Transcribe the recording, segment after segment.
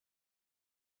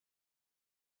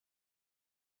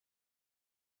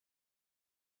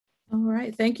All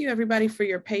right. Thank you, everybody, for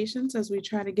your patience as we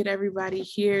try to get everybody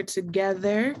here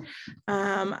together.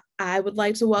 I would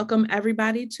like to welcome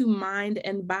everybody to Mind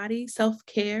and Body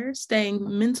Self-Care, staying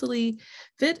mentally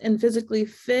fit and physically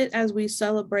fit as we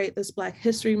celebrate this Black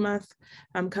History Month.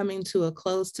 I'm coming to a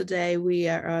close today.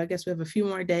 I guess we have a few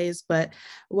more days, but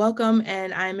welcome.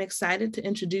 And I'm excited to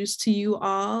introduce to you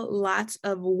all lots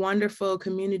of wonderful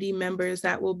community members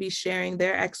that will be sharing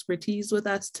their expertise with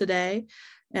us today.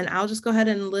 And I'll just go ahead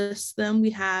and list them. We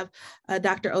have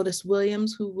Dr. Otis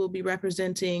Williams, who will be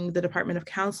representing the Department of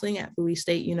Counseling at Bowie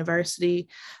State University.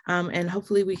 And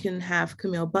hopefully we can have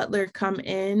Camille Butler come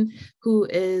in, who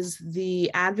is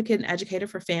the advocate and educator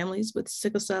for families with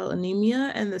sickle cell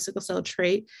anemia and the sickle cell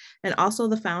trait, and also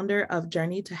the founder of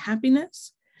Journey to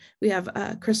Happiness. We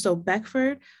have Crystal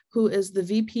Beckford, who is the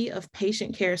VP of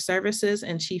Patient Care Services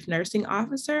and Chief Nursing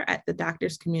Officer at the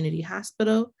Doctors Community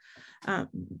Hospital.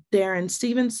 Darren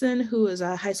Stephenson, who is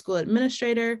a high school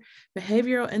administrator,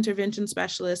 behavioral intervention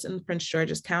specialist in Prince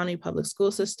George's County Public School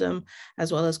System,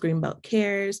 as well as Greenbelt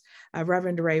Cares.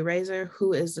 Reverend Raysor,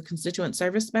 who is the constituent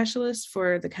service specialist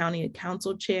for the County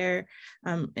Council Chair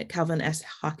at Calvin S.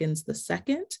 Hawkins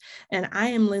II. And I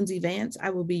am Lindsay Vance. I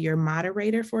will be your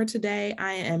moderator for today.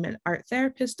 I am an art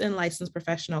therapist and licensed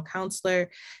professional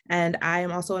counselor, and I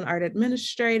am also an art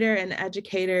administrator and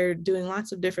educator doing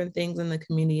lots of different things in the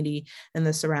community and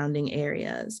the surrounding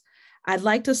areas. I'd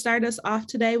like to start us off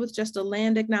today with just a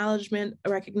land acknowledgement,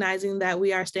 recognizing that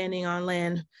we are standing on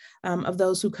land of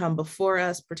those who come before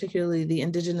us, particularly the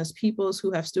indigenous peoples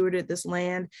who have stewarded this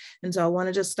land. And so I want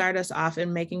to just start us off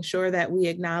in making sure that we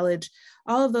acknowledge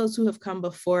all of those who have come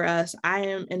before us. I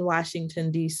am in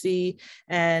Washington, D.C.,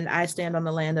 and I stand on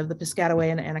the land of the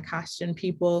Piscataway and Anacostan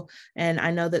people. And I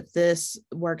know that this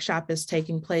workshop is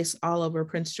taking place all over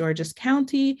Prince George's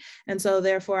County. And so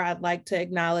therefore, I'd like to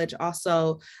acknowledge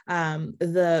also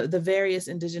the various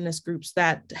indigenous groups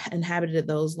that inhabited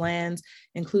those lands,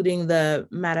 including the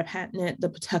Mattapatnit, the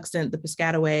Patuxent, the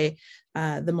Piscataway,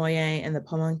 the Moyang, and the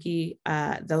Pamunkey,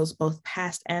 those both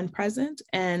past and present.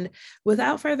 And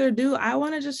without further ado, I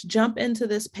want to just jump into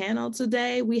this panel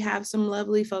today. We have some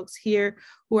lovely folks here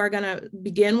who are going to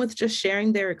begin with just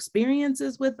sharing their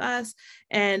experiences with us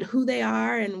and who they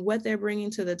are and what they're bringing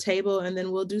to the table. And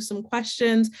then we'll do some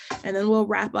questions, and then we'll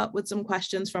wrap up with some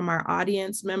questions from our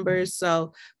audience members.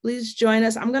 So please join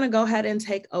us. I'm going to go ahead and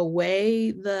take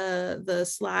away the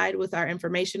slide with our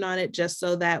information on it, just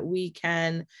so that we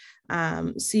can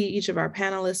see each of our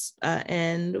panelists,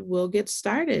 and we'll get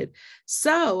started.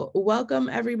 So welcome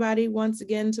everybody once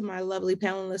again to my lovely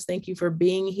panelists. Thank you for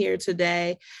being here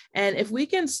today. And if we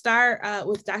can start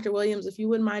with Dr. Williams, if you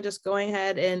wouldn't mind just going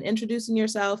ahead and introducing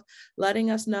yourself, letting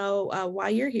us know why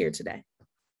you're here today.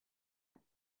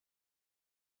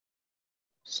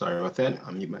 Sorry about that,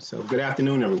 I'll mute myself. Good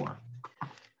afternoon, everyone.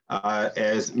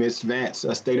 As Ms. Vance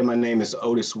stated, my name is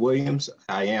Otis Williams.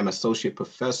 I am Associate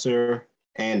Professor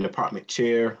and Department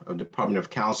Chair of the Department of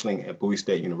Counseling at Bowie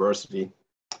State University.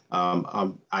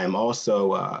 I am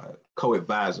also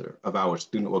co-advisor of our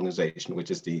student organization, which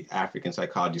is the African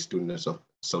Psychology Student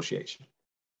Association.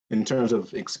 In terms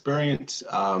of experience,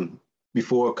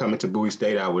 before coming to Bowie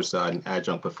State, I was an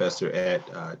adjunct professor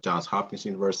at Johns Hopkins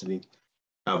University.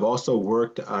 I've also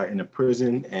worked in a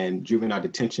prison and juvenile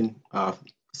detention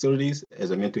facilities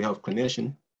as a mental health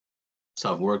clinician.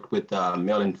 So I've worked with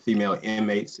male and female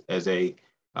inmates as a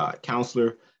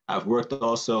counselor. I've worked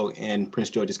also in Prince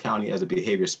George's County as a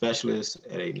behavior specialist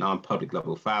at a non-public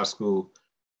level 5 school.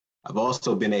 I've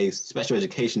also been a special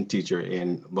education teacher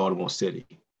in Baltimore City.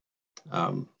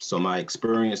 So my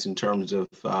experience in terms of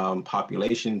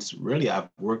populations, really I've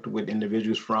worked with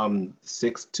individuals from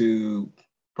 6 to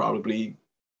probably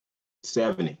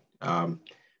 70.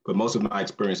 But most of my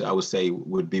experience, I would say,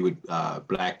 would be with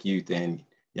Black youth and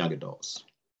young adults.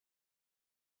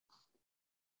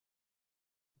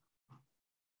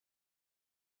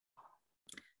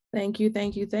 Thank you,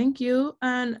 thank you, thank you.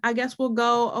 And I guess we'll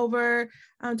go over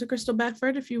to Crystal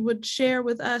Beckford, if you would share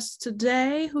with us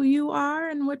today who you are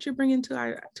and what you're bringing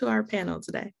to our panel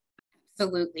today.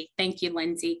 Absolutely. Thank you,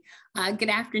 Lindsay. Good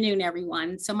afternoon,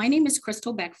 everyone. So my name is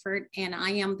Crystal Beckford, and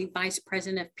I am the Vice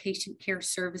President of Patient Care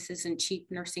Services and Chief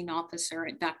Nursing Officer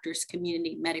at Doctors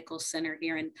Community Medical Center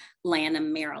here in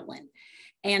Lanham, Maryland.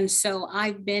 And so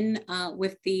I've been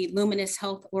with the Luminous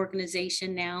Health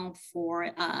Organization now for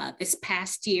this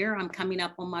past year. I'm coming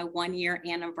up on my 1-year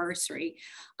anniversary,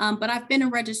 but I've been a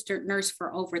registered nurse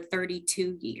for over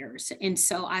 32 years. And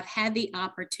so I've had the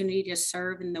opportunity to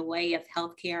serve in the way of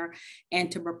healthcare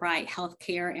and to provide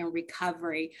healthcare and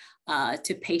recovery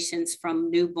to patients from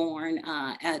newborn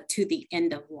to the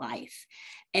end of life.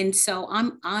 And so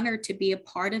I'm honored to be a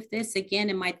part of this. Again,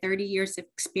 in my 30 years of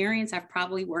experience, I've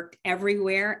probably worked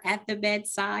everywhere at the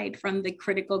bedside, from the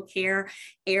critical care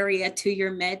area to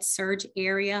your med surg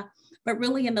area. But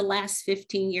really in the last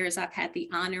 15 years, I've had the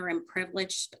honor and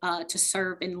privilege to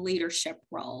serve in leadership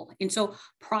role. And so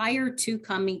prior to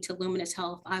coming to Luminous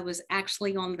Health, I was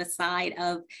actually on the side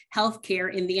of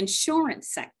healthcare in the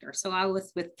insurance sector. So I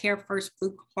was with Care First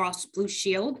Blue Cross Blue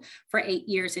Shield for 8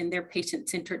 years in their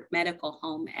patient-centered medical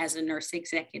home as a nurse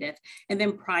executive. And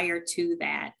then prior to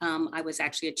that, I was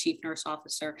actually a chief nurse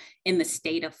officer in the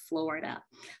state of Florida.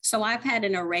 So I've had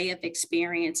an array of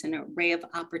experience and an array of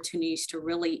opportunities to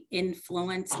really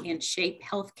influence and shape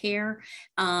healthcare,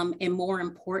 and more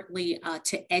importantly,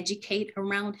 to educate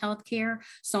around healthcare.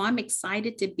 So I'm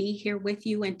excited to be here with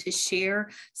you and to share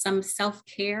some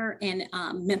self-care and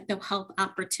mental health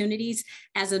opportunities.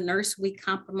 As a nurse, we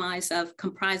comprise of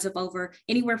over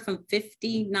anywhere from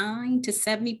 59 to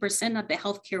 70% of the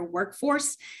healthcare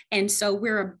workforce. And so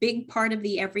we're a big part of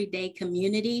the everyday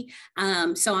community.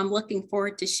 So I'm looking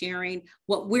forward to sharing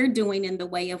what we're doing in the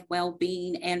way of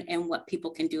well-being and what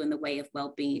people can do in the way of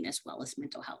well-being as well as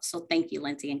mental health. So thank you,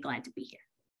 Lindsay, and glad to be here.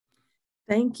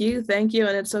 Thank you. Thank you.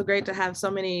 And it's so great to have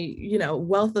so many,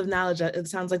 wealth of knowledge. It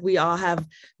sounds like we all have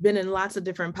been in lots of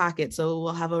different pockets. So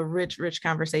we'll have a rich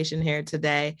conversation here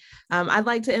today. I'd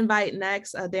like to invite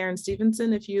next Darren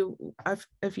Stephenson, if you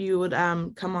would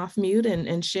come off mute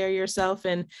and share yourself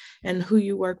and who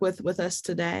you work with us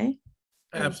today.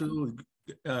 Absolutely.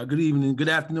 Good evening. Good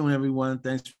afternoon, everyone.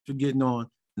 Thanks for getting on.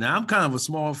 Now, I'm kind of a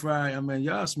small fry. I mean,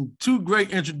 y'all some two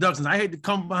great introductions. I hate to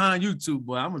come behind you two,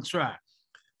 but I'm going to try.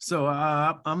 So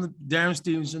I'm Darren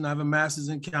Stephenson. I have a master's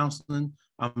in counseling.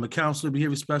 I'm a counselor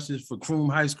behavior specialist for Croom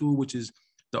High School, which is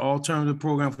the alternative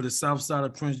program for the south side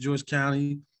of Prince George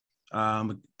County.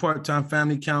 I'm a part-time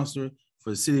family counselor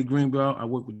for the city of Greenbelt. I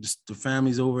work with the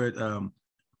families over at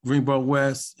Greenbelt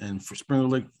West and for Springer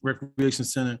Lake Recreation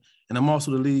Center. And I'm also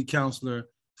the lead counselor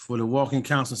for the Walk-in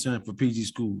Counseling Center for PG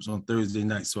schools on Thursday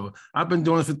night. So I've been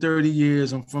doing it for 30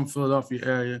 years. I'm from Philadelphia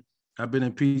area. I've been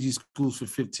in PG schools for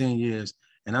 15 years.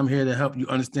 And I'm here to help you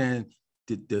understand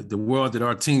the world that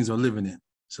our teens are living in.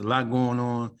 It's a lot going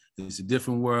on. It's a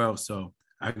different world. So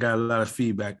I got a lot of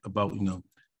feedback about,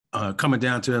 coming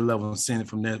down to that level and seeing it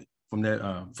from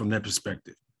that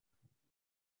perspective.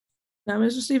 Now,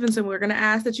 Mr. Stephenson, we're going to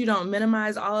ask that you don't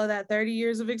minimize all of that 30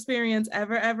 years of experience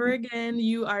ever again.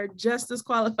 You are just as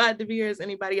qualified to be here as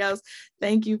anybody else.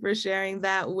 Thank you for sharing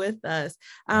that with us.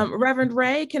 Reverend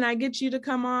Ray, can I get you to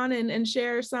come on and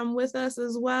share some with us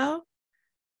as well?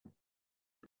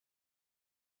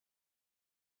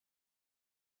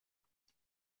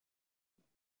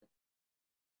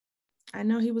 I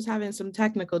know he was having some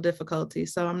technical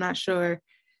difficulties, so I'm not sure.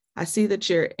 I see that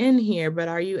you're in here, but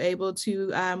are you able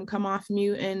to come off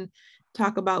mute and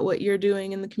talk about what you're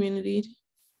doing in the community?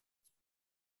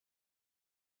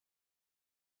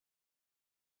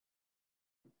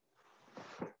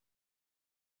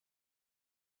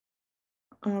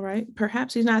 All right,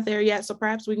 perhaps he's not there yet, so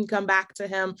perhaps we can come back to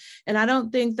him. And I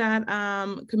don't think that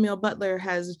Camille Butler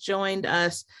has joined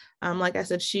us. Like I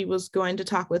said, she was going to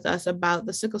talk with us about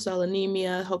the sickle cell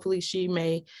anemia. Hopefully she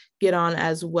may get on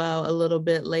as well a little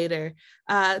bit later.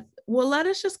 Well, let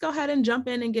us just go ahead and jump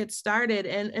in and get started.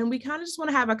 And we kind of just want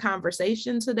to have a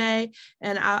conversation today.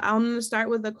 And I'm going to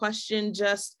start with a question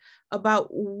just about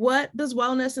what does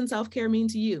wellness and self-care mean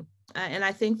to you? And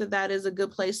I think that is a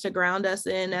good place to ground us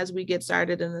in as we get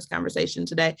started in this conversation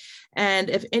today. And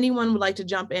if anyone would like to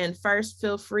jump in first,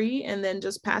 feel free, and then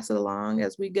just pass it along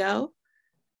as we go.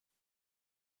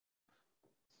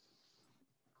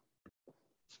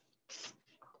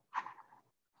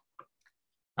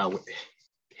 I would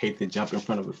hate to jump in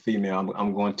front of a female.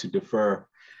 I'm going to defer.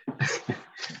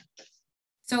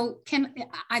 So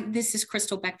this is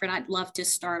Crystal Beckford. I'd love to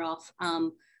start off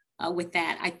with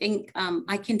that. I think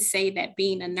I can say that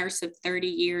being a nurse of 30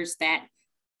 years, that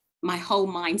my whole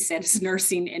mindset is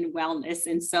nursing and wellness.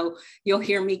 And so you'll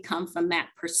hear me come from that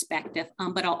perspective,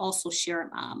 but I'll also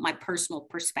share my personal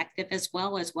perspective as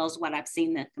well as what I've seen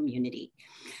in the community.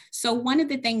 So one of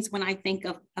the things when I think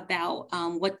about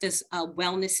what does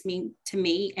wellness mean to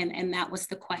me, and that was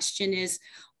the question, is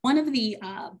one of the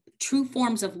true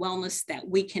forms of wellness that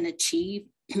we can achieve,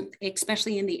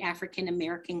 especially in the African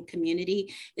American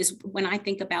community, is when I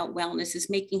think about wellness is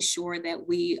making sure that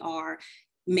we are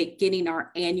getting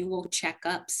our annual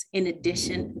checkups. In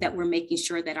addition, that we're making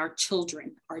sure that our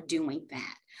children are doing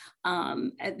that.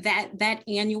 That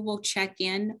annual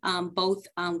check-in, both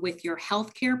with your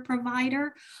healthcare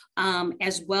provider,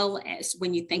 as well as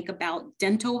when you think about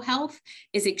dental health,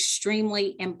 is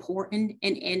extremely important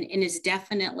and is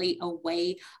definitely a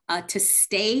way to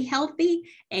stay healthy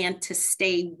and to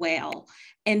stay well.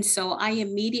 And so I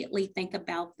immediately think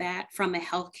about that from a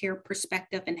healthcare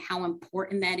perspective and how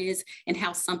important that is, and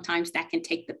how sometimes that can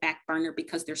take the back burner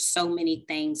because there's so many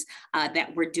things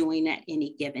that we're doing at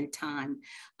any given time.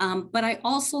 But I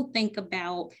also think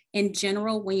about, in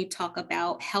general, when you talk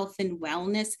about health and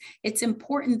wellness, it's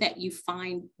important that you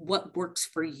find what works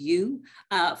for you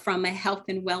from a health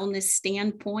and wellness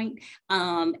standpoint.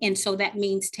 And so that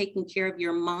means taking care of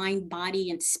your mind, body,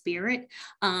 and spirit.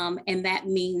 And that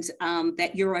means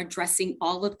that you're addressing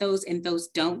all of those, and those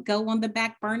don't go on the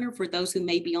back burner for those who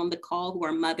may be on the call who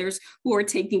are mothers who are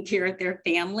taking care of their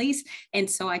families. And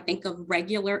so I think of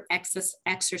regular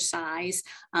exercise,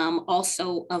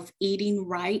 also of eating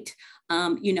right.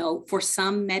 For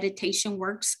some, meditation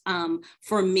works.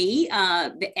 For me,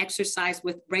 the exercise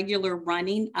with regular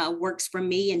running works for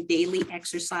me, and daily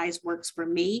exercise works for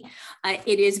me.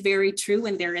 It is very true,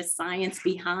 and there is science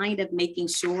behind of making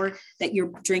sure that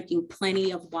you're drinking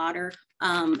plenty of water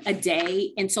a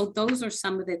day. And so those are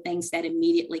some of the things that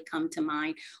immediately come to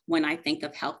mind when I think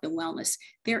of health and wellness.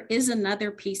 There is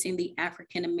another piece in the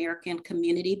African American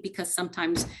community, because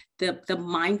sometimes the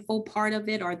mindful part of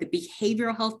it or the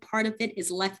behavioral health part of it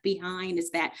is left behind, is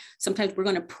that sometimes we're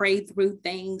going to pray through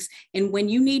things. And when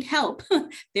you need help,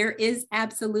 there is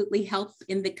absolutely help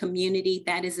in the community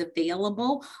that is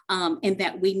available, and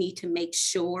that we need to make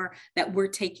sure that we're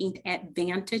taking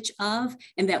advantage of,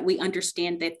 and that we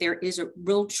understand that there is a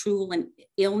real true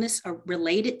illness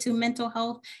related to mental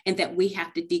health, and that we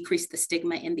have to decrease the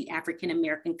stigma in the African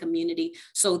American community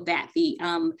so that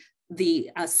the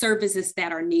services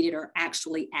that are needed are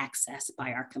actually accessed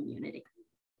by our community.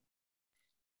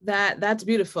 That's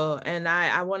beautiful. And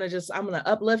I'm going to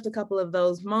uplift a couple of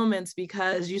those moments,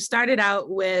 because you started out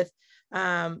with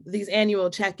these annual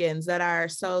check-ins that are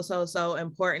so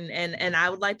important. And I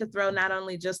would like to throw not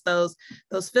only just those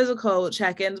physical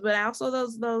check-ins, but also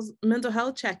those mental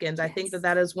health check-ins. Yes. I think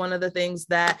that is one of the things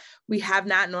that we have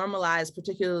not normalized,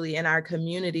 particularly in our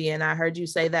community. And I heard you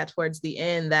say that towards the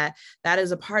end, that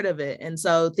is a part of it. And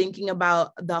so thinking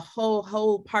about the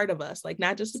whole part of us, like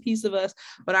not just a piece of us,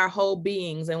 but our whole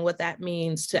beings, and what that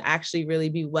means to actually really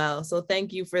be well. So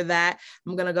thank you for that.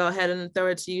 I'm going to go ahead and throw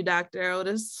it to you, Dr.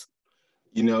 Otis.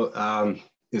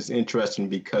 It's interesting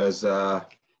because I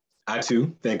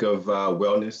too think of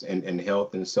wellness and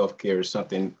health and self-care as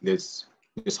something that's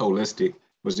holistic.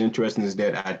 What's interesting is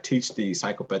that I teach the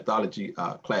psychopathology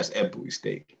class at Bowie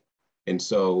State. And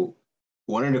so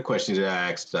one of the questions that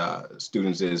I asked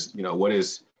students is, what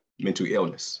is mental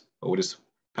illness, or what is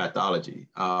pathology?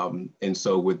 And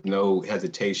so with no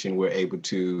hesitation, we're able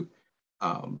to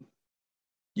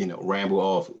ramble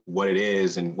off what it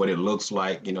is and what it looks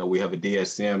like. We have a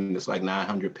DSM that's like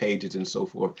 900 pages and so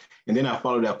forth. And then I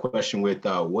follow that question with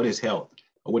what is health,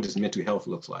 or what does mental health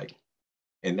looks like?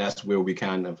 And that's where we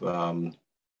kind of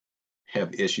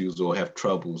have issues or have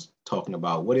troubles talking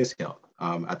about what is health.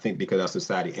 I think because our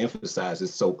society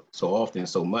emphasizes so often,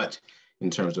 so much in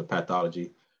terms of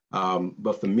pathology.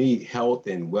 But for me, health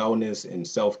and wellness and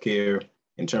self-care,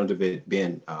 in terms of it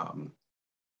being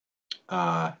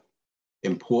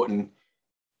important,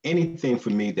 anything for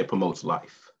me that promotes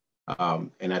life.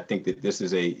 And I think that this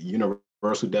is a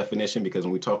universal definition, because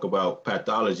when we talk about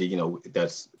pathology,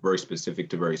 that's very specific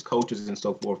to various cultures and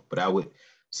so forth. But I would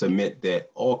submit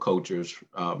that all cultures,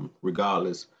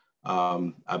 regardless,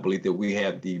 I believe that we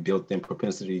have the built-in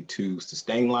propensity to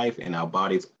sustain life, and our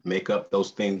bodies make up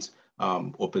those things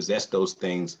or possess those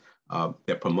things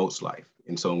that promotes life.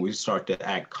 And so when we start to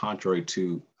act contrary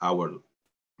to our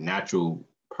natural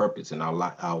purpose and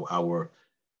our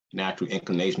natural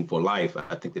inclination for life,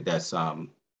 I think that that's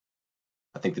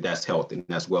health and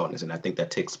that's wellness. And I think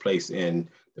that takes place in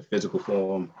the physical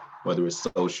form, whether it's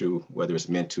social, whether it's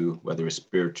mental, whether it's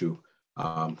spiritual.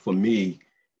 For me,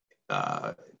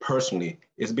 personally,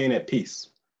 it's being at peace.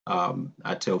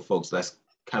 I tell folks that's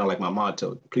kind of like my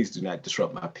motto: please do not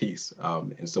disrupt my peace.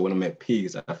 And so when I'm at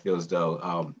peace, I feel as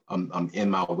though I'm in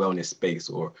my wellness space,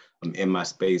 or I'm in my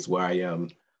space where I am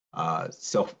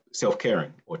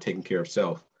self-caring or taking care of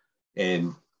self.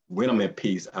 And when I'm at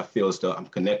peace, I feel as though I'm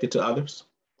connected to others.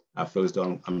 I feel as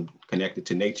though I'm connected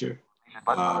to nature.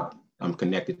 I'm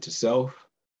connected to self.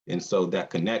 And so that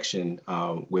connection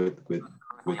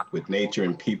with nature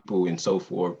and people and so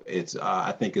forth,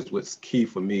 I think is what's key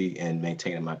for me in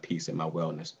maintaining my peace and my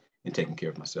wellness and taking care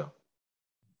of myself.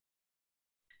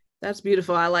 That's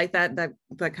beautiful. I like that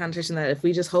connotation that if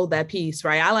we just hold that peace,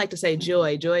 right? I like to say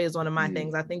joy. Joy is one of my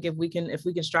things. I think if we can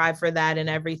strive for that in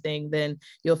everything, then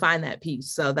you'll find that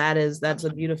peace. So that's a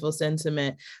beautiful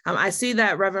sentiment. I see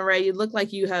that, Reverend Ray, you look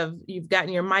like you've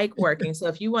gotten your mic working. So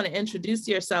if you want to introduce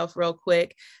yourself real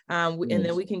quick, and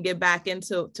then we can get back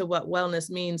into what wellness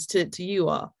means to you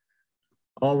all.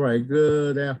 All right,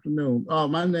 good afternoon.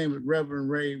 My name is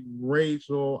Reverend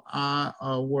Raysor.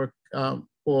 I work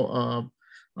for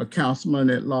a councilman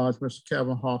at large, Mr.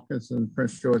 Kevin Hawkins in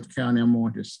Prince George County. I'm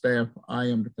on his staff. I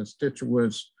am the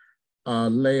constituents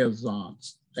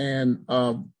liaisons. And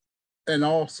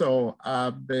also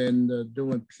I've been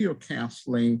doing peer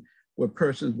counseling with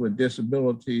persons with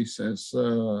disabilities since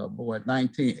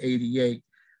 1988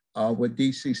 with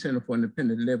DC Center for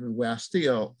Independent Living, where I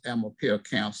still am a peer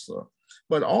counselor.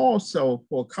 But also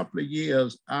for a couple of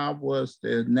years, I was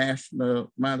the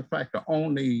matter of fact, the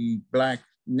only Black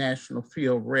national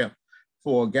field rep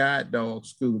for a guide dog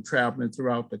school, traveling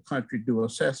throughout the country, do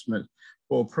assessments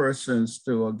for persons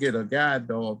to get a guide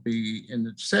dog. And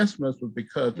the assessments was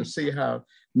because to see how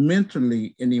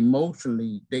mentally and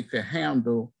emotionally they could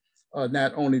handle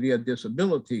not only their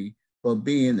disability, but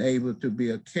being able to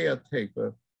be a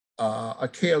caretaker, a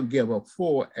caregiver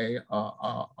for a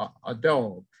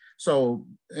dog. So,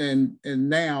 and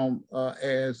now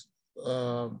as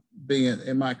being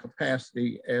in my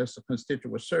capacity as a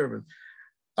constituent servant,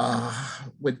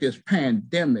 with this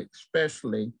pandemic,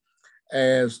 especially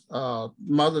as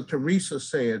Mother Teresa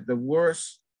said, the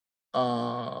worst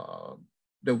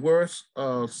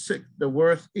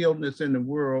illness in the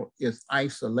world is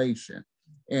isolation.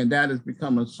 And that is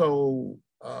becoming so,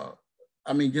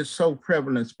 just so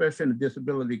prevalent, especially in the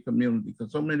disability community,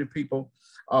 because so many people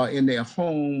are in their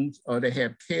homes, or they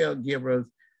have caregivers,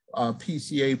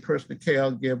 PCA, personal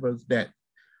caregivers that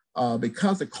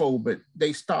because of COVID,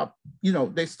 they stop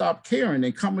caring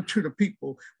and coming to the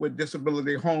people with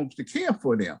disability homes to care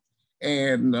for them.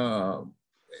 And a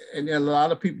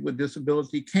lot of people with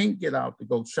disability can't get out to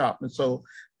go shopping. So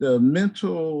the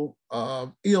mental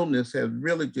illness has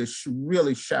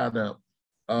really shot up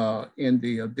in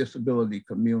the disability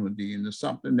community. And it's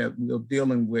something that we're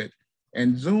dealing with.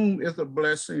 And Zoom is a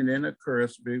blessing and a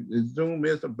curse. Zoom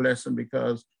is a blessing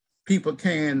because people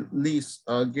can at least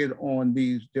get on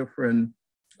these different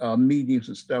meetings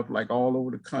and stuff like all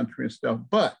over the country and stuff.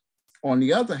 But on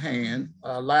the other hand,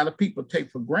 a lot of people take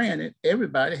for granted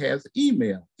everybody has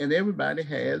email and everybody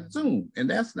has Zoom. And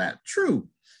that's not true,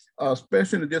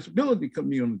 especially in the disability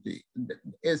community.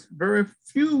 It's very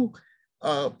few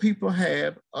people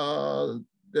have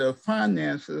the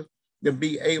finances to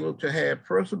be able to have.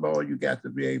 First of all, you got to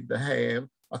be able to have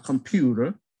a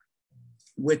computer,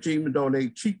 which even though they're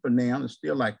cheaper now, it's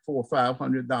still like $400 or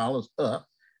 $500 up.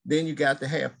 Then you got to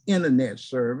have internet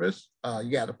service.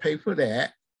 You got to pay for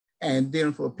that. And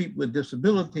then for people with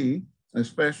disability,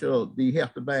 especially you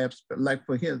have to buy, like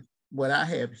for what I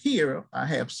have here, I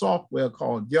have software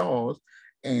called JAWS,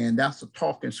 and that's a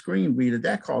talking screen reader.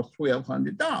 That costs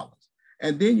 $1,200.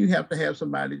 And then you have to have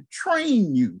somebody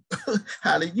train you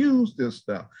how to use this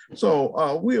stuff.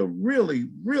 So we're really,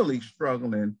 really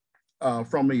struggling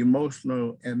from an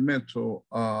emotional and mental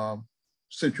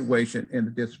situation in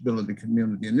the disability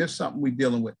community. And this is something we're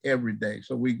dealing with every day.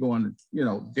 So we go into,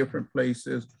 different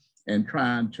places and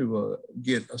trying to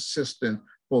get assistance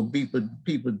for people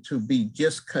to be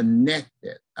just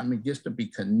connected. Just to be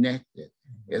connected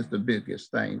is the biggest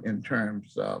thing in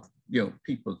terms of,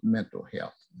 people's mental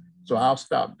health. So I'll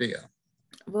stop there.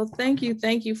 Well, thank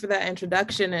you for that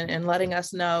introduction and letting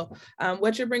us know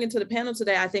what you're bringing to the panel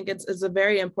today. I think it's a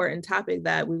very important topic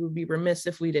that we would be remiss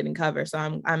if we didn't cover.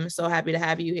 So I'm so happy to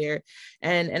have you here.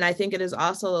 And I think it is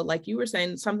also, like you were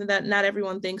saying, something that not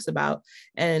everyone thinks about,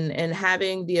 and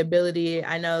having the ability.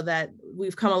 I know that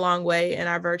we've come a long way in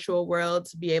our virtual world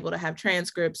to be able to have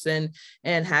transcripts and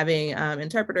having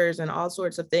interpreters and all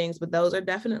sorts of things, but those are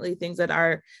definitely things that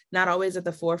are not always at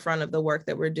the forefront of the work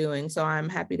that we're doing. So I'm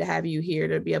happy to have you here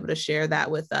to be able to share that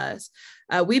with us.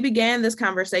 We began this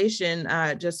conversation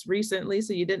just recently,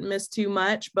 so you didn't miss too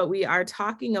much, but we are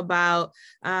talking about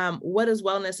what does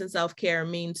wellness and self-care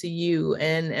mean to you?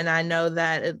 And I know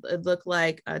that it looked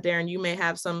like, Darren, you may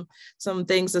have some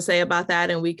things to say about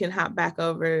that, and we can hop back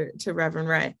over to Reverend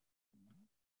Ray.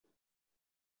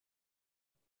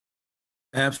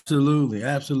 Absolutely.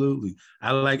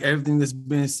 I like everything that's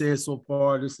been said so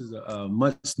far. This is a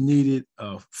much needed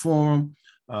forum.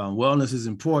 Wellness is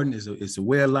important. It's a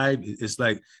way of life. It's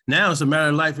like now it's a matter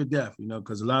of life or death,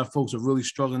 because a lot of folks are really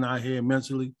struggling out here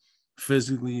mentally,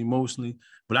 physically, emotionally.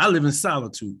 But I live in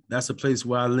solitude. That's a place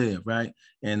where I live, right?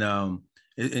 And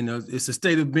it's a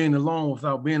state of being alone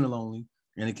without being lonely.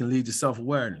 and it can lead to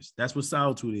self-awareness. That's what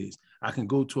solitude is. I can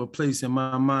go to a place in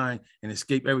my mind and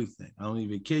escape everything. I don't need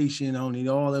vacation. I don't need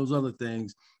all those other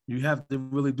things. You have to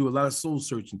really do a lot of soul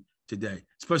searching today,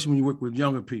 especially when you work with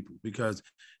younger people, because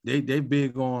they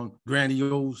big on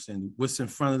grandiose and what's in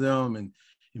front of them and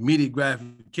immediate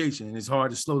gratification, and it's hard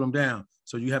to slow them down.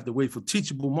 So you have to wait for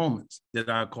teachable moments, that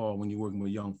I call, when you're working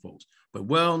with young folks. But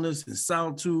wellness and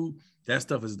solitude, that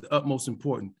stuff is the utmost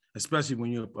important, especially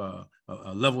when you're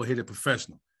a level-headed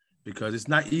professional, because it's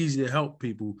not easy to help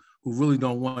people who really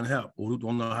don't want help or who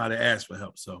don't know how to ask for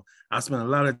help. So I spend a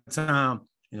lot of time,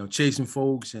 chasing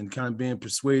folks and kind of being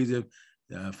persuasive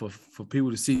for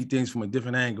people to see things from a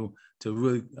different angle to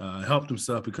really help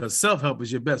themselves, because self-help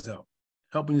is your best help.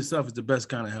 Helping yourself is the best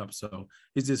kind of help. So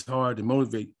it's just hard to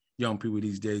motivate young people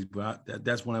these days, but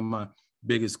that's one of my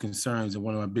biggest concerns, and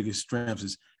one of my biggest strengths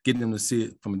is getting them to see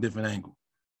it from a different angle.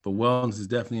 But wellness is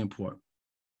definitely important.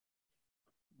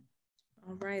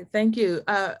 All right, thank you.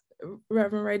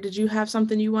 Reverend Ray, did you have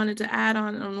something you wanted to add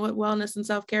on what wellness and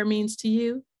self-care means to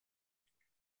you?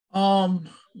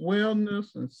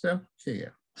 Wellness and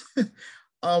self-care.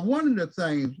 One of the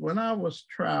things, when I was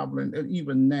traveling, and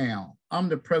even now, I'm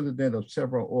the president of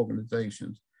several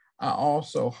organizations. I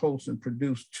also host and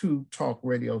produce 2 talk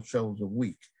radio shows a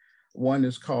week. One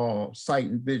is called Sight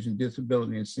and Vision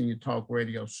Disability and Senior Talk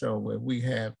Radio Show, where we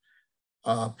have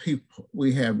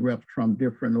reps from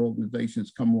different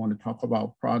organizations come on to talk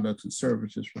about products and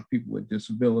services for people with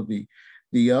disability.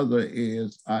 The other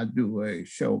is I do a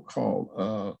show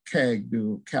called CAG,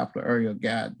 Capital Area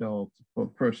Guide Dogs, for a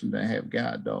person that have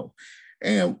guide dogs.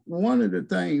 And one of the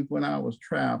things when I was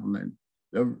traveling,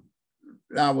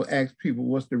 I would ask people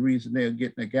what's the reason they're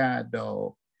getting a guide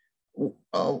dog.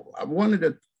 One of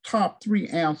the top 3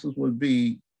 answers would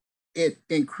be it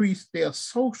increased their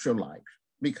social life,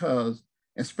 because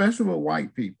especially with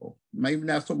white people, maybe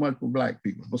not so much for Black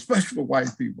people, but especially for white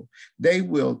people, they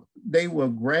will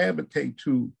gravitate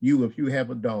to you if you have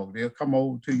a dog. They'll come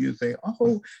over to you and say,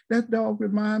 oh, that dog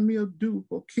reminds me of Duke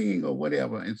or King or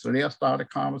whatever. And so they'll start a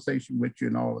conversation with you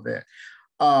and all of that.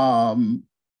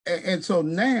 And so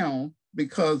now,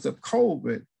 because of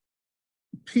COVID,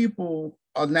 people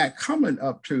are not coming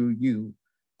up to you,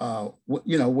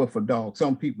 with a dog.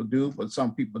 Some people do, but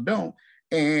some people don't.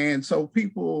 And so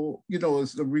people,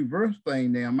 it's the reverse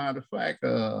thing now. Matter of fact,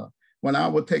 when I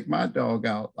would take my dog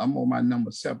out, I'm on my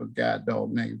number 7 guide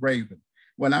dog named Raven.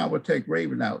 When I would take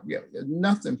Raven out,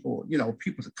 nothing for,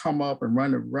 people to come up and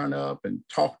run up and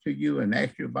talk to you and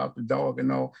ask you about the dog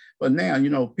and all. But now,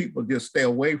 people just stay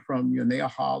away from you and they'll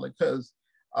holler, because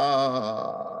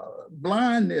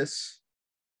blindness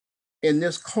in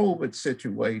this COVID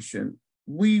situation,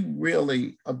 we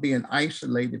really are being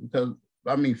isolated, because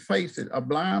face it, a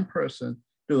blind person,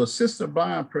 to assist a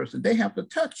blind person, they have to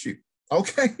touch you,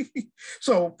 okay?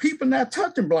 So people not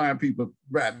touching blind people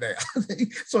right now.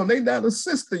 So they not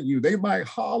assisting you. They might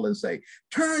holler and say,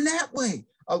 turn that way.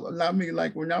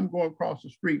 Like when I'm going across the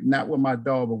street, not with my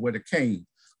dog, but with a cane,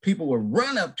 people will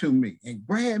run up to me and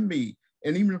grab me.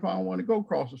 And even if I don't want to go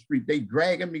across the street, they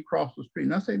dragging me across the street.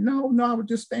 And I say, no, I was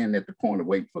just standing at the corner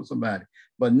waiting for somebody.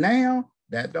 But now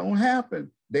that don't happen.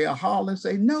 They'll holler and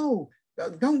say, no,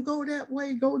 don't go that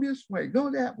way, go this way, go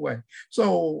that way.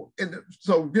 So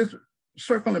just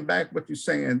circling back what you're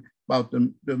saying about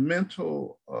the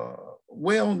mental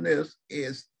wellness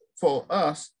is for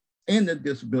us in the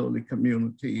disability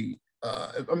community.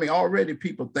 Already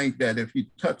people think that if you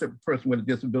touch a person with a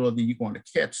disability, you're going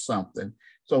to catch something.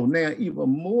 So now even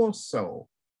more so,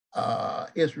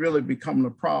 it's really becoming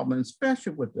a problem,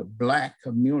 especially with the Black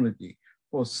community.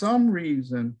 For some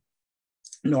reason,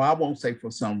 no, I won't say for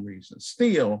some reason,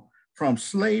 still from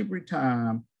slavery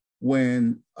time,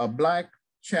 when a Black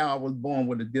child was born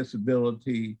with a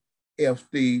disability, if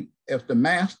the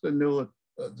master knew it,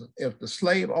 if the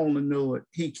slave owner knew it,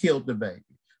 he killed the baby.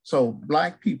 So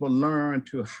Black people learn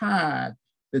to hide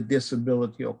the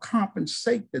disability or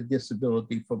compensate the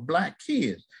disability for Black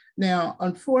kids. Now,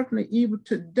 unfortunately, even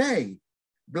today,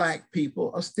 Black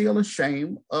people are still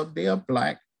ashamed of their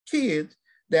Black kids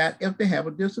that if they have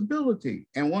a disability.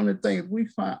 And one of the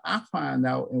things I find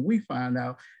out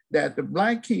that the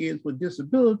Black kids with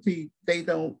disability, they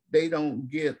don't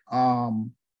get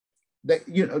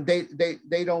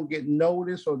they don't get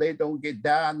noticed, or they don't get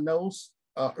diagnosed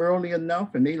early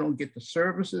enough, and they don't get the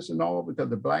services and all, because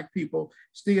the Black people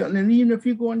still, and even if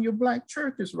you go in your Black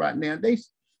churches right now, they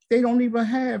don't even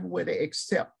have where they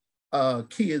accept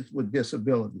kids with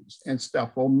disabilities and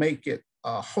stuff, or make it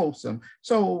wholesome.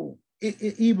 So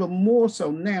it even more so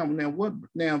now.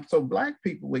 So Black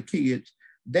people with kids,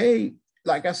 they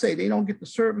like I say, they don't get the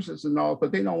services and all,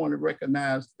 but they don't want to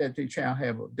recognize that their child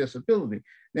have a disability.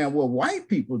 Now, what white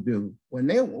people do, when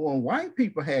white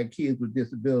people had kids with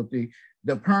disability,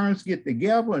 the parents get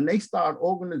together and they start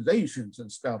organizations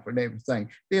and stuff and everything.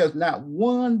 There's not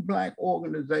one Black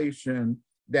organization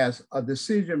that's a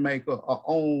decision maker or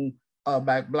owned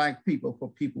by Black people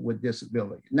for people with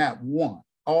disability. Not one.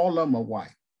 All of them are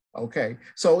white. Okay.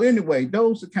 So anyway,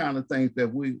 those are kind of things that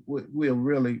we're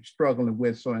really struggling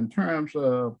with. So in terms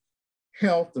of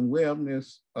health and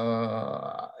wellness,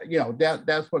 you know,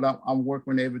 that's what I'm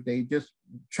working on every day, just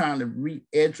trying to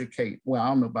re-educate. Well, I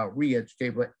don't know about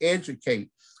re-educate, but educate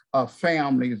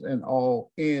families and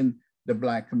all in the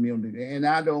Black community. And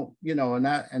I don't, you know, and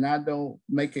I don't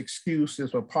make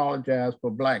excuses or apologize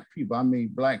for Black people. I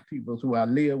mean, Black people who I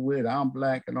live with, I'm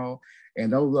Black and all,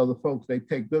 and those other folks, they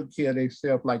take good care of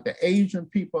themselves. Like the Asian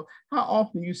people, how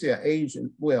often you see an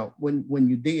Asian, well, when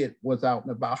you did was out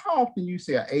and about, how often you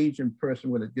see an Asian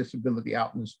person with a disability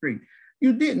out in the street?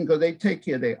 You didn't, because they take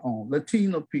care of their own.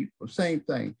 Latino people, same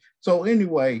thing. So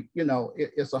anyway, you know,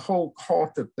 it's a whole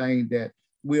culture thing that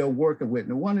we're working with.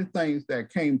 And one of the things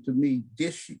that came to me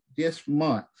this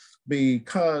month,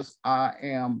 because I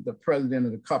am the president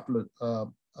of a couple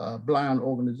of blind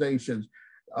organizations,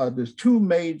 there's two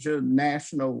major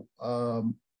national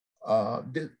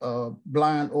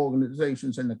blind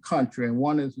organizations in the country. And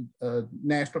one is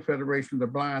National Federation of the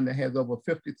Blind that has over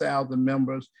 50,000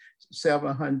 members,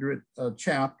 700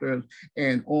 chapters,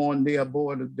 and on their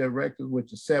board of directors,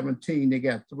 which is 17, they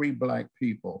got 3 Black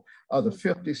people. Of the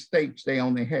 50 states, they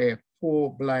only have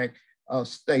 4 Black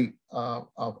state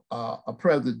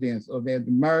presidents. Of the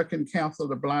American Council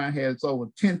of the Blind has over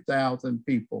 10,000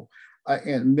 people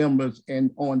and members, and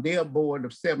on their board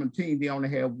of 17, they only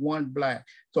have 1 Black.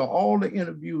 So all the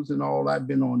interviews and all I've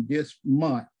been on this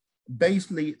month,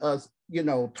 basically us, you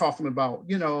know, talking about,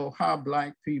 you know, how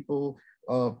Black people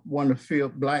want to feel,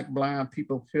 Black blind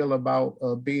people feel about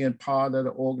being part of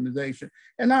the organization.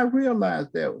 And I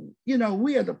realized that, you know,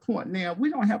 we're at the point now,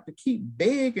 we don't have to keep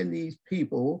begging these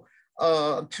people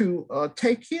to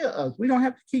take care of us. We don't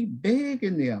have to keep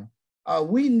begging them.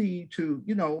 We need to,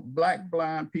 you know, Black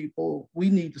blind people, we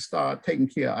need to start taking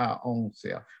care of our own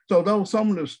self. So those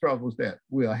some of the struggles that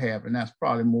we're having, that's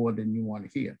probably more than you want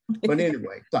to hear. But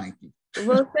anyway, thank you.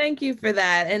 Well, thank you for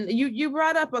that. And you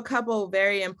brought up a couple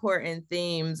very important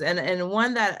themes. And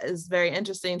one that is very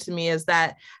interesting to me is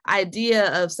that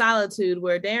idea of solitude,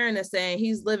 where Darren is saying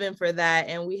he's living for that.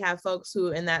 And we have folks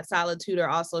who in that solitude are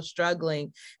also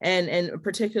struggling. And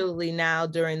particularly now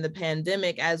during the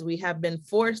pandemic, as we have been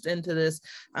forced into this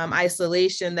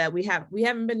isolation that we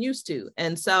haven't been used to.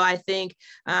 And so I think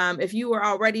if you were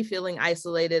already feeling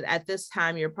isolated at this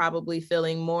time, you're probably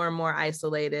feeling more and more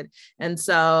isolated. And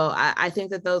so I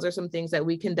think that those are some things that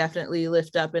we can definitely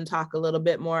lift up and talk a little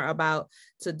bit more about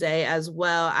today as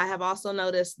well. I have also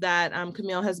noticed that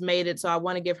Camille has made it, so I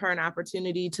want to give her an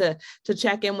opportunity to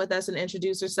check in with us and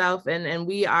introduce herself. And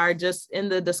we are just in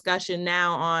the discussion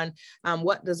now on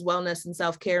what does wellness and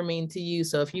self-care mean to you.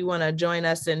 So if you want to join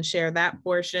us and share that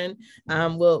portion,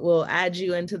 we'll add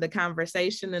you into the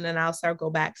conversation, and then I'll circle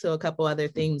back to a couple other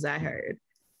themes I heard.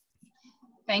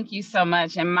 Thank you so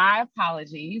much. And my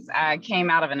apologies. I came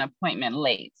out of an appointment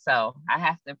late, so I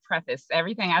have to preface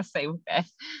everything I say with that.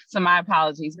 So my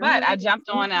apologies. But I jumped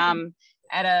on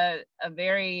at a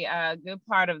very good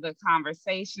part of the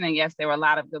conversation. And yes, there were a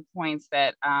lot of good points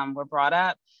that were brought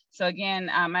up. So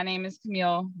again, my name is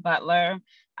Camille Butler.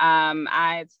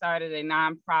 I had started a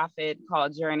nonprofit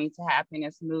called Journey to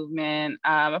Happiness Movement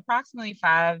approximately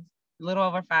a little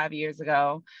over 5 years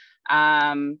ago.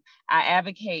 I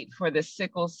advocate for the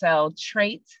sickle cell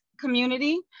trait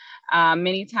community.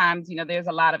 Many times, you know, there's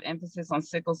a lot of emphasis on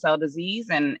sickle cell disease,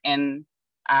 and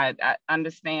I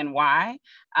understand why.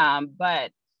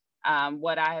 But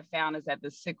what I have found is that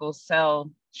the sickle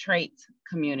cell trait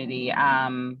community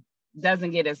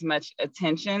doesn't get as much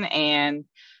attention. And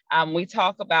we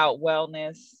talk about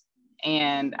wellness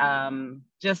and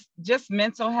just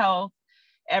mental health,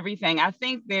 everything. I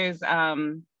think there's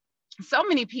so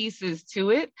many pieces to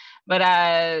it,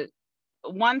 but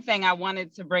one thing I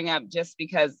wanted to bring up, just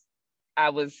because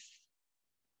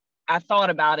I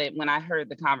thought about it when I heard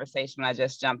the conversation I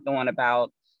just jumped on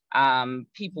about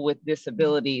people with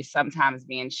disabilities sometimes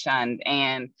being shunned.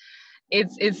 And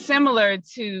it's similar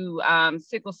to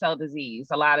sickle cell disease.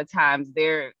 A lot of times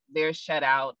they're shut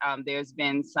out. There's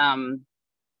been some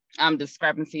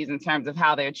discrepancies in terms of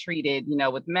how they're treated, you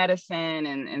know, with medicine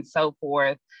and so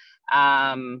forth.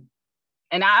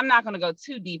 And I'm not going to go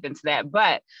too deep into that,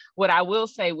 but what I will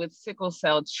say with sickle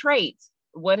cell traits,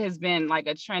 what has been like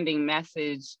a trending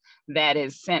message that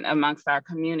is sent amongst our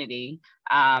community,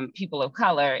 people of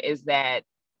color, is that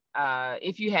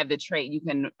if you have the trait, you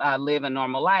can live a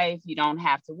normal life. You don't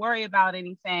have to worry about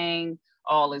anything.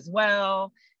 All is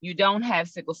well. You don't have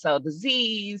sickle cell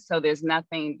disease. So there's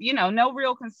nothing, no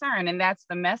real concern. And that's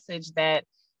the message that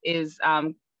is,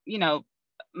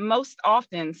 most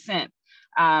often sent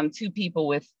to people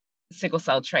with sickle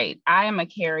cell trait. I am a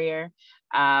carrier.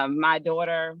 My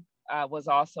daughter was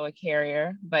also a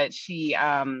carrier, but she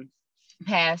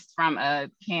passed from a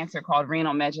cancer called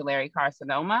renal medullary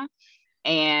carcinoma.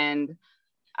 And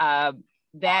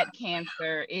that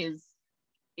cancer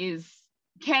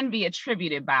can be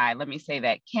attributed by, let me say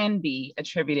that, can be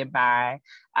attributed by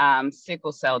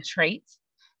sickle cell trait.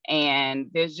 And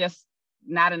there's just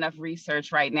not enough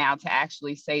research right now to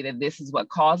actually say that this is what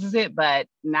causes it, but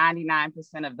 99%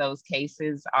 of those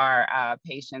cases are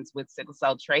patients with sickle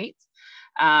cell traits.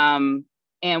 And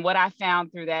what I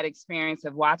found through that experience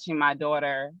of watching my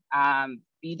daughter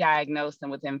be diagnosed and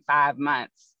within 5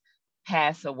 months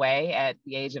pass away at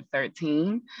the age of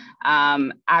 13,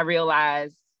 I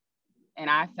realized and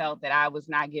I felt that I was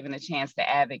not given a chance to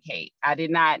advocate. I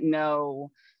did not know,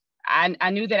 I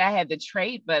knew that I had the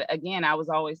trait, but again, I was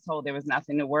always told there was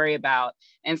nothing to worry about.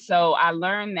 And so I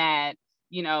learned that,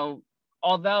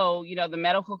 although, the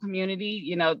medical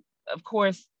community, of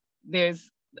course, there's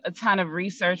a ton of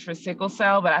research for sickle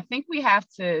cell, but I think we have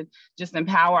to just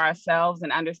empower ourselves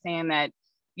and understand that,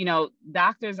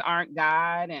 doctors aren't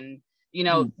God, and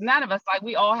none of us,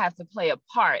 we all have to play a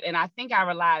part. And I think I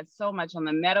relied so much on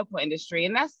the medical industry,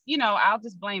 and that's, I'll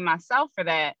just blame myself for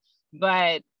that.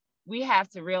 But we have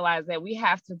to realize that we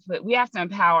have to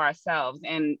empower ourselves,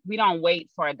 and we don't wait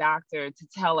for a doctor to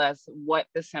tell us what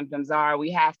the symptoms are.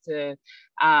 We have to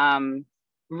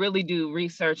really do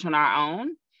research on our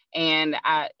own. And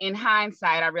in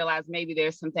hindsight, I realized maybe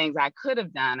there's some things I could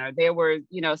have done, or there were,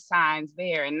 signs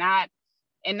there, and not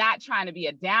trying to be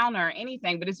a downer or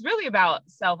anything, but it's really about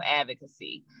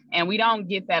self-advocacy. And we don't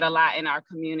get that a lot in our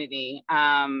community.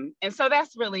 And so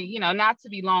that's really, not to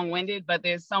be long-winded, but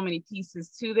there's so many pieces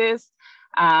to this.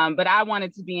 But I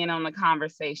wanted to be in on the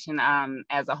conversation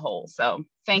as a whole. So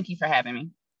thank you for having me.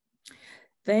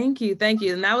 Thank you. Thank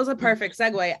you. And that was a perfect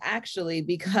segue, actually,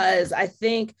 because I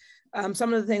think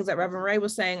some of the things that Reverend Ray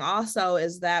was saying also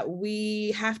is that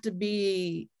we have to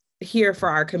be here for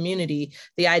our community.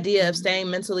 The idea of staying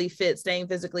mentally fit, staying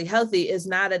physically healthy is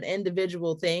not an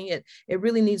individual thing. It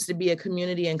really needs to be a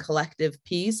community and collective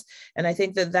piece. And I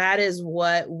think that is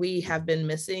what we have been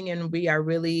missing, and we are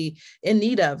really in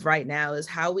need of right now, is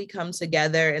how we come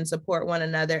together and support one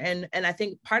another. And I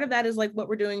think part of that is like what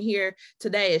we're doing here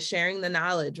today, is sharing the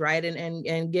knowledge, right?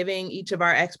 And giving each of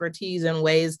our expertise in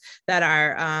ways that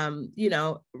are,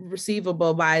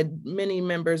 receivable by many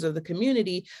members of the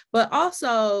community, but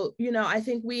also, I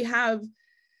think we have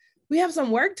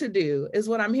some work to do, is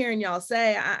what I'm hearing y'all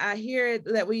say. I hear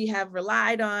that we have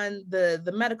relied on the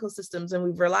medical systems, and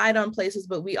we've relied on places,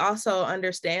 but we also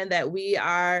understand that we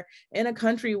are in a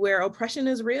country where oppression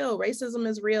is real, racism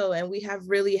is real, and we have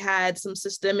really had some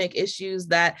systemic issues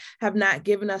that have not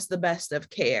given us the best of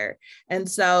care. And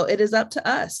so it is up to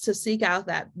us to seek out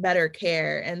that better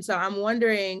care. And so I'm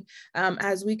wondering,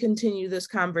 as we continue this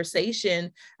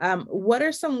conversation, what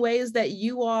are some ways that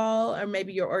you all, or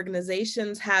maybe your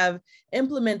organizations, have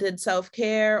implemented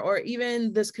self-care or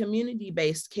even this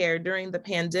community-based care during the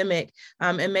pandemic,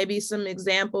 and maybe some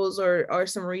examples or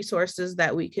some resources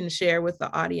that we can share with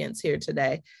the audience here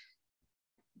today?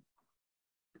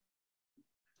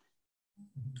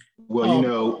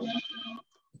 Well,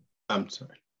 I'm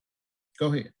sorry. Go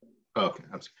ahead. Okay.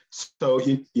 So,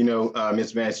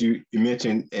 Ms. Vance, you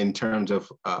mentioned in terms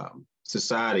of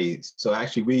society. So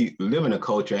actually, we live in a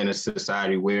culture and a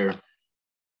society where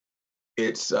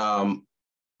it's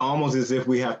almost as if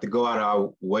we have to go out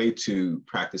our way to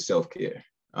practice self-care.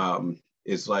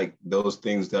 It's like those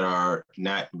things that are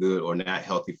not good or not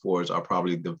healthy for us are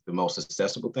probably the most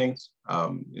accessible things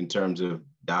in terms of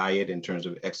diet, in terms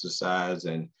of exercise,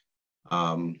 and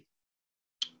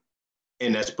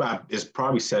it's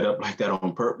probably set up like that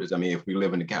on purpose. I mean, if we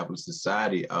live in a capitalist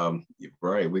society,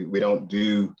 right, we don't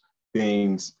do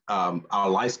things, our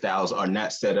lifestyles are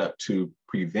not set up to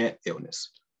prevent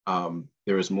illness.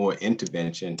 There is more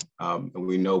intervention, and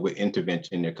we know with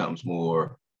intervention there comes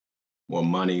more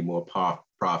money, more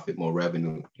profit, more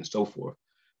revenue, and so forth.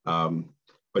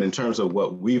 But in terms of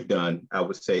what we've done, I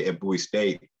would say at Bowie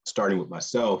State, starting with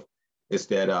myself, is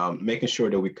that making sure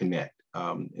that we connect.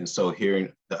 And so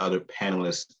hearing the other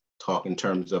panelists talk in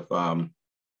terms of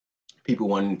people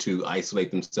wanting to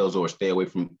isolate themselves or stay away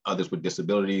from others with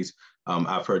disabilities,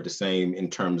 I've heard the same in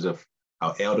terms of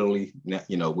our elderly.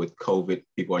 You know, with COVID,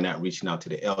 people are not reaching out to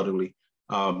the elderly.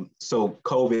 So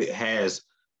COVID has,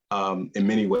 in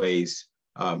many ways,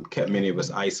 kept many of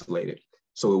us isolated.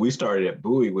 So what we started at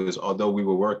Bowie was, although we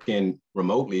were working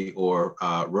remotely or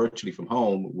virtually from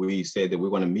home, we said that we're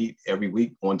going to meet every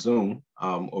week on Zoom,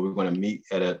 or we're going to meet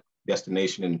at a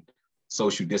destination and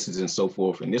social distance and so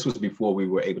forth. And this was before we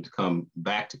were able to come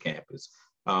back to campus.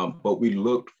 But we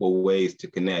looked for ways to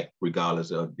connect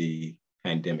regardless of the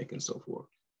pandemic and so forth.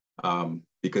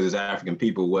 Because as African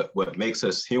people, what makes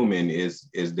us human is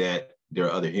that there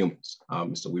are other humans.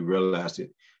 So we realized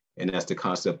it, and that's the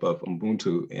concept of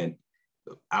Ubuntu. And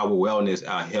our wellness,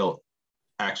 our health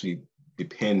actually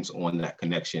depends on that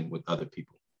connection with other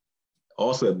people.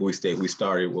 Also at Bowie State, we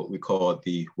started what we call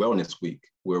the Wellness Week,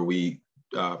 where we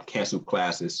canceled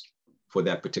classes for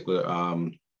that particular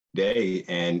day.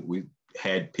 And we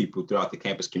had people throughout the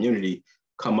campus community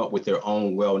come up with their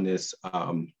own wellness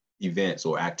events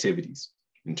or activities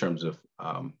in terms of,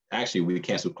 actually we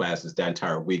canceled classes that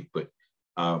entire week, but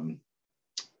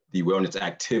the wellness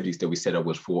activities that we set up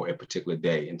was for a particular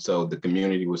day. And so the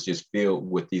community was just filled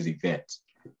with these events.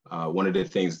 One of the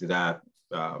things that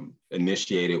I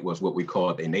initiated was what we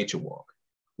called a nature walk,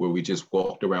 where we just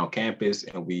walked around campus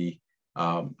and we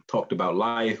talked about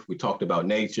life, we talked about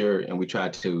nature, and we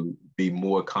tried to be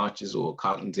more conscious or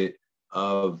cognizant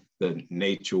of the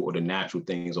nature or the natural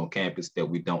things on campus that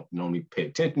we don't normally pay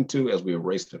attention to as we were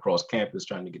racing across campus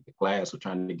trying to get to class or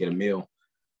trying to get a meal.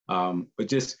 But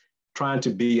just trying to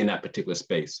be in that particular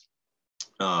space.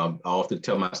 I often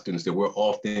tell my students that we're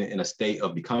often in a state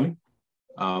of becoming,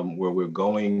 where we're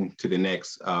going to the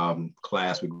next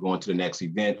class, we're going to the next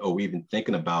event, or we're even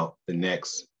thinking about the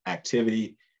next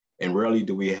activity. And rarely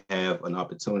do we have an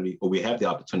opportunity, or we have the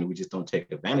opportunity, we just don't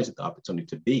take advantage of the opportunity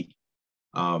to be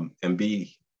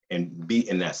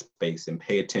in that space and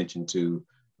pay attention to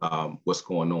what's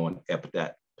going on at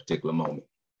that particular moment.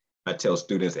 I tell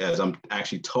students as I'm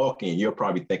actually talking, you're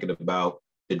probably thinking about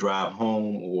the drive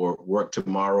home or work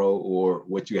tomorrow or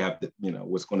what you have to,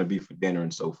 what's going to be for dinner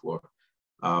and so forth.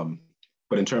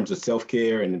 But in terms of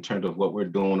self-care and in terms of what we're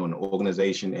doing on an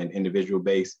organization and individual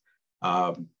base,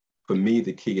 for me,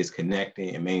 the key is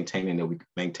connecting and maintaining that we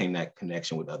maintain that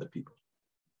connection with other people.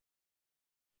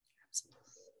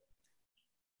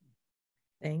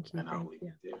 Thank you.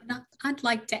 And I'd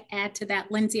like to add to that,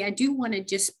 Lindsay. I do want to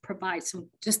just provide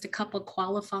just a couple of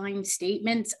qualifying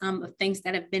statements of things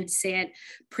that have been said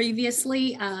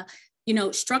previously.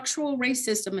 Structural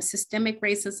racism and systemic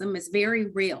racism is very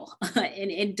real, and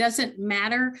it doesn't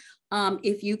matter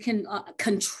if you can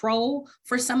control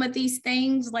for some of these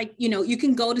things. Like, you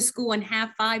can go to school and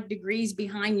have 5 degrees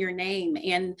behind your name,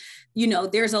 and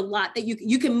there's a lot that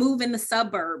you can move in the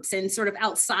suburbs and sort of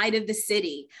outside of the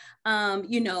city.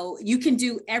 You can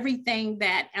do everything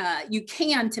that you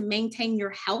can to maintain your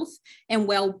health and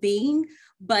well-being.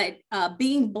 But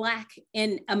being Black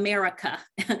in America,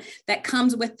 that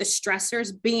comes with the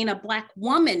stressors. Being a Black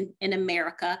woman in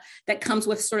America, that comes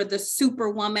with sort of the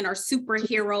superwoman or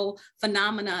superhero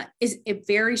phenomena, is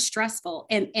very stressful.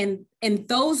 And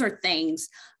those are things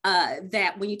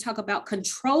that when you talk about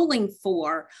controlling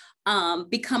for,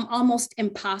 become almost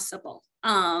impossible.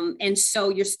 And so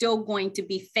you're still going to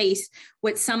be faced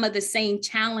with some of the same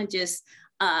challenges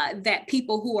that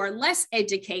people who are less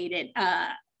educated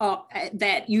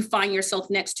that you find yourself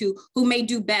next to, who may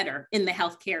do better in the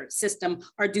healthcare system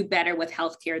or do better with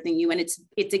healthcare than you. And it's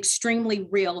extremely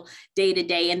real day to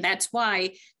day. And that's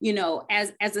why,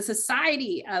 as a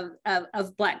society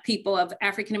of Black people, of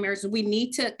African Americans, we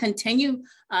need to continue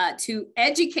to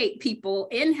educate people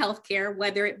in healthcare,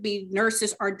 whether it be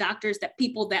nurses or doctors, that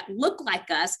people that look like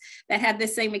us, that have the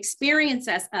same experience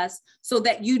as us, so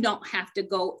that you don't have to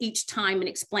go each time and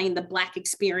explain the Black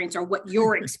experience or what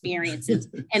your experience is.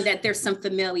 And that there's some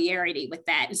familiarity with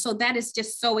that. And so that is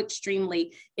just so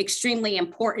extremely, extremely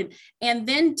important. And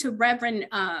then to Reverend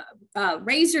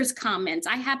Raysor's comments,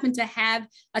 I happen to have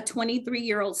a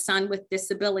 23-year-old son with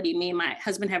disability. Me and my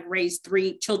husband have raised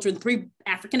 3 children, 3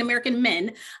 African-American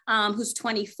men, who's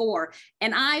 24.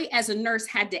 And I, as a nurse,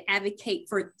 had to advocate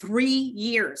for 3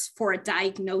 years for a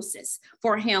diagnosis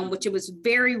for him, which it was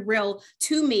very real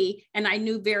to me. And I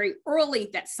knew very early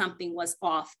that something was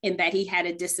off and that he had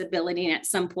a disability. And at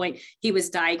some point, he was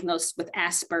diagnosed with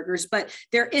Asperger's. But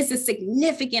there is a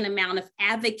significant amount of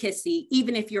advocacy,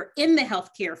 even if you're in the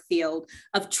healthcare field,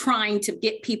 of trying to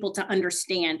get people to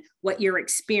understand what your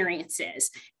experience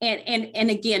is. And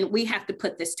again, we have to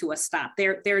put this to a stop.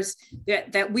 There's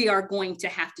that we are going to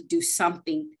have to do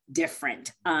something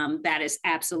different. That is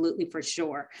absolutely for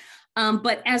sure.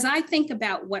 But as I think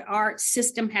about what our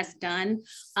system has done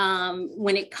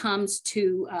when it comes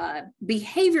to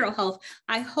behavioral health,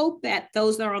 I hope that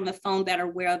those that are on the phone that are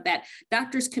aware of that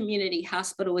Doctors Community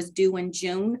Hospital is due in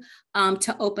June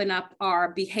to open up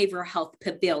our behavioral health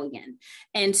pavilion.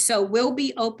 And so we'll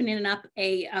be opening up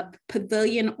a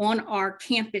pavilion on our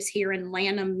campus here in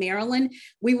Lanham, Maryland.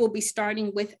 We will be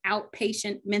starting with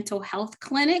outpatient mental health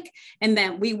clinic, and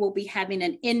then we will be having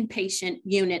an inpatient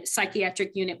unit,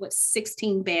 psychiatric unit with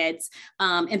 16 beds,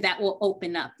 and that will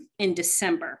open up in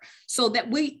December. So that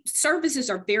services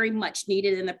are very much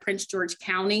needed in the Prince George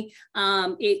County.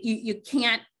 You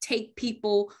can't take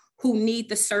people who need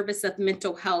the service of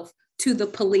mental health to the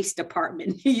police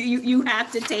department. You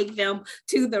have to take them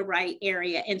to the right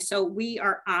area. And so we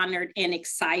are honored and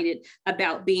excited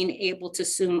about being able to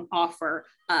soon offer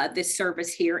this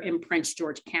service here in Prince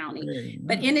George County.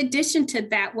 But in addition to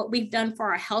that, what we've done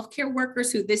for our healthcare workers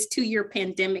who this 2-year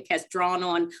pandemic has drawn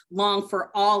on long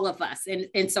for all of us,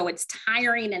 and so it's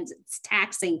tiring and it's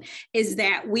taxing, is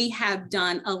that we have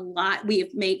done a lot. We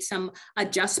have made some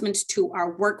adjustments to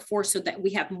our workforce so that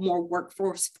we have more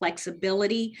workforce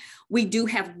flexibility. We do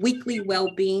have weekly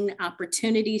well-being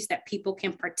opportunities that people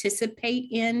can participate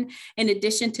in. In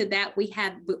addition to that, we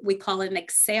call it an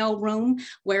Excel room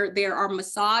where there are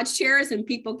massage chairs and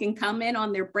people can come in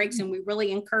on their breaks, and we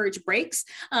really encourage breaks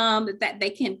that they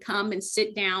can come and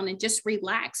sit down and just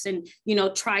relax and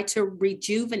try to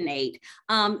rejuvenate.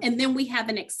 And then we have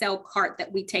an Excel cart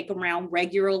that we take around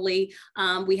regularly.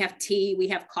 We have tea, we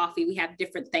have coffee, we have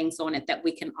different things on it that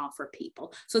we can offer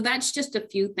people. So that's just a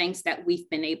few things that we've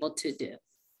been able to do.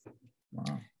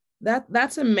 Wow.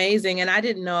 That's amazing. And I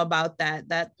didn't know about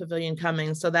that pavilion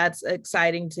coming. So that's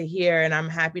exciting to hear. And I'm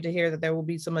happy to hear that there will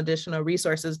be some additional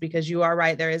resources, because you are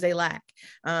right, there is a lack.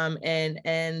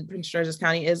 And Prince George's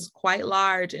County is quite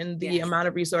large, and the amount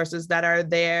of resources that are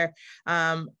there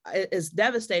is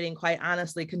devastating, quite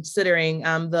honestly, considering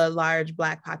the large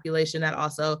Black population that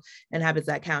also inhabits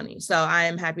that county. So I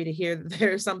am happy to hear that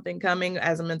there's something coming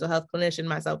as a mental health clinician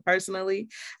myself personally.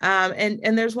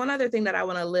 And there's one other thing that I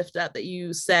want to lift up that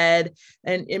you said,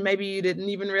 and maybe you didn't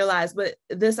even realize, but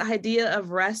this idea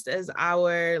of rest as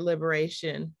our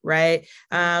liberation, right?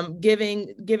 Giving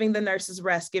the nurses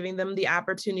rest, giving them the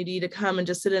opportunity to come and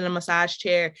just sit in a massage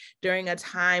chair during a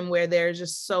time where there's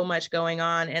just so much going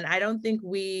on. And I don't think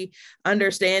we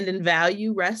understand and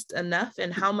value rest enough,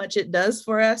 and how much it does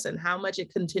for us and how much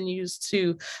it continues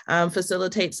to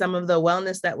facilitate some of the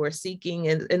wellness that we're seeking.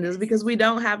 And it's because we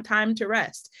don't have time to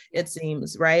rest, it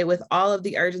seems, right? With all of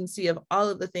the urgency of all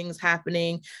of the things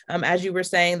happening, as you were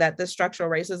saying, that the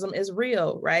structural racism is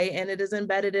real, right? And it is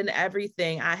embedded in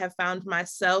everything. I have found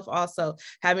myself also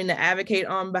having to advocate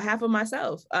on behalf of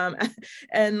myself,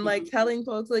 and like telling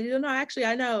folks, like, actually,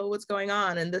 I know what's going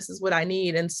on, and this is what I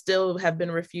need, and still have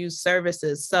been refused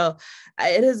services. So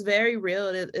it is very real.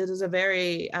 It is a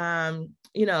very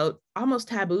almost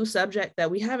taboo subject that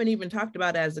we haven't even talked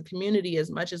about as a community as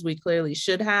much as we clearly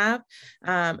should have.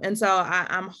 And so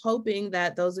I'm hoping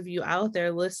that those of you out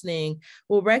there listening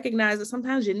will recognize that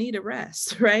sometimes you need a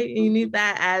rest, right? You need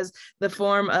that as the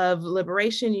form of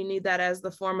liberation. You need that as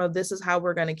the form of, this is how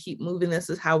we're going to keep moving. This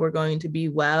is how we're going to be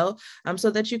well, so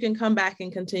that you can come back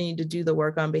and continue to do the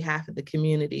work on behalf of the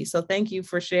community. So thank you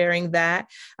for sharing that.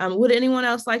 Would anyone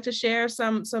else like to share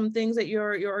some things that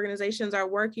your organizations are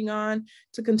working on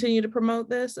to continue to promote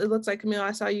this? It looks like, Camille,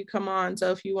 I saw you come on.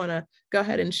 So if you want to go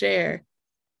ahead and share.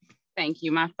 Thank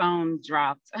you. My phone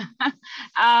dropped.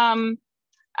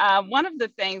 One of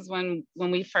the things when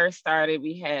we first started,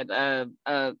 we had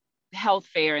a health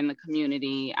fair in the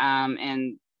community,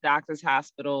 and Doctors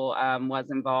Hospital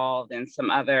was involved, and some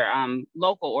other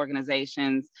local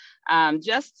organizations,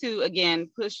 just to, again,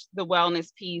 push the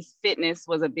wellness piece. Fitness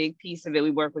was a big piece of it.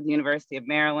 We work with the University of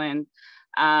Maryland.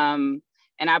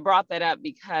 And I brought that up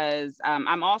because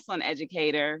I'm also an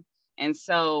educator. And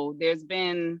so there's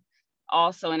been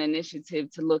also an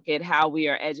initiative to look at how we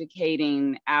are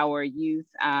educating our youth,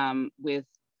 with,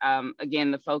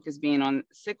 again, the focus being on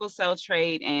sickle cell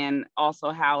trait, and also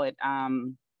how it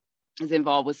is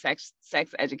involved with sex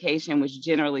education, which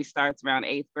generally starts around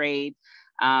 8th grade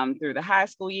through the high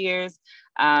school years,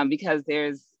 because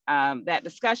there's that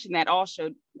discussion that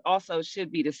also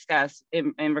should be discussed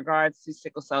in regards to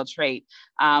sickle cell trait.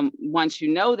 Once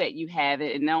you know that you have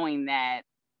it, and knowing that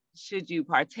should you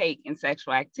partake in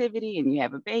sexual activity and you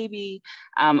have a baby,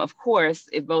 of course,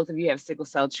 if both of you have sickle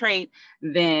cell trait,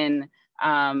 then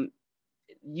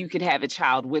you could have a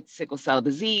child with sickle cell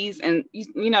disease. And,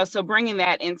 so bringing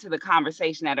that into the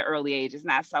conversation at an early age is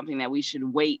not something that we should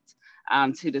wait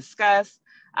to discuss.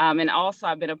 And also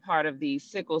I've been a part of the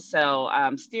Sickle Cell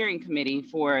Steering Committee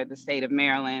for the state of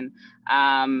Maryland,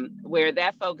 where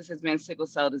that focus has been sickle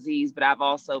cell disease, but I've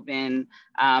also been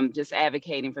just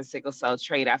advocating for sickle cell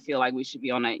trait. I feel like we should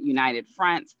be on a united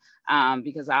front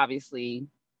because obviously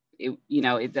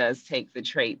it does take the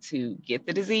trait to get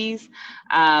the disease.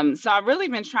 So I've really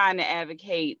been trying to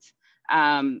advocate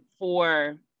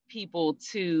for people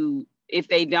to, if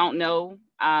they don't know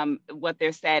what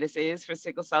their status is for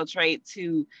sickle cell trait,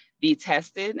 to be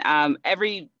tested.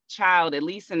 Every child, at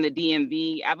least in the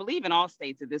DMV, I believe in all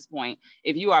states at this point,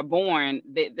 if you are born,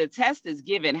 the test is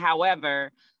given.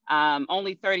 However,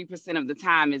 only 30% of the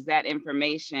time is that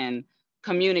information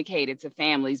communicated to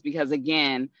families because,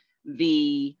 again,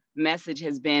 the message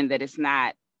has been that it's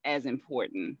not as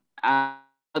important.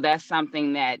 So that's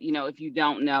something that, if you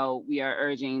don't know, we are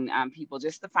urging people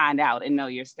just to find out and know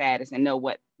your status and know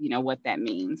what that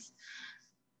means.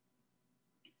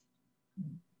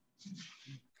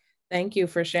 Thank you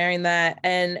for sharing that.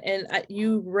 And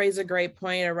you raise a great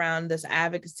point around this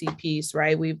advocacy piece,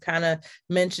 right? We've kind of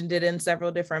mentioned it in several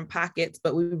different pockets,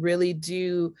 but we really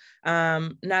do,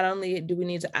 not only do we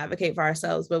need to advocate for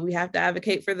ourselves, but we have to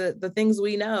advocate for the things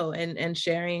we know and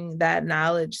sharing that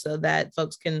knowledge so that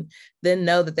folks can then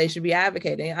know that they should be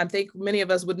advocating. I think many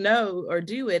of us would know or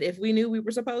do it if we knew we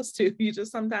were supposed to. You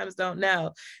just sometimes don't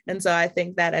know. And so I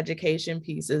think that education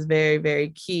piece is very, very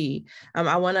key.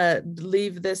 I want to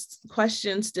leave this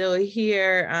question still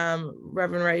here,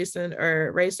 Reverend Raysor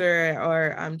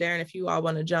or Darren, if you all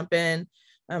want to jump in,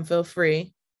 feel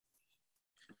free.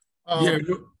 Rev,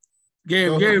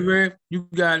 you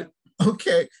got it.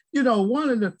 Okay, one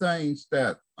of the things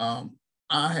that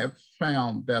I have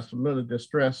found that's a little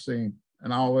distressing,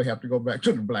 and I always have to go back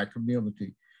to the Black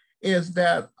community, is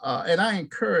that, and I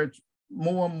encourage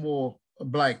more and more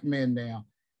Black men now,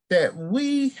 that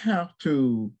we have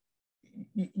to,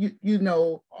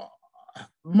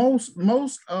 most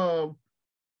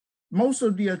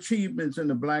of the achievements in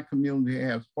the Black community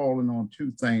has fallen on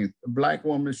two things: the Black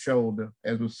woman's shoulder,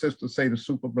 as the sisters say, the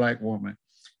super Black woman,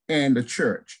 and the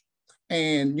church.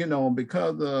 And,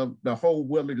 because of the whole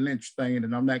Willie Lynch thing,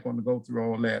 and I'm not going to go through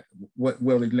all that, what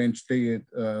Willie Lynch did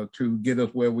to get us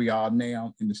where we are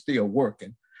now, and it's still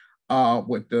working,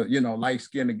 with the, light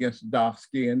skin against the dark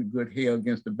skin, good hair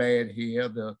against the bad hair,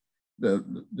 the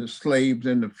slaves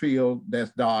in the field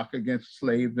that's dark against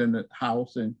slaves in the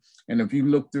house. And if you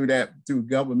look through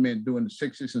government during the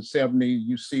 60s and 70s,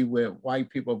 you see where white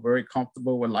people are very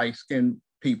comfortable with light-skinned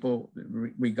people,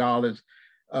 regardless,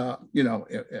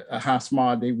 how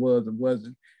smart they was or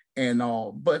wasn't and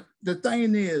all. But the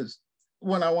thing is,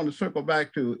 what I want to circle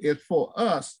back to is for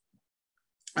us,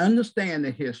 understand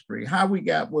the history, how we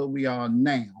got where we are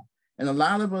now. And a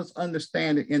lot of us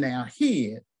understand it in our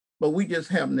head, but we just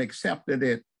haven't accepted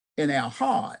it in our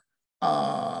heart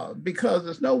because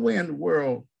there's nowhere in the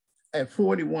world at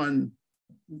 41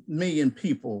 million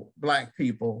people, Black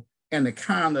people, and the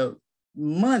kind of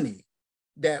money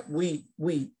that we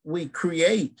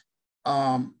create,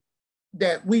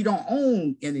 that we don't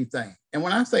own anything. And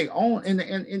when I say own, and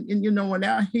when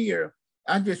I hear,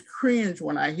 I just cringe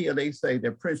when I hear they say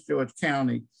that Prince George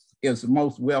County is the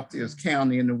most wealthiest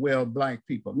county in the world, Black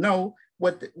people. No,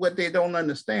 what they don't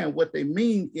understand, what they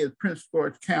mean is Prince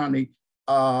George County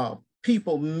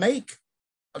people make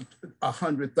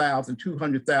 $100,000,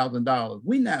 $200,000.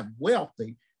 We're not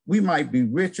wealthy. We might be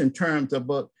rich in terms of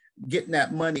getting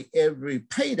that money every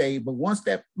payday, but once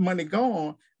that money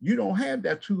gone, you don't have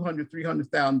that $200,000,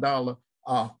 $300,000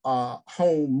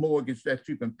 home mortgage that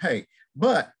you can pay.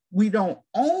 But we don't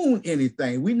own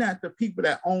anything. We're not the people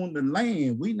that own the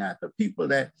land. We're not the people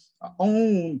that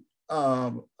own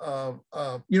a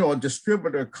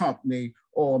distributor company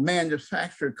or a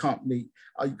manufacturer company,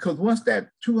 because once that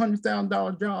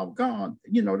 $200,000 job gone,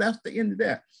 that's the end of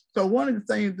that. So one of the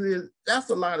things is that's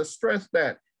a lot of stress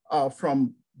that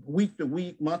from week to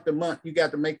week, month to month, you got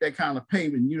to make that kind of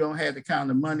payment. You don't have the kind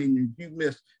of money, and you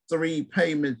miss 3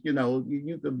 payments,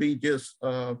 you could be just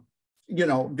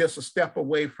just a step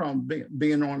away from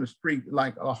being on the street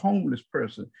like a homeless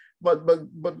person. But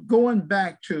going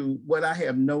back to what I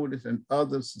have noticed in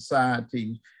other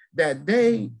societies, that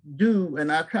they do,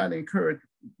 and I try to encourage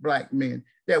Black men,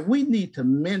 that we need to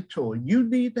mentor. You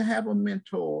need to have a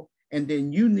mentor, and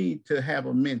then you need to have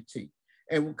a mentee.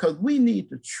 And because we need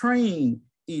to train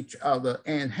each other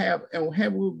and have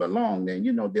we belong. Then,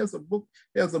 there's a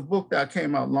book that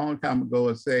came out a long time ago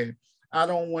that said, I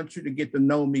don't want you to get to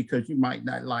know me because you might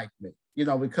not like me,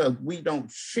 because we don't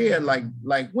share like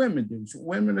women do. So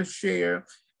women are share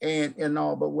and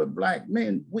all, but with Black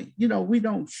men, we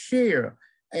don't share.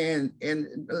 And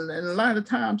a lot of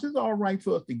times it's all right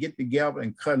for us to get together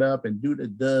and cut up and do the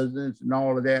dozens and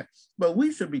all of that. But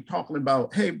we should be talking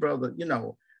about, hey, brother, you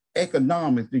know,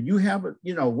 economics. Do you have a,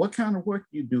 you know, what kind of work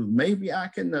you do? Maybe I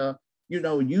can, you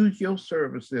know, use your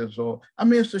services. Or, I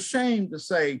mean, it's a shame to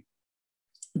say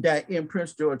that in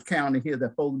Prince George County here,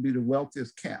 that's supposed to be the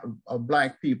wealthiest of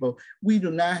Black people, we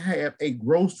do not have a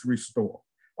grocery store.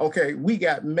 Okay, we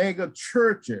got mega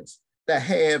churches that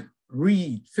have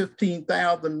read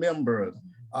 15,000 members,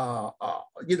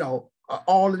 you know,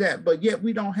 all of that, but yet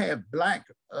we don't have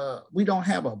we don't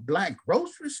have a Black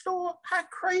grocery store. How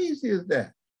crazy is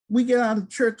that? We get out of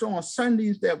church on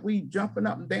Sundays that we jumping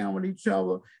up and down with each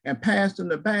other and passing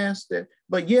the basket,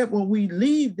 but yet when we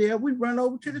leave there, we run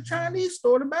over to the Chinese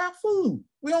store to buy food.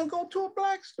 We don't go to a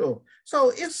Black store. So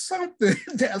it's something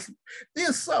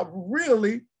there's something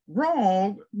really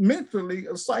wrong mentally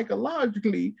or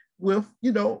psychologically with,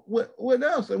 you know, with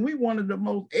us. And we one of the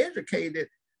most educated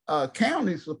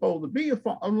counties supposed to be, you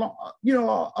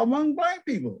know, among Black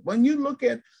people. When you look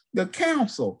at the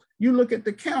council,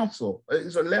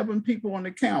 it's 11 people on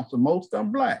the council, most of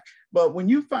them Black. But when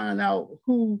you find out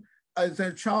who is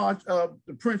in charge of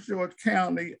the Prince George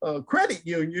County Credit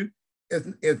Union,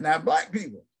 it's not Black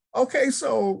people. Okay,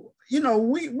 so, you know,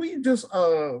 we just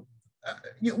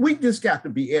got to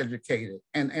be educated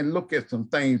and look at some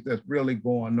things that's really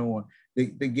going on to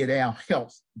get our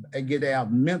health and get our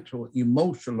mental,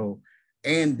 emotional,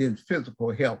 and then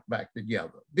physical health back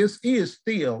together. This is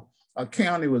still a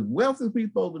county with wealth as we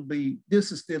supposed to be.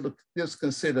 This is still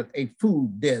considered a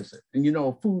food desert. And, you know,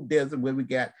 a food desert where we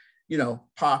got, you know,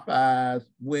 Popeyes,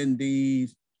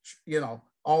 Wendy's, you know,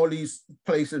 all these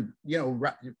places, you know,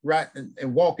 right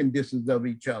and walking distance of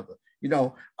each other. You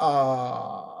know,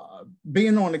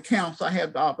 being on the council, I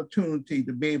had the opportunity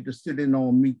to be able to sit in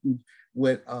on meetings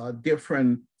with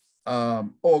different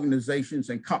organizations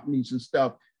and companies and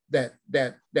stuff that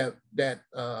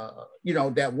you know,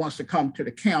 that wants to come to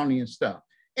the county and stuff.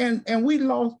 And we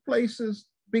lost places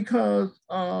because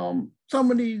some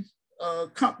of these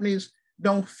companies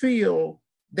don't feel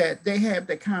that they have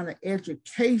the kind of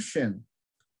education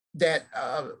that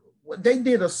they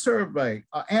did a survey.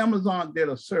 Amazon did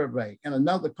a survey, and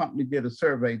another company did a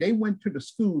survey. They went to the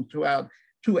schools, to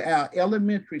our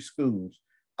elementary schools,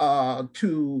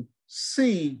 to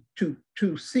see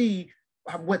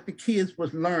what the kids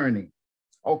was learning.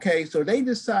 Okay, so they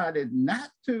decided not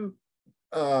to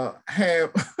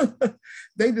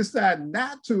they decided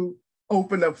not to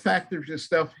open up factories and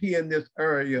stuff here in this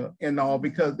area and all,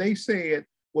 because they said,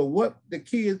 well, what the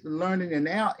kids are learning in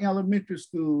our elementary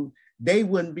school, they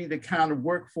wouldn't be the kind of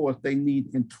workforce they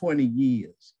need in 20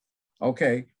 years.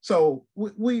 Okay, so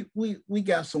we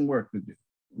got some work to do.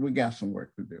 We got some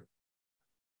work to do.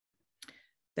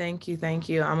 Thank you, thank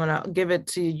you. I'm gonna give it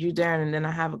to you, Darren, and then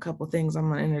I have a couple things I'm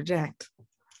gonna interject.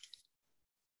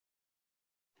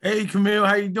 Hey, Camille,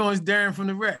 how you doing? It's Darren from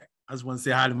the Rec. I just want to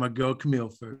say hi to my girl, Camille,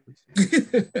 first.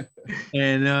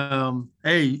 And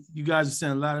hey, you guys are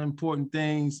saying a lot of important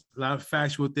things, a lot of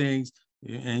factual things.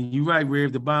 And you're right,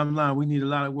 Rev, the bottom line, we need a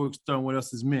lot of work starting with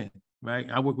us as men, right?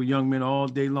 I work with young men all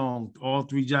day long, all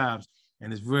 3 jobs.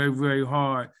 And it's very, very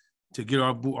hard to get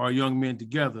our young men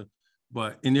together.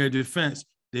 But in their defense,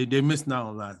 they're missing out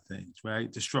on a lot of things,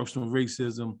 right? The structural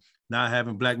racism, not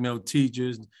having Black male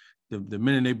teachers, the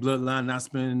men in their bloodline not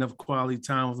spending enough quality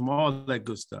time with them, all that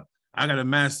good stuff. I got a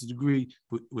master's degree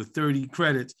with 30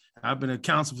 credits. I've been a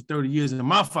counselor for 30 years, and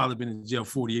my father been in jail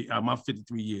 48 out of my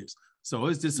 53 years. So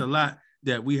it's just a lot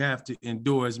that we have to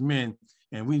endure as men,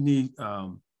 and we need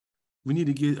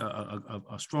to get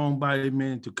a strong body of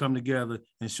men to come together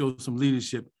and show some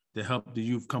leadership to help the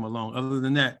youth come along. Other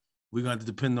than that, we're going to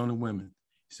depend on the women.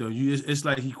 So it's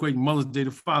like equating Mother's Day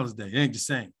to Father's Day. It ain't the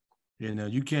same. You know,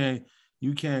 you can't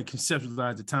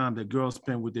conceptualize the time that girls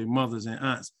spend with their mothers and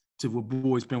aunts to what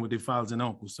boys spend with their fathers and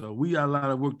uncles. So we got a lot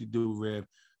of work to do, Rev,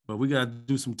 but we got to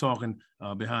do some talking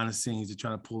behind the scenes to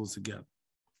try to pull us together.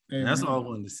 And that's all I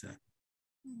wanted to say.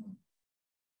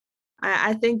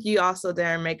 I think you also,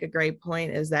 Darren, make a great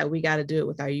point, is that we got to do it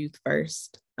with our youth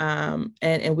first.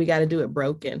 And we got to do it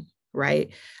broken,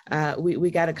 right?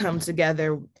 We got to come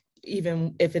together,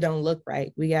 even if it don't look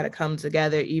right. We got to come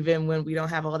together even when we don't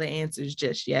have all the answers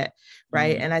just yet,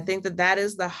 right? Mm-hmm. And I think that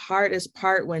is the hardest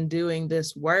part when doing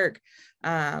this work,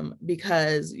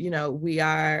 because, you know,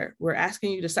 we're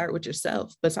asking you to start with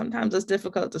yourself, but sometimes it's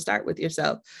difficult to start with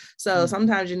yourself. So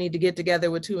sometimes you need to get together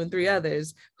with 2 and 3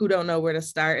 others who don't know where to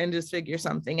start and just figure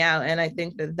something out. And I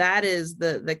think that is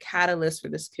the catalyst for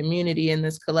this community and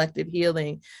this collective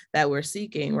healing that we're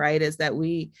seeking, right? Is that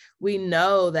we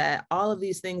know that all of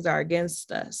these things are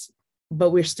against us, but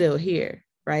we're still here.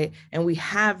 right? And we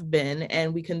have been,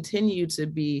 and we continue to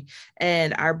be,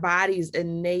 and our body's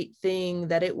innate thing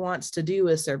that it wants to do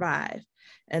is survive.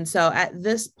 And so at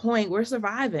this point, we're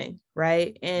surviving,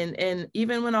 right? And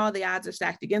even when all the odds are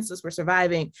stacked against us, we're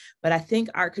surviving. But I think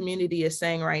our community is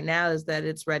saying right now is that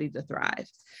it's ready to thrive.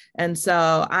 And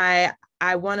so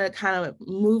I want to kind of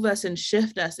move us and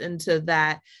shift us into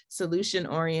that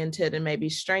solution-oriented and maybe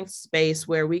strength space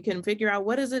where we can figure out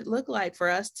what does it look like for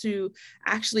us to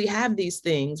actually have these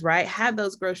things, right? Have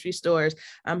those grocery stores,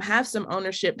 have some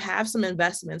ownership, have some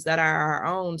investments that are our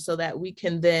own so that we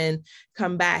can then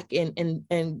come back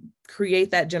and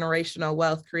create that generational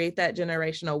wealth, create that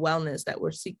generational wellness that we're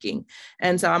seeking.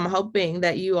 And so I'm hoping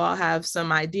that you all have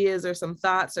some ideas or some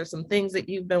thoughts or some things that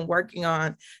you've been working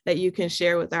on that you can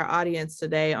share with our audience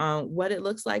today on what it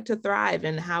looks like to thrive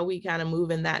and how we kind of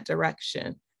move in that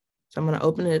direction. So I'm going to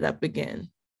open it up again.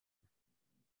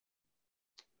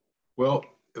 Well,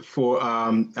 for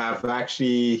I've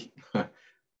actually,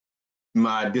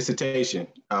 my dissertation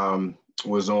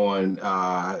was on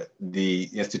the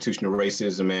institutional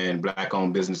racism and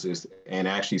Black-owned businesses, and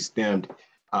actually stemmed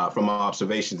from my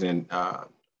observations in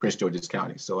Prince George's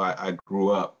County. So I grew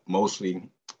up mostly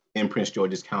in Prince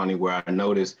George's County, where I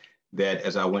noticed that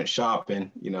as I went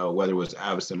shopping, you know, whether it was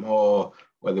Iverson Mall,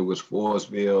 whether it was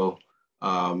Forestville,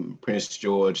 Prince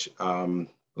George,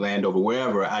 Landover,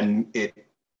 wherever, it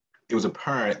was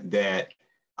apparent that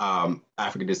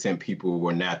African descent people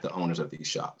were not the owners of these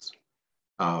shops.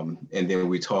 And then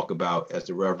we talk about, as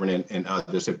the Reverend and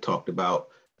others have talked about,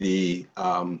 the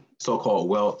so-called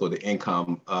wealth or the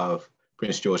income of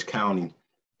Prince George County.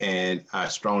 And I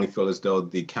strongly feel as though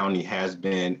the county has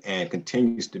been and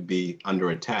continues to be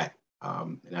under attack.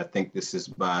 And I think this is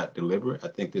by deliberate. I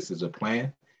think this is a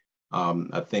plan.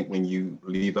 I think when you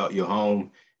leave out your home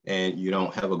and you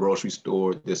don't have a grocery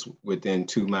store that's within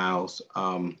 2 miles,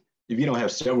 if you don't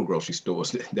have several grocery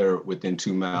stores that are within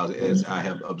 2 miles, as I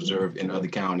have observed in other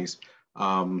counties,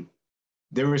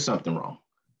 there is something wrong.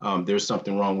 There's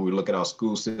something wrong when we look at our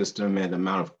school system and the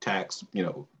amount of tax, you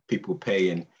know, people pay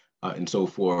and so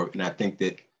forth. And I think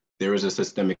that there is a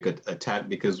systemic attack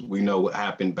because we know what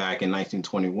happened back in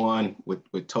 1921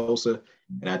 with Tulsa.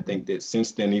 And I think that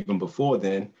since then, even before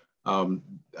then,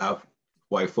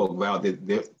 white folk vowed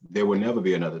that there will never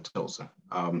be another Tulsa.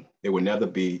 There will never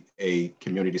be a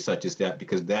community such as that,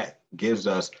 because that gives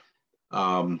us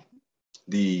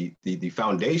the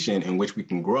foundation in which we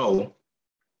can grow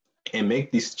and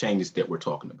make these changes that we're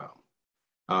talking about.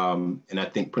 And I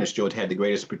think Prince George had the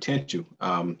greatest potential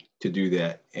to do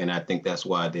that. And I think that's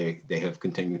why they have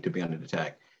continued to be under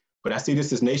attack. But I see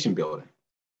this as nation building.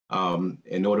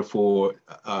 In order for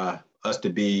us to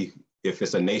be, if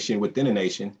it's a nation within a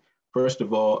nation, first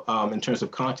of all, in terms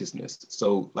of consciousness.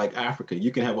 So like Africa, you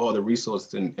can have all the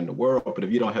resources in the world, but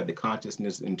if you don't have the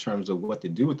consciousness in terms of what to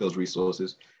do with those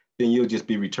resources, then you'll just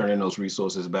be returning those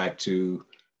resources back to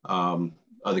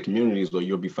other communities, or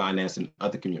you'll be financing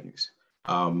other communities.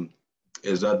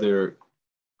 As other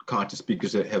conscious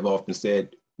speakers have often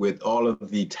said, with all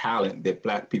of the talent that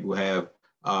Black people have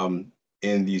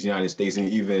in these United States and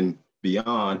even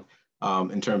beyond,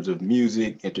 in terms of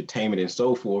music, entertainment, and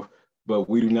so forth, but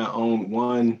we do not own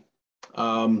one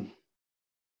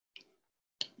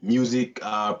music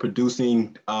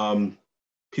producing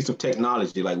piece of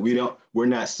technology. Like we're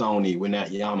not Sony, we're not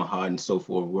Yamaha and so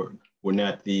forth. We're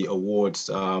not the awards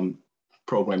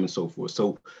program and so forth.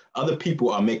 So other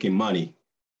people are making money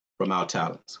from our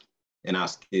talents and our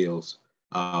skills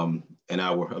and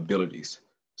our abilities.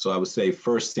 So I would say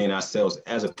first seeing ourselves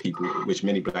as a people, which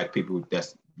many Black people,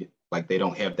 that's like they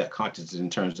don't have that consciousness in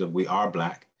terms of we are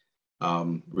Black.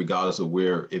 Regardless of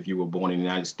where, if you were born in the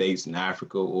United States, in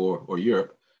Africa, or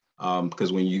Europe,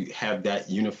 because when you have that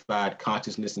unified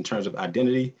consciousness in terms of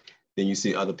identity, then you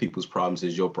see other people's problems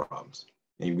as your problems,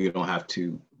 and we don't have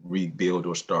to rebuild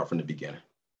or start from the beginning.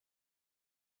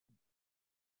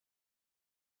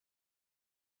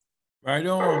 Right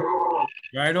on,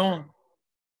 right on.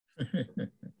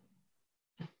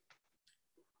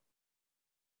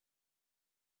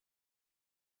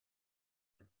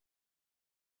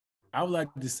 I would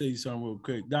like to say something real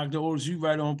quick. Dr. Otis, you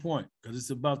right on point, because it's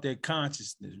about that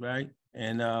consciousness, right?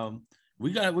 And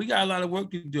we got a lot of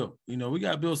work to do. You know, we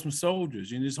got to build some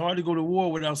soldiers, and it's hard to go to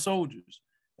war without soldiers.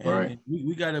 And, right. And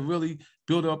we got to really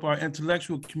build up our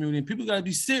intellectual community. And people got to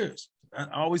be serious. I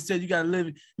always said you got to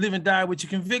live and die with your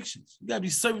convictions. You got to be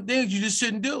certain things you just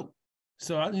shouldn't do.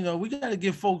 So, you know, we got to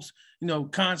get folks, you know,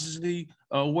 consciously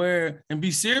aware and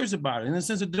be serious about it. In the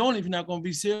sense of doing it, if you're not going to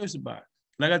be serious about it.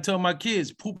 Like I tell my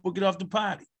kids, poop or get off the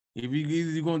potty. If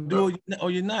you're going to do it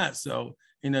or you're not. So,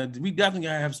 you know, we definitely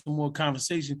got to have some more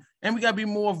conversation, and we got to be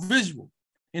more visual.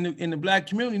 in the Black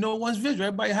community, no one's visual.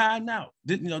 Everybody hiding out,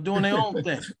 doing their own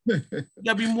thing. You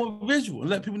gotta be more visual and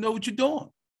let people know what you're doing.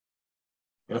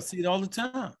 Yep. I see it all the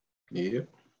time. Yeah.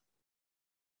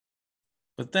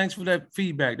 But thanks for that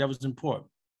feedback. That was important.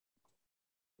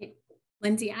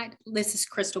 Lindsay, this is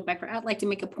Crystal Beckford. I'd like to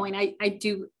make a point. I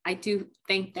do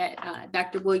think that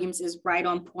Dr. Williams is right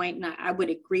on point, and I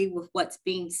would agree with what's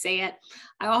being said.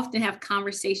 I often have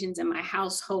conversations in my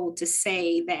household to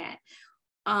say that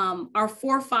our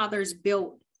forefathers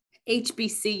built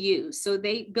HBCUs. So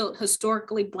they built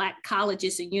historically Black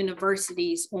colleges and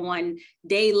universities on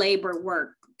day labor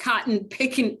work, cotton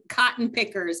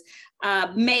pickers,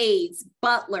 maids,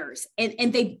 butlers,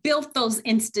 and they built those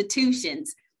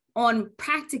institutions on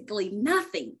practically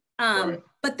nothing, right.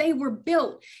 But they were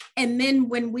built. And then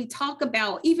when we talk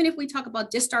about, even if we talk about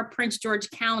just our Prince George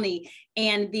County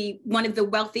and one of the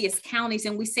wealthiest counties,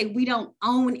 and we say we don't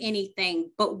own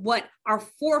anything, but what our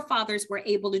forefathers were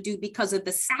able to do because of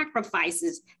the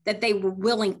sacrifices that they were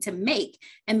willing to make.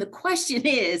 And the question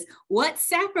is, what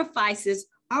sacrifices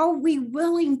are we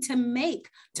willing to make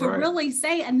to right. really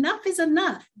say enough is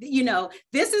enough?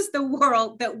 This is the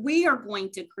world that we are going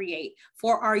to create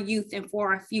for our youth and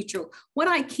for our future. What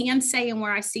I can say, and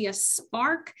where I see a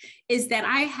spark, is that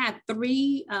I had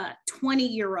three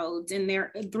 20-year-olds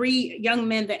and three young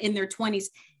men that in their 20s,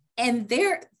 and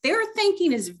their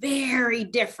thinking is very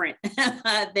different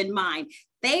than mine.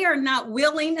 They are not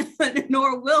willing,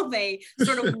 nor will they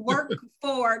sort of work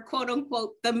for, quote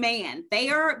unquote, the man. They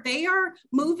are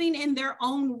moving in their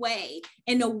own way,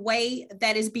 in a way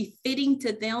that is befitting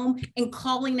to them, and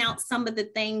calling out some of the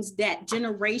things that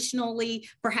generationally,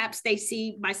 perhaps they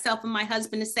see myself and my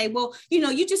husband to say, well,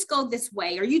 you just go this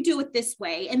way, or you do it this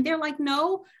way. And they're like,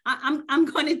 no, I'm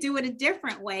going to do it a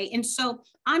different way. And so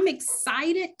I'm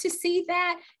excited to see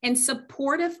that and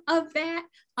supportive of that,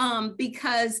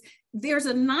 because there's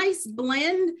a nice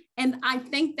blend, and I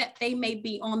think that they may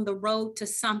be on the road to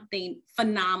something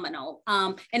phenomenal.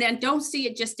 And I don't see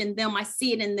it just in them. I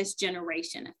see it in this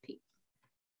generation of people.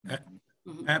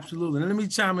 Absolutely. And let me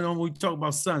chime in on when we talk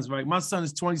about sons, right? My son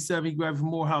is 27. He graduated from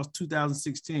Morehouse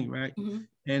 2016, right?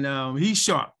 Mm-hmm. And he's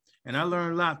sharp. And I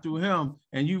learned a lot through him.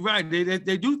 And you're right,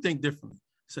 they do think differently.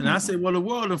 So now I say, well, the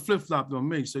world will flip-flop on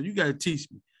me. So you got to teach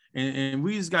me. And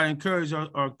we just got to encourage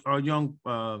our young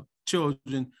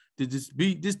children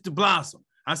to blossom.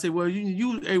 I say, well,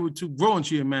 you were able to grow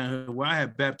into your manhood where I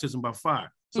had baptism by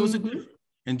fire. So it's a good.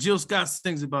 And Jill Scott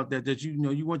sings about that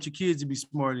you want your kids to be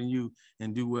smarter than you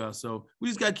and do well. So we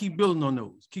just got to keep building on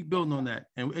those, keep building on that.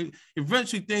 And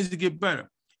eventually things will get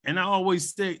better. And I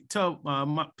always tell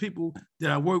my people that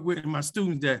I work with and my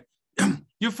students that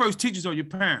your first teachers are your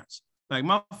parents. Like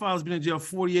my father's been in jail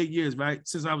 48 years, right?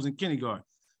 Since I was in kindergarten.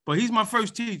 But he's my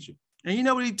first teacher. And you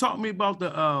know what he taught me about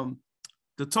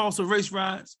the Tulsa race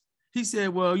riots? He said,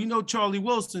 well, Charlie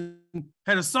Wilson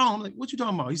had a song. I'm like, what you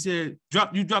talking about? He said,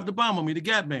 you dropped the bomb on me, the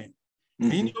Gap Band.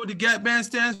 Mm-hmm. And you know what the Gap Band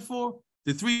stands for?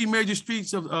 The three major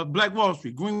streets of Black Wall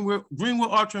Street, Greenwood,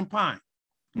 Archer, and Pine.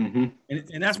 Mm-hmm.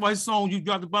 And that's why his song, You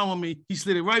Dropped the Bomb on Me, he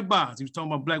slid it right by us. He was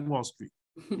talking about Black Wall Street.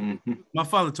 Mm-hmm. My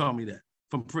father taught me that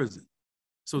from prison.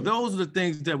 So those are the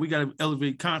things that we got to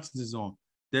elevate consciousness on.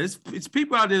 That it's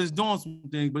people out there that's doing some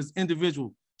things, but it's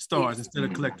individual stars instead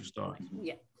of collective stars.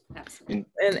 Yeah, absolutely.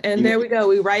 And there we go.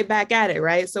 We right back at it,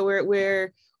 right? So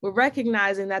we're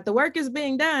recognizing that the work is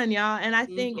being done, y'all. And I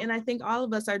think all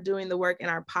of us are doing the work in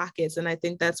our pockets. And I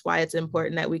think that's why it's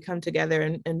important that we come together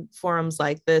in forums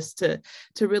like this to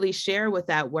really share what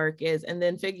that work is, and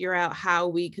then figure out how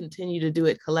we continue to do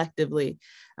it collectively.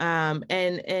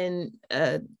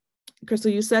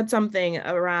 Crystal, you said something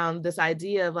around this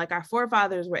idea of like our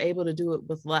forefathers were able to do it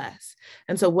with less.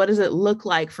 And so what does it look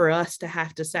like for us to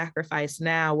have to sacrifice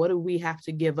now? What do we have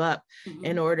to give up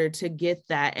in order to get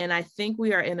that? And I think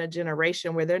we are in a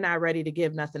generation where they're not ready to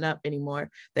give nothing up anymore.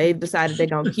 They've decided they're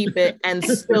going to keep it and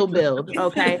still build.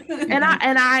 Okay. And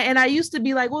I used to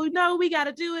be like, well, no, we got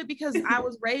to do it, because I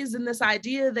was raised in this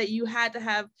idea that you had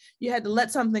to let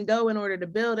something go in order to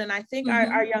build. And I think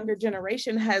our younger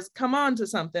generation has come on to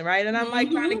something, right? And I'm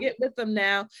like trying to get with them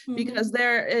now, because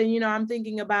they're, I'm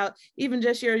thinking about even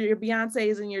just your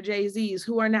Beyoncés and your Jay-Z's,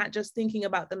 who are not just thinking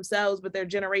about themselves, but their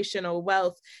generational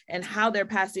wealth and how they're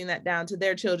passing that down to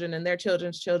their children and their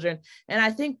children's children. And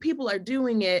I think people are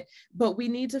doing it, but we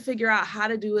need to figure out how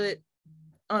to do it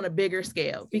on a bigger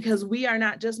scale, because we are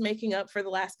not just making up for the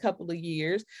last couple of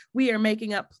years, we are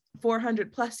making up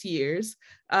 400 plus years.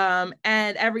 And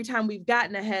every time we've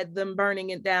gotten ahead, them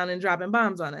burning it down and dropping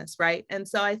bombs on us, right? And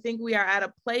so I think we are at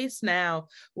a place now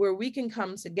where we can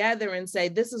come together and say,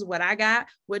 this is what I got,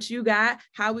 what you got,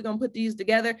 how are we gonna put these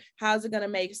together? How's it gonna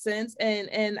make sense?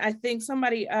 And I think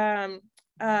somebody,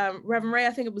 Reverend Ray,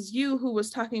 I think it was you who was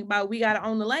talking about, we gotta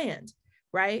own the land.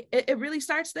 Right? It really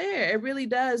starts there. It really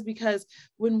does, because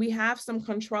when we have some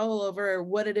control over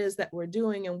what it is that we're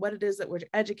doing and what it is that we're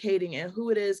educating and who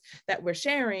it is that we're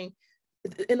sharing,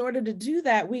 in order to do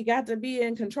that, we got to be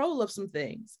in control of some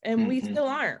things, and we still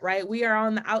aren't, right? We are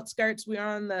on the outskirts. We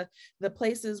are on the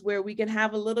places where we can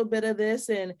have a little bit of this,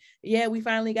 and yeah, we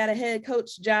finally got a head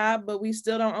coach job, but we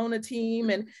still don't own a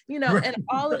team, and and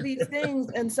all of these things.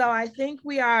 And so I think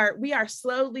we are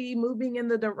slowly moving in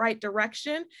the right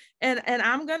direction, and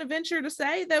I'm going to venture to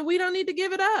say that we don't need to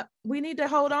give it up. We need to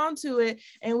hold on to it,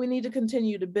 and we need to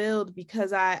continue to build,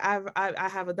 because I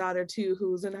have a daughter too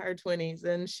who's in her 20s,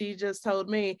 and she just told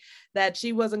me that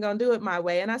she wasn't going to do it my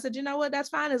way. And I said, you know what, that's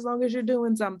fine, as long as you're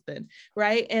doing something,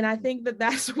 right? And I think that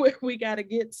that's where we got to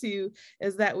get to,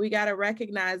 is that we got to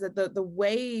recognize that the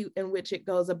way in which it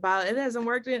goes about, it hasn't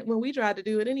worked when we tried to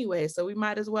do it anyway. So we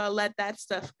might as well let that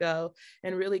stuff go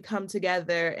and really come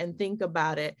together and think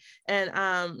about it. And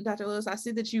Dr. Lewis, I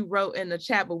see that you wrote in the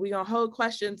chat, but we're going to hold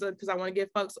questions because I want to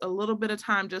give folks a little bit of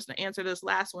time just to answer this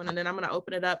last one. And then I'm going to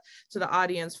open it up to the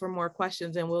audience for more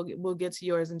questions, and we'll get to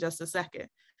yours in just a second.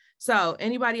 So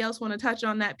anybody else want to touch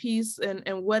on that piece,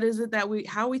 and what is it that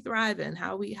how we thriving,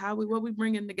 what we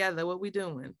bringing together, what we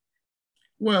doing?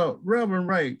 Well, Reverend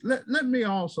Ray, let me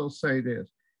also say this.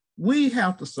 We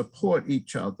have to support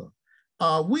each other.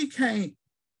 We can't,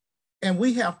 and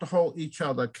we have to hold each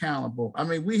other accountable. I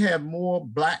mean, we have more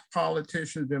Black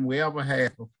politicians than we ever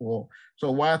had before.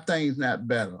 So why are things not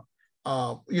better?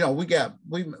 We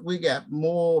got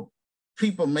more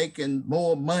people making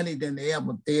more money than they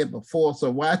ever did before.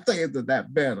 So why things are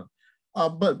that better?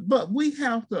 But we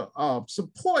have to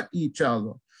support each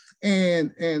other,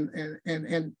 and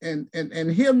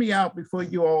hear me out before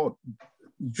you all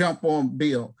jump on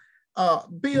Bill.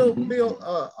 Bill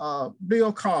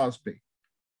Cosby.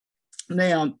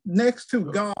 Now, next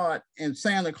to God and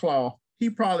Santa Claus, he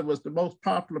probably was the most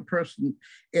popular person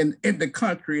in the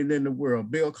country and in the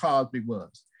world. Bill Cosby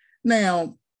was.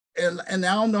 Now, and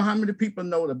I don't know how many people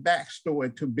know the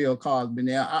backstory to Bill Cosby.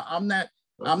 Now, I'm not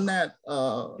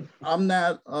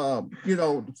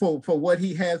for what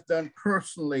he has done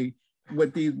personally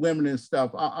with these women and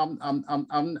stuff. I'm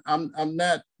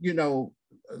not,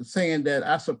 saying that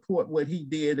I support what he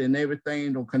did and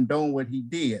everything or condone what he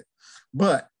did,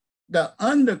 but the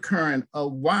undercurrent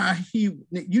of why you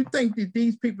think that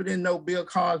these people didn't know Bill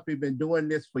Cosby been doing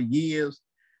this for years?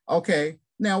 Okay,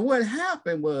 now what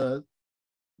happened was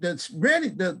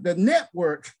the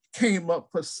network came up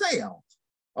for sale,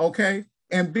 okay?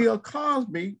 And Bill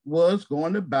Cosby was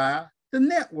going to buy the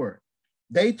network.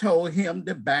 They told him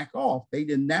to back off. They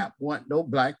did not want no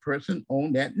Black person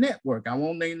on that network. I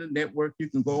won't name the network. You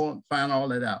can go and find all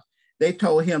that out. They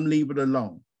told him leave it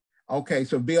alone. Okay,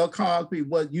 so Bill Cosby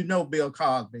was, Bill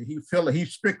Cosby,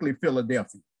 he's strictly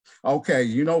Philadelphia. Okay,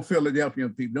 Philadelphia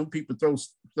people, them people throw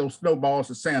snowballs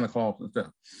to Santa Claus and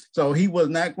stuff. So he was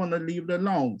not going to leave it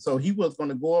alone. So he was going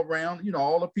to go around,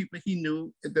 all the people he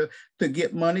knew to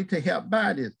get money to help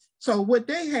buy this. So what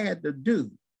they had to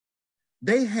do,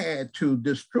 they had to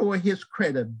destroy his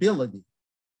credibility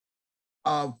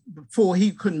before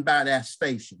he couldn't buy that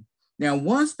station. Now,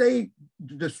 once they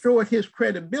destroyed his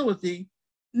credibility,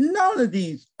 none of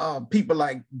these people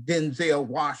like Denzel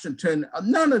Washington,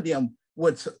 none of them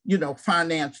would,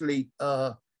 financially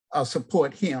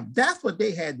support him. That's what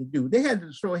they had to do. They had to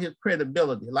destroy his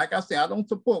credibility. Like I said, I don't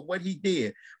support what he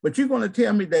did, but you're going to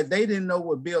tell me that they didn't know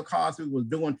what Bill Cosby was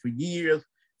doing for years.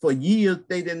 For years,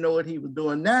 they didn't know what he was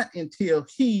doing. Not until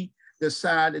he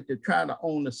decided to try to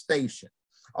own the station.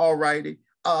 All righty.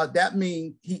 That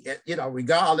means he,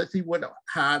 regardless, he would have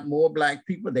hired more Black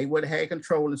people. They would have had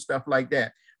control and stuff like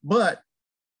that. But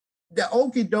the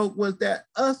okie doke was that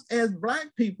us as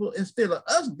Black people, instead of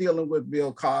us dealing with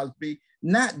Bill Cosby,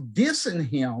 not dissing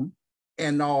him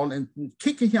and all, and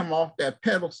kicking him off that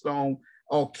pedestal,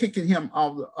 or kicking him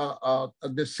off a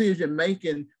decision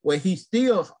making where he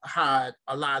still hired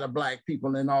a lot of Black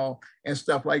people and all and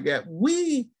stuff like that.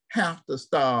 We have to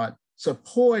start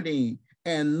supporting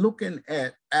and looking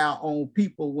at our own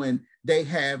people when they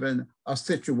having a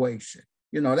situation.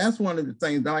 That's one of the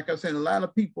things, like I said, a lot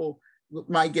of people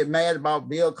might get mad about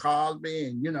Bill Cosby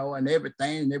and, and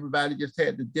everything, and everybody just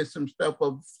had to diss some stuff,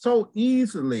 but so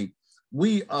easily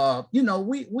we are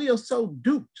so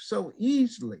duped so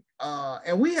easily,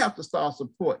 and we have to start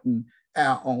supporting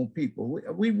our own people.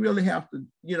 We really have to,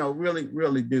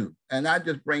 really do. And I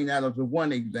just bring that as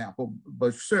one example,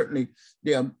 but certainly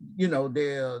there are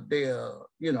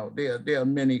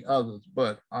many others.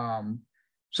 But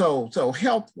so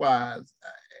health-wise,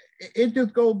 it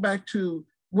just goes back to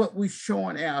what we're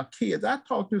showing our kids. I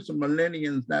talked to some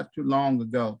millennials not too long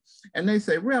ago, and they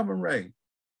say, Reverend Ray,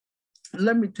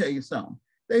 let me tell you something.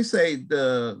 They say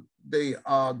the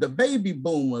baby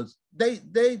boomers, they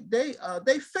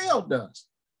failed us.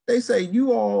 They say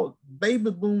you all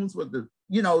baby boomers was the,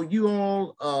 you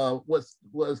all was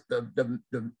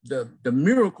the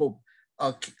miracle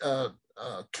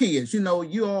kids.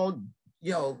 You all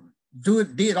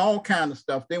did all kind of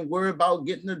stuff. Didn't worry about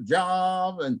getting a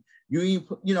job, and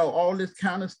all this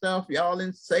kind of stuff. Y'all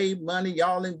didn't save money.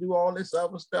 Y'all didn't do all this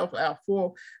other stuff.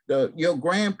 For your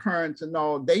grandparents and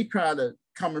all, they try to,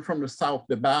 coming from the South,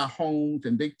 to buy homes,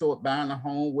 and they thought buying a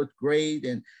home was great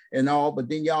and all. But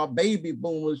then y'all baby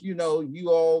boomers, you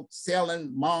all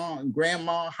selling mom and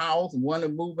grandma house and want to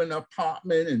move in an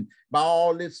apartment and buy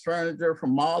all this furniture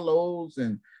from Marlowe's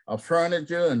and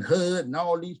furniture and Hood and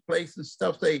all these places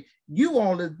stuff. Say you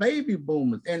all as baby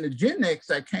boomers, and the Gen X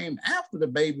that came after the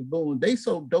baby boomers, they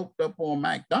so doped up on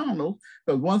McDonald's,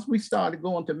 because once we started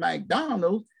going to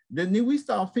McDonald's, then we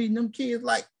started feeding them kids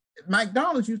like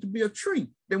McDonald's used to be a treat.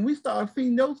 Then we started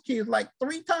feeding those kids like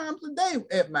 3 times a day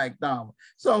at McDonald's.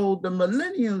 So the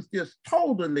millennials just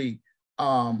totally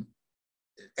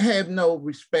have no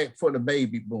respect for the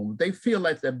baby boomers. They feel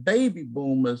like the baby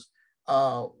boomers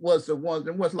was the ones,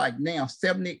 and was like now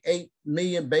 78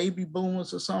 million baby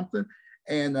boomers or something.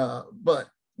 And but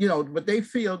they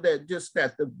feel that just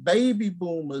that the baby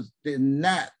boomers did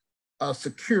not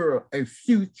secure a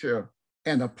future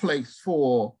and a place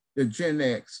for the Gen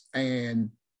X and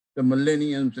the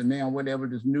millenniums, and now whatever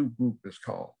this new group is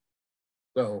called.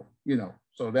 So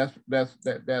so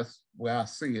that's where I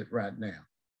see it right now.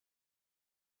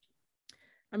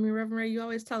 I mean, Reverend Ray, you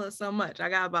always tell us so much. I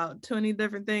got about 20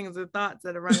 different things and thoughts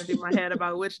that are running through my head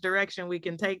about which direction we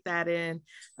can take that in.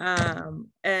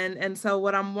 And so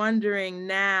what I'm wondering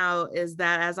now is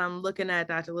that as I'm looking at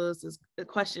Dr. Lewis's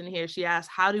question here, she asked,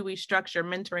 how do we structure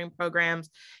mentoring programs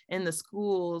in the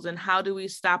schools, and how do we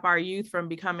stop our youth from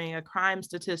becoming a crime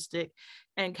statistic?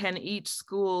 And can each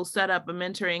school set up a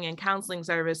mentoring and counseling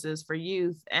services for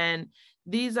youth? And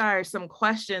these are some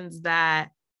questions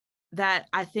that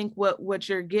I think what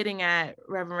you're getting at,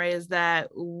 Reverend Ray, is that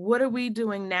what are we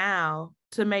doing now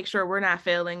to make sure we're not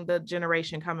failing the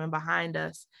generation coming behind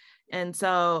us? And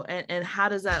so, and how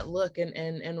does that look?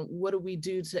 And what do we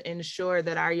do to ensure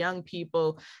that our young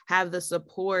people have the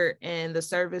support and the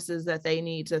services that they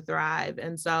need to thrive?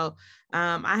 And so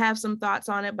I have some thoughts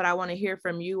on it, but I want to hear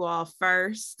from you all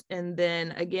first. And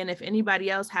then again, if anybody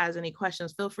else has any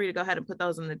questions, feel free to go ahead and put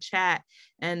those in the chat,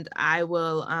 and I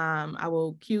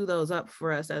will queue those up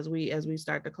for us as we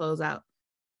start to close out.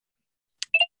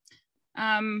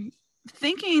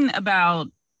 Thinking about,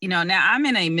 now I'm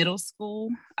in a middle school,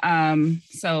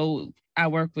 so I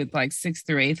work with like 6th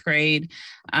through 8th grade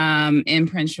in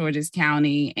Prince George's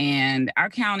County, and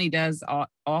our county does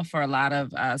offer a lot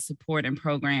of support and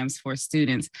programs for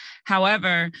students.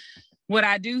 However, what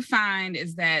I do find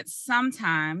is that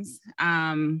sometimes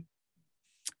when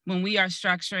we are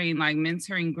structuring like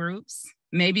mentoring groups,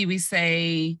 maybe we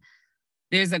say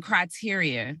there's a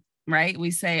criteria, right? We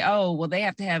say, oh, well, they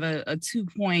have to have a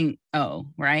 2.0,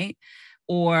 right?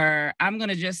 Or I'm going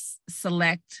to just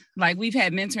select, like we've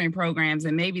had mentoring programs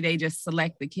and maybe they just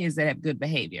select the kids that have good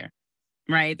behavior,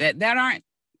 right? That aren't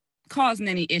causing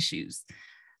any issues.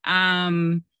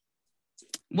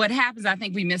 What happens, I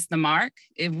think we miss the mark.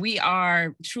 If we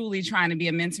are truly trying to be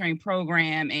a mentoring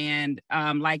program, and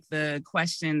like the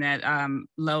question that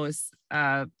Lois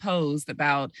posed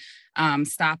about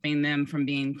stopping them from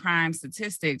being crime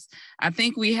statistics, I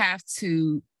think we have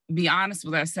to be honest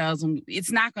with ourselves.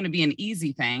 It's not going to be an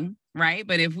easy thing, right?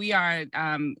 But if we are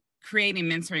creating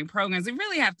mentoring programs, we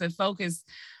really have to focus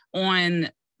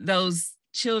on those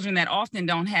children that often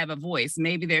don't have a voice.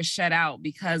 Maybe they're shut out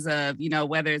because of,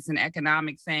 whether it's an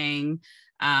economic thing,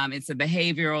 it's a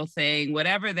behavioral thing,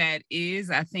 whatever that is.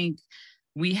 I think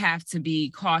we have to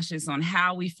be cautious on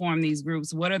how we form these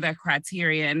groups. What are the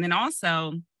criteria? And then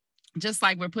also, just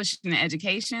like we're pushing the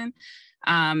education,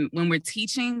 when we're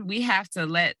teaching, we have to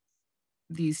let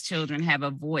these children have a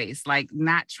voice, like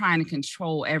not trying to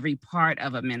control every part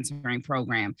of a mentoring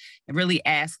program, and really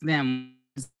ask them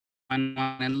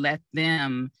and let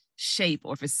them shape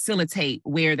or facilitate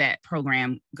where that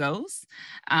program goes.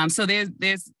 So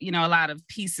there's a lot of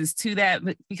pieces to that,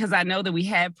 because I know that we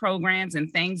have programs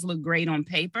and things look great on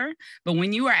paper, but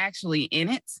when you are actually in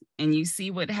it and you see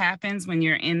what happens when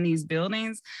you're in these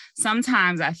buildings,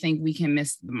 sometimes I think we can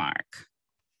miss the mark.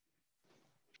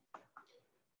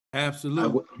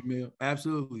 Absolutely, Camille.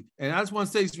 Absolutely. And I just want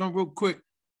to say something real quick.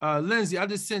 Lindsay, I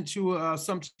just sent you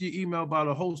something to your email about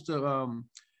a host of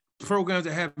programs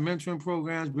that have mentoring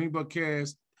programs, Greenbelt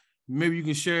Cares. Maybe you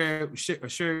can share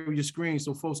your screen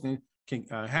so folks can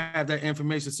have that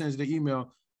information sent to the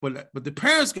email. But the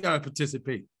parents got to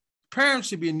participate. Parents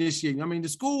should be initiating. I mean, the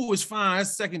school is fine,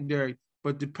 that's secondary,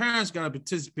 but the parents got to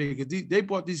participate, because they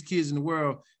brought these kids in the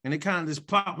world and they kind of just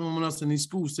plop them on us in these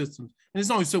school systems. And there's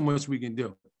only so much we can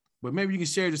do. But maybe you can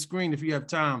share the screen if you have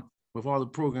time with all the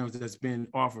programs that's been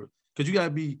offered, because you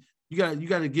got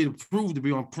to get approved to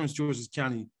be on Prince George's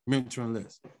County mentoring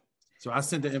list. So I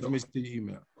sent the information to the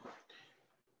email.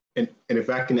 And if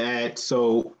I can add,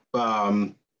 so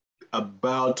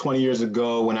about 20 years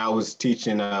ago, when I was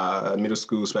teaching middle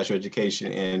school special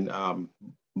education in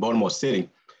Baltimore City,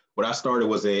 what I started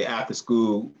was a after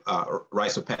school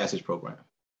rites of passage program.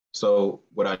 So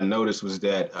what I noticed was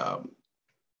that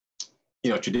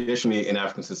traditionally in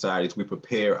African societies, we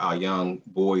prepare our young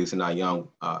boys and our young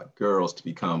girls to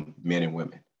become men and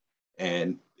women.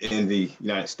 And in the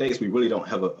United States, we really don't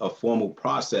have a formal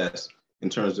process in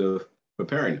terms of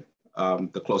preparing them.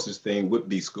 The closest thing would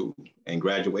be school, and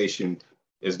graduation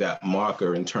is that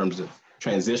marker in terms of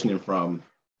transitioning from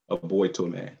a boy to a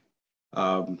man.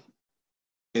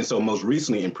 And so most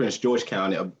recently in Prince George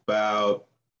County, about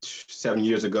 7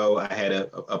 years ago, I had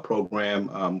a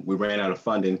program. We ran out of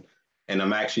funding, and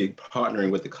I'm actually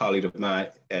partnering with a colleague of mine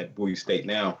at Bowie State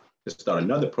now to start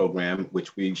another program,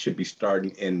 which we should be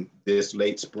starting in this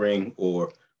late spring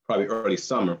or probably early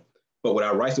summer. But what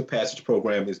our rites of passage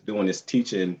program is doing is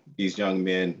teaching these young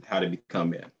men how to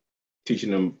become men,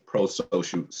 teaching them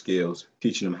pro-social skills,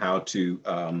 teaching them how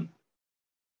to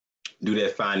do their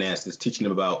finances, teaching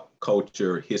them about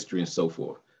culture, history, and so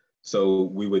forth. So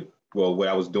what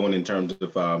I was doing in terms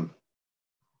of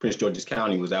Prince George's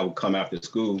County was I would come after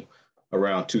school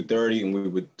around 2:30, and we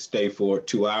would stay for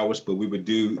 2 hours, but we would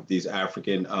do these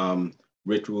African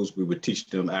rituals. We would teach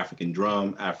them African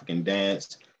drum, African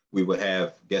dance. We would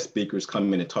have guest speakers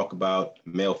come in and talk about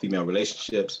male-female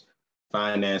relationships,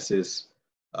 finances,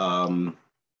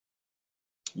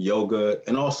 yoga,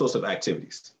 and all sorts of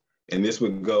activities. And this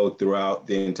would go throughout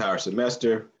the entire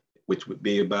semester, which would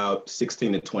be about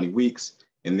 16 to 20 weeks.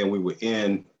 And then we would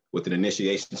end with an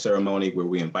initiation ceremony where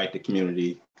we invite the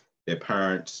community, their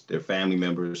parents, their family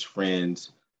members,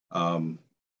 friends,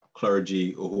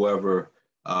 clergy, or whoever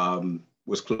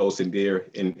was close and dear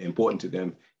and important to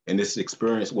them. And this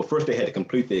experience, well, first they had to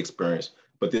complete the experience,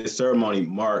 but this ceremony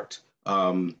marked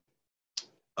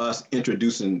us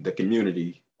introducing the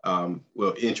community,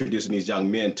 introducing these young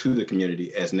men to the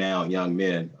community as now young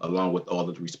men, along with all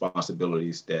of the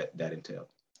responsibilities that entail.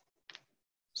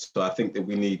 So I think that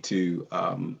we need to,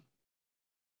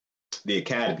 the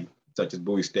academy, such as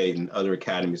Bowie State and other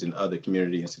academies and other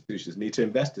community institutions, need to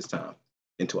invest this time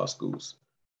into our schools.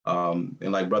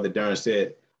 And like Brother Darren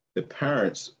said, the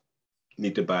parents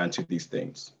need to buy into these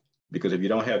things, because if you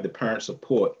don't have the parent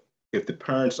support, if the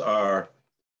parents are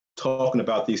talking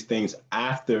about these things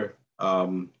after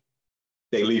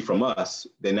they leave from us,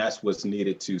 then that's what's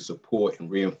needed to support and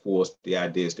reinforce the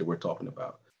ideas that we're talking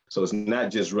about. So it's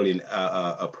not just really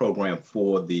a program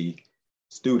for the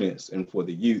students and for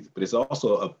the youth, but it's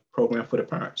also a program for the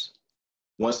parents.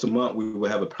 Once a month, we will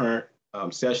have a parent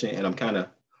session, and I'm kind of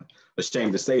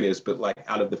ashamed to say this, but like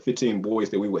out of the 15 boys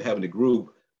that we would have in the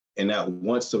group, in that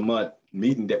once a month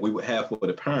meeting that we would have for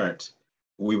the parents,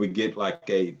 we would get like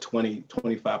a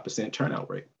 20-25% turnout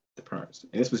rate, the parents.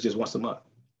 And this was just once a month.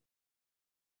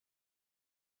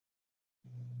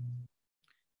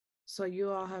 So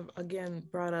you all have, again,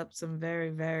 brought up some very,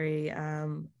 very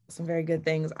good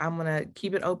things. I'm gonna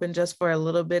keep it open just for a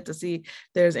little bit to see if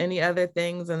there's any other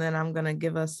things, and then I'm gonna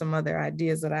give us some other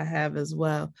ideas that I have as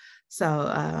well.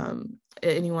 So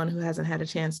anyone who hasn't had a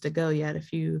chance to go yet,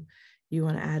 if you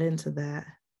wanna add into that.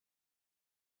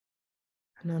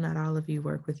 I know not all of you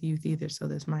work with youth either, so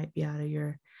this might be out of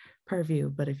your purview,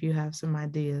 but if you have some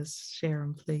ideas, share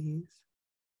them, please.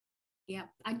 Yeah,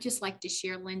 I'd just like to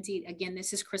share, Lindsay, again,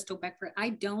 this is Crystal Beckford. I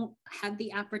don't have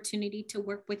the opportunity to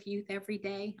work with youth every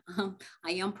day.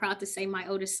 I am proud to say my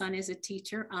oldest son is a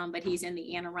teacher, but he's in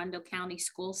the Anne Arundel County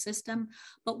school system.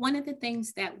 But one of the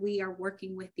things that we are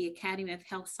working with the Academy of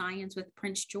Health Science with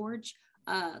Prince George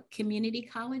Community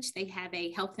College, they have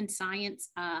a health and science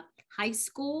high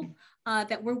school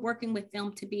that we're working with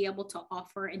them to be able to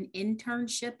offer an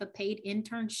internship, a paid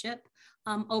internship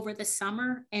over the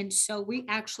summer. And so we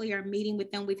actually are meeting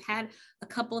with them. We've had a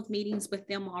couple of meetings with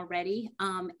them already.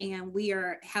 And we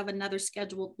have another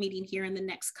scheduled meeting here in the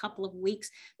next couple of weeks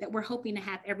that we're hoping to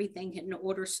have everything in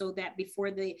order so that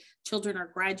before the children are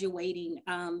graduating,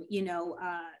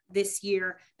 this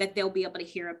year, that they'll be able to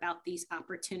hear about these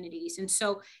opportunities. And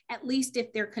so at least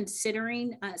if they're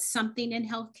considering something in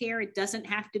healthcare, it doesn't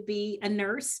have to be a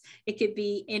nurse. It could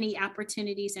be any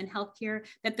opportunities in healthcare,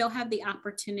 that they'll have the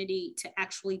opportunity to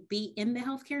actually be in the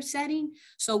healthcare setting.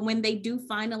 So when they do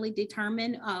finally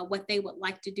determine what they would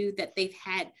like to do, that they've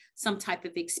had some type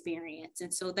of experience.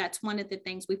 And so that's one of the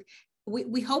things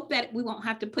we hope that we won't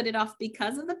have to put it off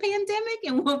because of the pandemic,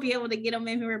 and we'll be able to get them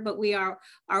in here, but we are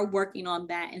working on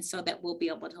that. And so that we'll be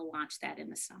able to launch that in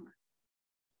the summer.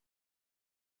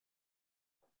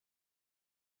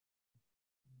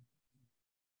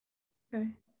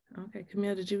 Okay.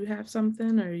 Camille, did you have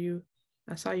something, or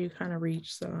I saw you kind of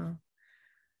reach, so.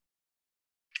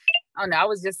 Oh no, I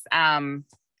was just,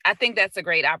 I think that's a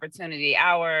great opportunity.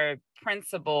 Our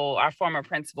former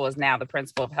principal is now the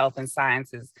principal of health and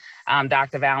sciences,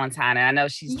 Dr. Valentine. And I know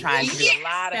she's trying to do a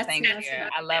lot of things here.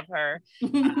 I love her.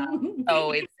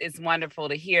 So it's wonderful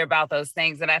to hear about those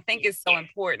things. And I think it's so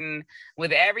important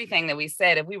with everything that we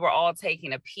said, if we were all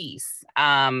taking a piece,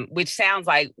 which sounds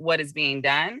like what is being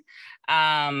done,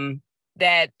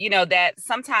 that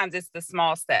sometimes it's the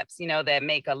small steps, that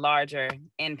make a larger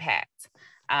impact.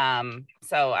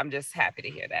 So I'm just happy to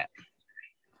hear that.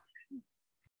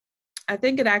 I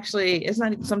think it's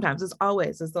not sometimes, it's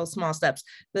always, it's those small steps.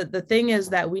 The thing is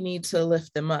that we need to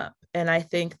lift them up. And I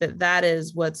think that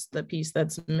is what's the piece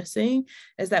that's missing,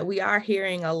 is that we are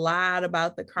hearing a lot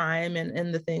about the crime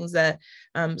and the things that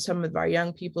some of our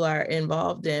young people are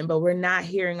involved in, but we're not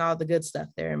hearing all the good stuff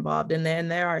they're involved in.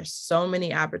 And there are so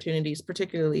many opportunities,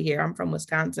 particularly here. I'm from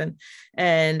Wisconsin,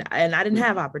 and I didn't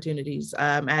have opportunities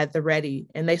at the ready,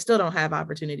 and they still don't have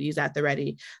opportunities at the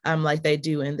ready like they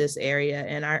do in this area.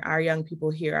 And our young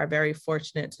people here are very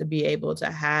fortunate to be able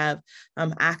to have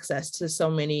access to so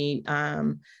many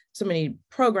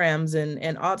programs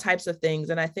and all types of things.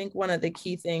 And I think one of the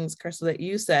key things, Crystal, that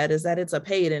you said is that it's a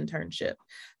paid internship.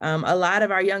 A lot of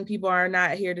our young people are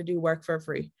not here to do work for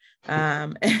free.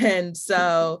 And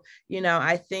so,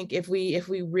 I think if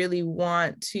we really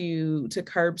want to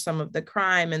curb some of the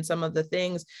crime and some of the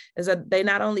things, is that they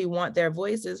not only want their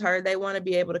voices heard, they want to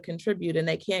be able to contribute, and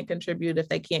they can't contribute if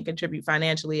they can't contribute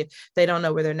financially, if they don't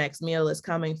know where their next meal is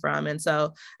coming from. And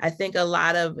so I think a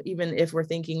lot of, even if we're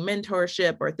thinking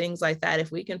mentorship or things like that,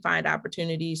 if we can find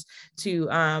opportunities to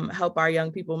help our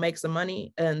young people make some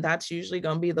money, and that's usually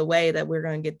going to be the way that we're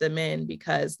going to get them in,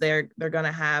 because they're going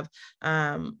to have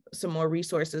some more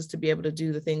resources to be able to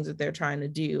do the things that they're trying to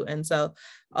do. And so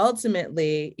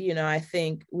ultimately, I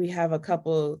think we have a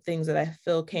couple things that I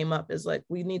feel came up, is like,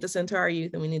 we need to center our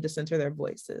youth and we need to center their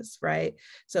voices, right?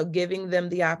 So giving them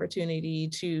the opportunity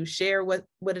to share what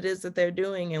it is that they're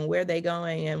doing and where they're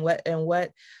going and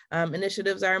what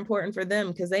initiatives are important for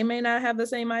them, because they may not have the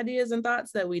same ideas and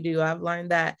thoughts that we do. I've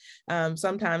learned that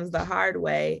sometimes the hard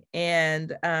way,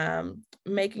 and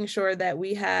making sure that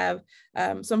we have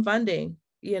some funding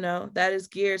that is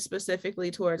geared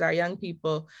specifically towards our young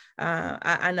people.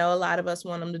 I know a lot of us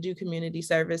want them to do community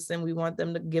service, and we want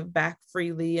them to give back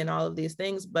freely and all of these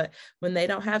things, but when they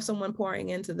don't have someone pouring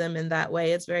into them in that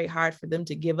way, it's very hard for them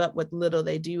to give up what little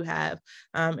they do have.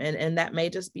 And that may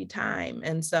just be time.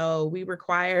 And so we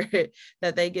require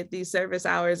that they get these service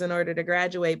hours in order to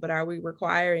graduate, but are we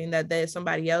requiring that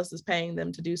somebody else is paying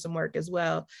them to do some work as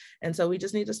well? And so we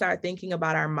just need to start thinking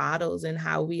about our models and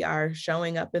how we are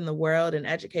showing up in the world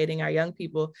and educating our young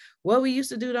people. What we used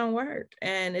to do don't work,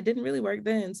 and it didn't really work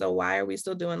then. So why are we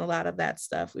still doing a lot of that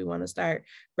stuff? We want to start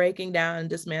breaking down and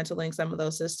dismantling some of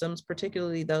those systems,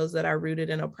 particularly those that are rooted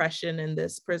in oppression in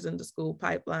this prison to school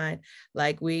pipeline.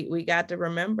 Like we got to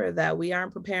remember that we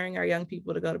aren't preparing our young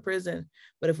people to go to prison,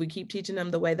 but if we keep teaching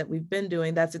them the way that we've been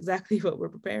doing, that's exactly what we're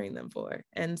preparing them for.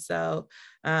 And so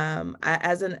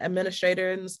as an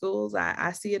administrator in the schools,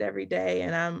 I see it every day,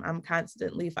 and I'm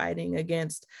constantly fighting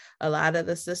against a lot of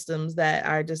the systems that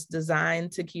are just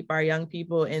designed to keep our young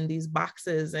people in these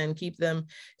boxes and keep them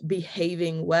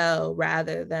behaving well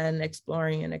rather than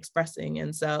exploring and expressing.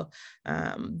 And so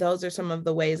those are some of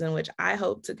the ways in which I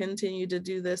hope to continue to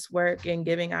do this work, and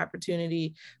giving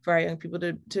opportunity for our young people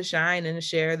to shine and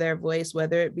share their voice,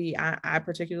 whether it be, I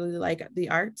particularly like the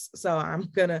arts, so I'm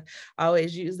gonna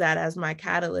always use that as my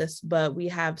catalyst, but we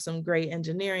have some great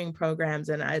engineering programs,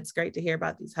 and it's great to hear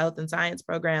about these health and science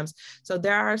programs. So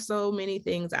there are so many many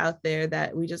things out there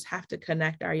that we just have to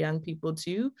connect our young people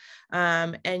to.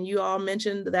 And you all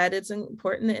mentioned that it's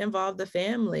important to involve the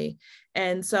family.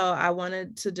 And so I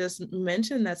wanted to just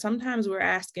mention that sometimes we're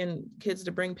asking kids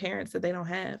to bring parents that they don't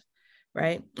have.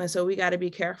 Right. And so we got to be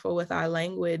careful with our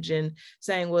language and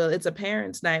saying, well, it's a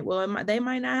parents' night. Well, they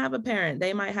might not have a parent.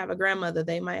 They might have a grandmother.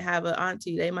 They might have an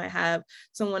auntie. They might have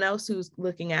someone else who's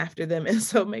looking after them. And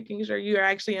so making sure you're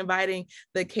actually inviting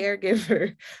the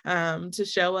caregiver to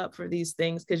show up for these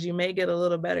things, because you may get a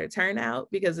little better turnout,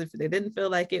 because if they didn't feel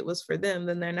like it was for them,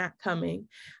 then they're not coming.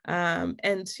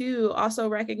 And two, also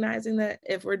recognizing that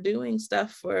if we're doing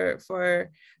stuff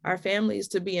for our families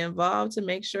to be involved, to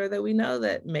make sure that we know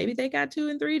that maybe they got 2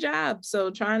 and 3 jobs. So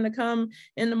trying to come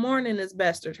in the morning is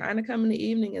best, or trying to come in the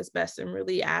evening is best, and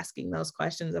really asking those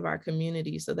questions of our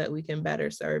community so that we can better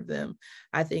serve them,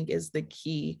 I think is the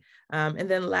key. And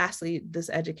then lastly, this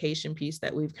education piece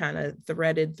that we've kind of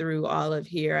threaded through all of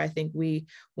here, I think we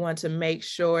want to make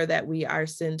sure that we are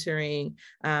centering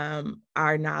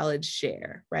our knowledge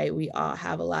share, right? We all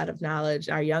have a lot of knowledge.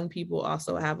 Our young people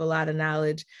also have a lot of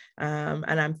knowledge.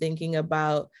 And I'm thinking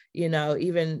about,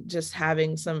 even just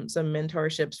having some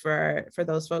mentorships for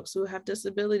those folks who have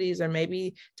disabilities, or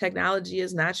maybe technology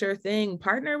is not your thing.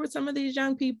 Partner with some of these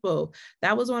young people.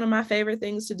 That was one of my favorite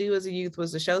things to do as a youth,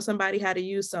 was to show somebody how to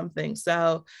use something.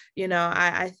 So,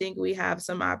 I think we have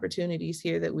some opportunities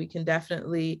here that we can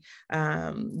definitely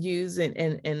use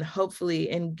and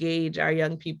hopefully engage our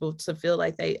young people to feel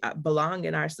like they belong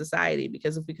in our society,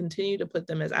 because if we continue to put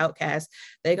them as outcasts,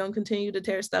 they're going to continue to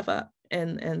tear stuff up.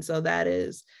 And so that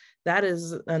is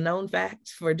a known fact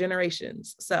for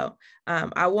generations. So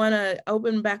I want to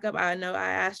open back up. I know I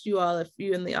asked you all, if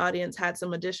you in the audience had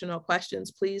some additional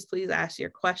questions, please ask your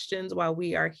questions while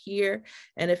we are here.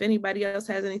 And if anybody else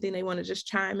has anything they want to just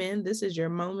chime in, this is your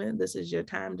moment. This is your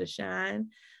time to shine.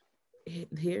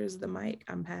 Here's the mic.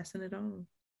 I'm passing it on.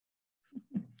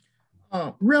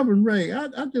 Reverend Ray, I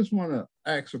just want to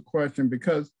ask a question,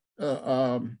 because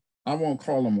I won't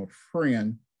call him a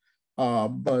friend,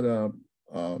 but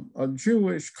a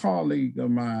Jewish colleague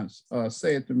of mine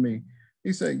said to me,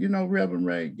 he said, Reverend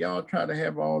Ray, y'all try to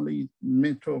have all these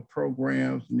mentor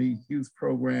programs and these youth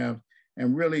programs,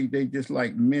 and really they just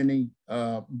like mini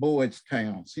Boyd's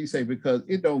towns. He said, because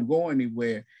it don't go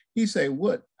anywhere. He said,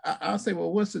 what? I say,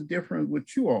 well, what's the difference with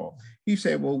you all? He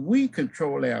said, well, we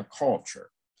control our culture.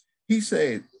 He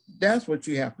said, that's what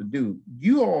you have to do.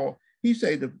 You all, he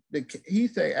said, he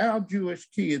said, our Jewish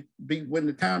kids, when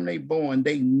the time they born,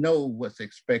 they know what's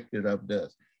expected of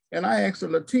us. And I asked a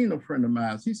Latino friend of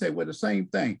mine, he said, well, the same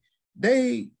thing.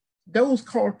 Those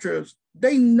cultures,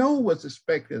 they know what's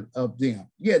expected of them.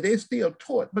 Yeah, they're still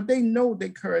taught, but they know they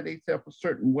carry themselves a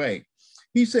certain way.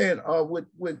 He said,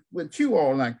 with you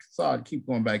all, like, sorry to keep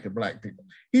going back to Black people.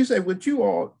 He said, with you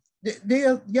all,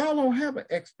 y'all don't have an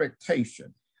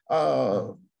expectation.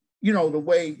 The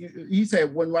way he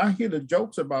said, when I hear the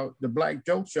jokes about the Black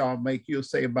jokes y'all make, you'll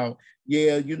say about,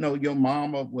 yeah, your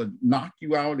mama would knock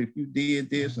you out if you did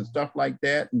this and stuff like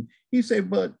that. And he said,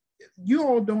 but you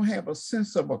all don't have a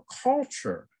sense of a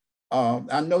culture.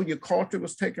 I know your culture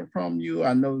was taken from you.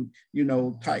 I know,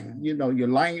 your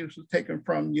language was taken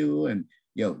from you, and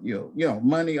your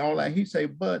money, all that. He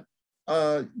said, but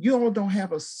you all don't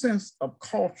have a sense of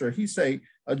culture. He said,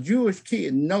 a Jewish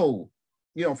kid know,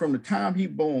 from the time he's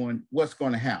born, what's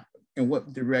going to happen and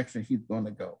what direction he's going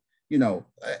to go,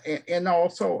 and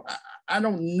also, I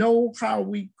don't know how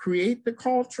we create the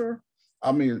culture.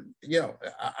 I don't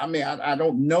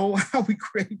know how we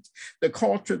create the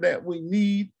culture that we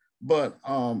need, but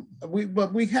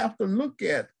we have to look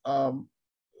at,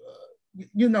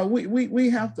 we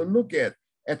have to look at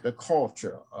the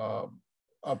culture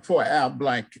for our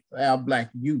black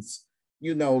youth.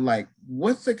 Like,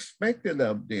 what's expected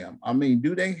of them? I mean,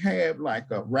 do they have like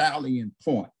a rallying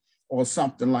point or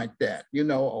something like that,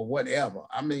 or whatever?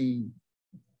 I mean,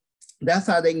 that's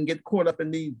how they can get caught up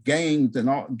in these gangs and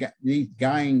all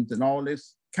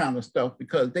this kind of stuff,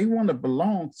 because they want to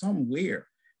belong somewhere.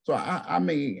 So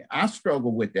I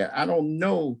struggle with that. I don't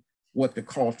know what the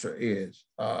culture is.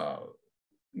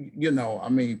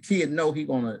 Kid know he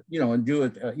gonna, enjoy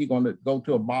it. He gonna go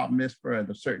to a bar mitzvah at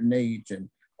a certain age and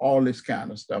all this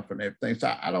kind of stuff and everything.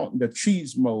 So I don't, the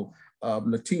chismo of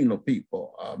Latino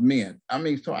people, men.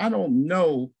 So I don't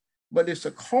know, but it's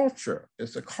a culture.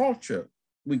 It's a culture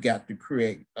we got to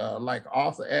create. Like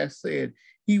Arthur Ashe said,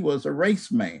 he was a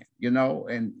race man,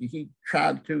 and he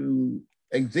tried to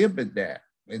exhibit that.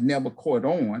 It never caught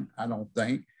on, I don't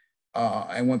think.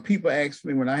 And when people asked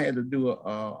me, when I had to do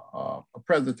a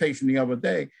presentation the other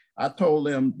day, I told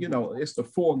them, it's the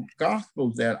 4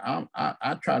 gospels that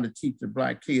I try to teach the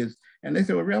Black kids And they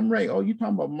said, well, Reverend Ray, oh, you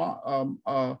talking about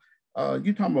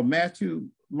Matthew?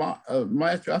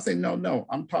 Matthew? I say, no,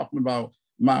 I'm talking about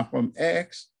Malcolm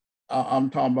X. I'm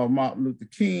talking about Martin Luther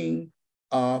King,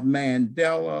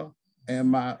 Mandela, and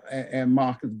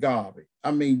Marcus Garvey.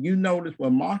 I mean, you notice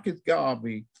when Marcus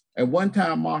Garvey, at one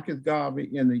time, Marcus Garvey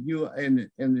in the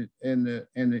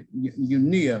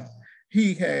UNIA,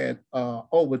 he had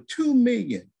over 2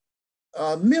 million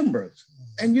members,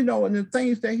 and and the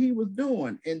things that he was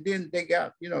doing, and then they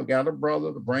got a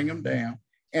brother to bring him down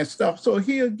and stuff. So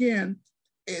here again,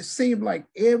 it seemed like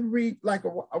a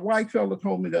white fellow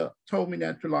told me that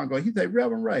too long ago. He said,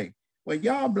 Reverend Ray, when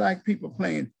y'all Black people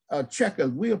playing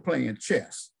checkers, we're playing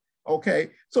chess.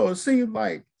 Okay, so it seems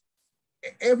like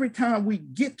every time we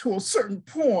get to a certain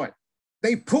point,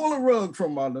 they pull a rug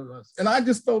from under us. And I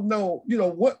just don't know,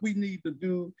 what we need to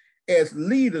do as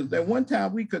leaders. At one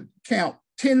time we could count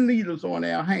 10 leaders on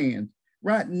our hands.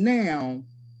 Right now,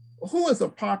 who is a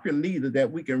popular leader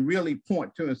that we can really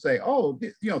point to and say, oh,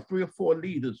 3 or 4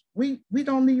 leaders? We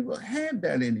don't even have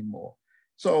that anymore.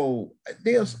 So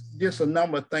there's just a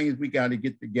number of things we got to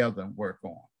get together and work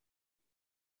on.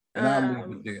 And I'll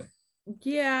leave it there.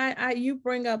 Yeah, you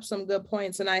bring up some good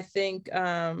points. And I think,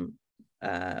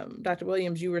 Dr.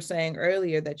 Williams, you were saying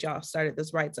earlier that y'all started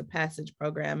this rites of passage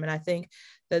program. And I think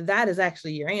that is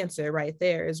actually your answer right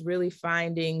there, is really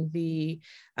finding the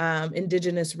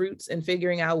indigenous roots and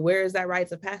figuring out where is that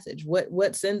rites of passage?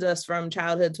 What sends us from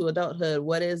childhood to adulthood?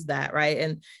 What is that, right?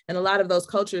 And a lot of those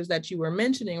cultures that you were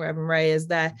mentioning, Reverend Ray, is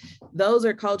that those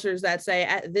are cultures that say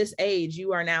at this age,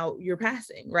 you're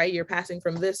passing, right? You're passing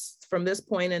from this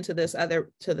point into this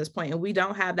point. And we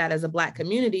don't have that as a Black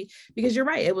community, because you're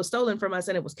right, it was stolen from us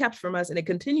and it was kept from us and it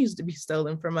continues to be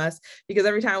stolen from us, because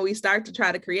every time we start to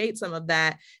try to create some of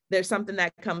that, there's something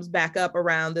that comes back up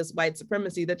around this white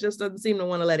supremacy that just doesn't seem to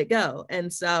want to let it go.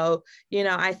 And so,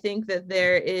 I think that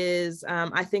there is,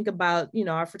 I think about,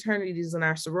 our fraternities and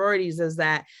our sororities is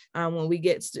that when we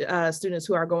get students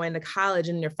who are going to college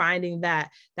and you're finding that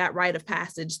rite of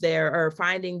passage there, or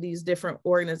finding these different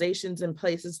organizations and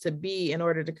places to be in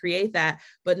order to create that,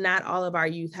 but not all of our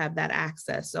youth have that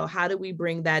access. So how do we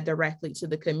bring that directly to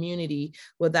the community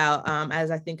without, as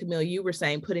I think, Camille, you were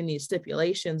saying, putting these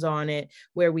stipulations on it,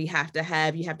 where you have to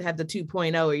have the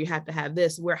 2.0, or you have to have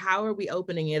this, how are we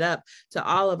opening it up to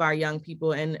all of our young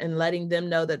people and letting them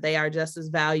know that they are just as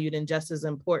valued and just as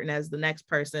important as the next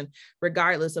person,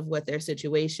 regardless of what their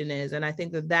situation is. And I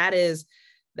think that is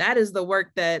the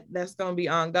work that's going to be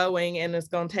ongoing, and it's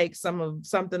going to take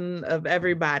something of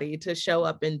everybody to show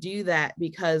up and do that,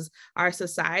 because our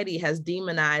society has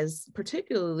demonized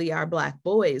particularly our Black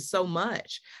boys so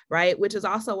much, right? Which is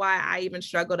also why I even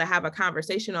struggle to have a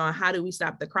conversation on how do we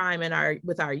stop the crime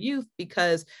with our youth,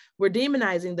 because we're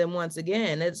demonizing them once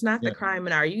again. It's not the crime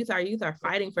in our youth. Our youth are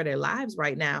fighting for their lives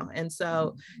right now. And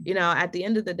so, at the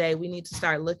end of the day, we need to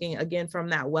start looking again from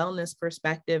that wellness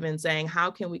perspective and saying, how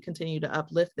can we continue to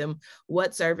uplift them?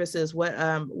 What services,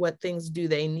 what things do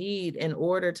they need in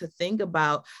order to think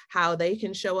about how they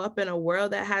can show up in a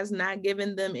world that has not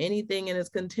given them anything and is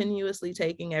continuously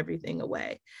taking everything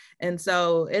away? And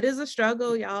so it is a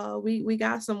struggle, y'all. We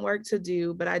got some work to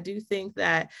do, but I do think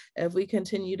that if we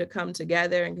continue to come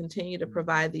together and continue to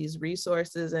provide these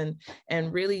resources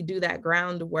and really do that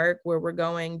groundwork where we're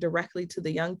going directly to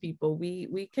the young people,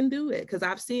 we can do it. Because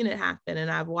I've seen it happen,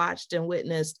 and I've watched and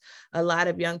witnessed a lot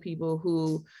of young people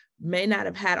who may not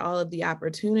have had all of the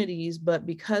opportunities, but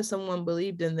because someone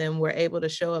believed in them, were able to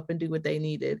show up and do what they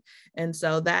needed. And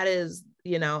so that is,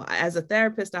 as a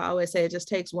therapist, I always say it just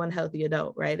takes one healthy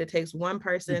adult, right? It takes one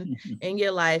person in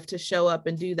your life to show up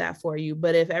and do that for you.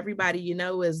 But if everybody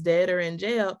is dead or in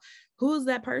jail, who's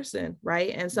that person,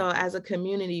 right? And so as a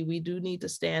community, we do need to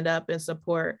stand up and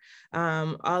support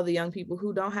all the young people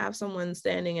who don't have someone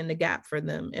standing in the gap for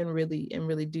them and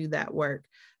really do that work.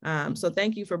 So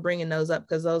thank you for bringing those up,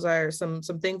 because those are some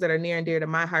things that are near and dear to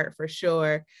my heart for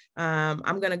sure.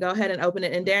 I'm going to go ahead and open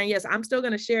it. And Darren, yes, I'm still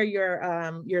going to share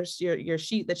your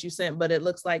sheet that you sent, but it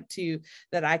looks like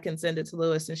that I can send it to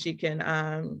Lewis and she can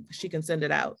send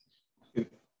it out. Can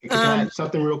I add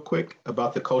something real quick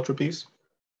about the culture piece?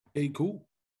 Hey, cool.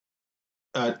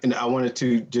 And I wanted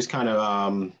to just kind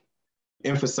of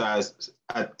emphasize,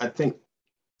 I think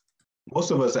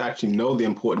most of us actually know the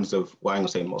importance of, well, I'm gonna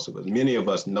say most of us, many of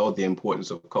us know the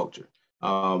importance of culture,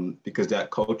 because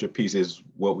that culture piece is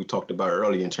what we talked about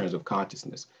earlier in terms of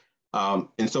consciousness.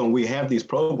 And so when we have these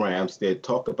programs that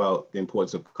talk about the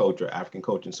importance of culture, African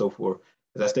culture and so forth,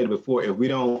 as I stated before,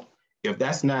 if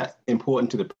that's not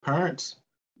important to the parents,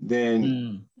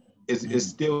 then it's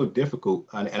still difficult.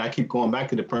 And I keep going back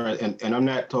to the parents, and I'm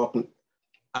not talking,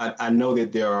 I know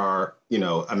that there are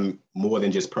I'm more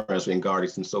than just parents and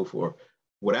guardians and so forth.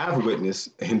 What I've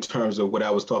witnessed in terms of what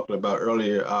I was talking about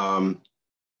earlier,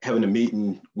 having a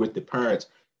meeting with the parents,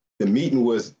 the meeting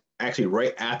was actually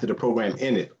right after the program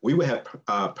ended. We would have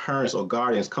parents or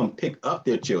guardians come pick up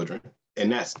their children and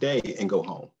not stay and go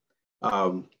home.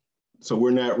 So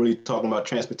we're not really talking about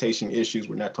transportation issues.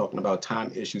 We're not talking about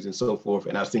time issues and so forth.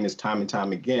 And I've seen this time and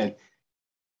time again.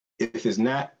 If it's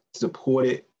not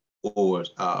supported or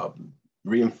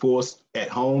reinforced at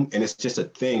home, and it's just a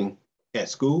thing at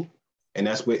school, and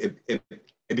that's where it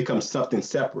becomes something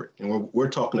separate. And what we're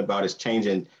talking about is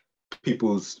changing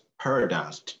people's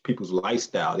paradigms, people's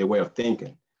lifestyle, their way of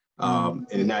thinking,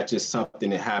 and not just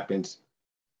something that happens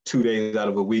 2 days out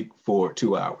of a week for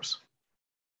 2 hours.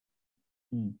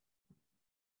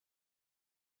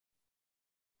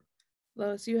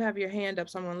 Lois, you have your hand up,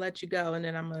 so I'm gonna let you go, and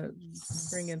then I'm gonna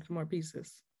bring in some more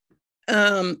pieces.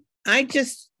 I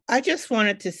just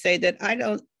wanted to say that I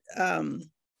don't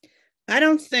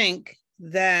think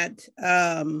that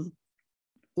I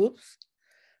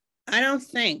don't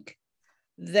think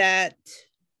that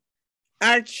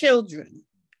our children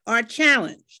are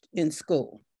challenged in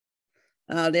school.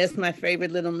 There's my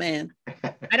favorite little man.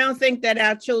 I don't think that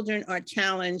our children are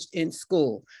challenged in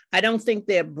school. I don't think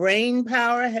their brain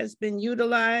power has been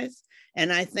utilized.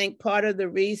 And I think part of the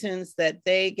reasons that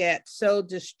they get so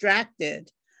distracted,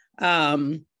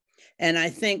 and I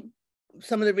think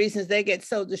some of the reasons they get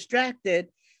so distracted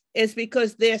is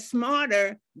because they're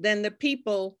smarter than the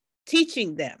people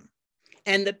teaching them.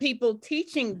 And the people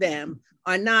teaching them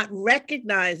are not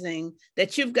recognizing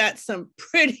that you've got some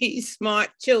pretty smart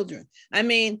children. I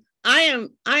mean, I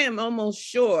am almost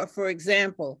sure, for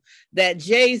example, that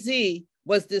Jay-Z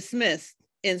was dismissed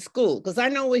in school because I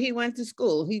know where he went to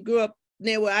school. He grew up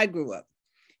near where I grew up,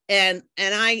 and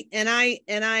I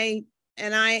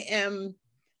am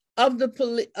of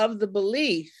the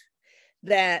belief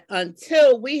that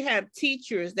until we have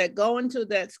teachers that go into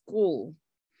that school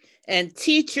and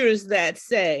teachers that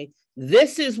say,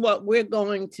 this is what we're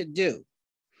going to do.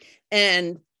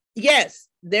 And yes,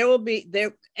 there will be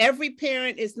every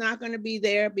parent is not going to be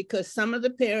there because some of the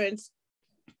parents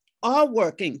are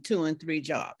working 2 and 3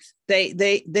 jobs. And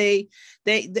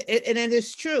it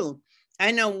is true.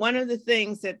 I know one of the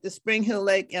things at the Spring Hill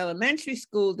Lake Elementary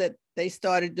School that they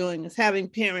started doing is having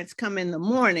parents come in the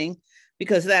morning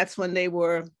because that's when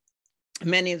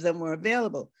many of them were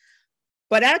available.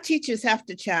 But our teachers have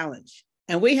to challenge,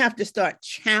 and we have to start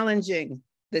challenging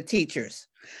the teachers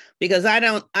because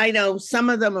I know some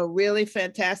of them are really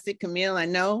fantastic, Camille. I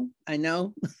know, I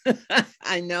know,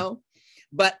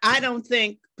 but I don't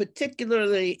think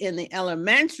particularly in the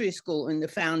elementary school, in the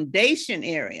foundation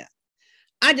area,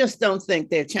 I just don't think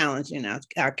they're challenging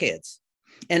our kids.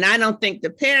 And I don't think the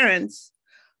parents,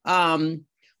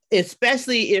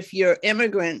 especially if you're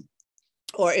immigrant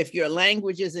or if your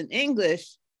language is in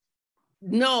English,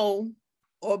 know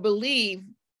or believe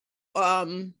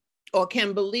or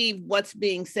can believe what's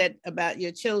being said about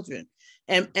your children.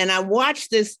 And I watched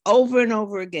this over and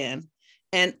over again.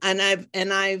 And I've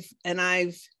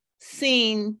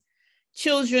seen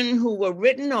children who were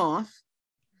written off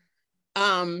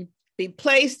be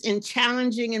placed in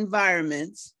challenging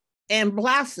environments and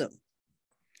blossom.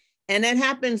 And that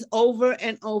happens over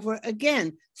and over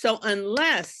again. So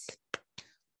unless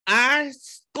our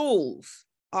schools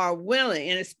are willing,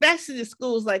 and especially the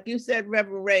schools, like you said,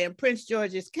 Reverend Ray, in Prince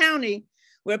George's County,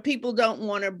 where people don't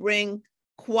want to bring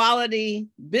quality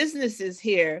businesses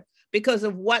here because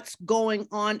of what's going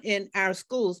on in our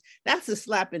schools, that's a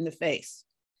slap in the face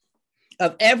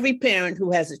of every parent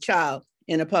who has a child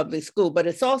in a public school, but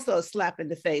it's also a slap in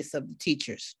the face of the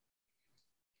teachers.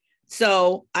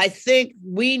 So I think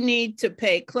we need to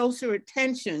pay closer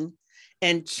attention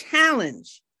and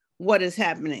challenge what is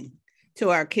happening to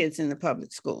our kids in the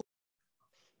public school.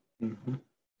 Mm-hmm.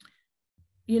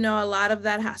 You know, a lot of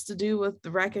that has to do with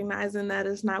recognizing that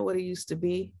it's not what it used to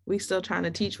be. We still trying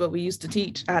to teach what we used to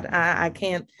teach. I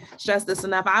can't stress this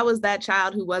enough. I was that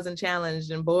child who wasn't challenged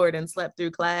and bored and slept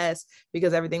through class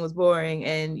because everything was boring.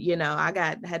 And, you know, I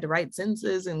had to write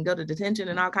sentences and go to detention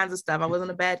and all kinds of stuff. I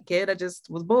wasn't a bad kid. I just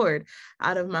was bored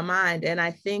out of my mind. And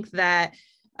I think that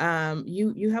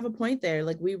you have a point there.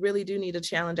 Like, we really do need to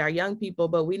challenge our young people,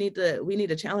 but we need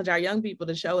to challenge our young people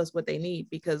to show us what they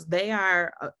need, because they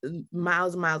are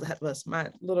miles and miles ahead of us. My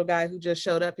little guy who just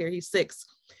showed up here, he's 6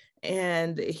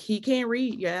 and he can't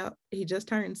read. Yeah, he just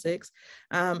turned 6.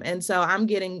 And so I'm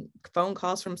getting phone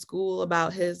calls from school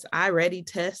about his iReady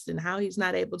test and how he's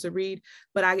not able to read,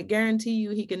 but I guarantee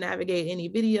you he can navigate any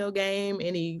video game,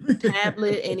 any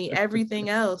tablet, any everything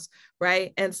else,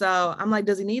 right? And so I'm like,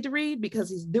 does he need to read? Because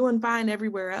he's doing fine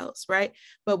everywhere else, right?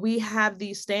 But we have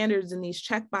these standards and these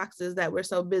check boxes that we're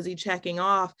so busy checking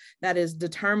off that is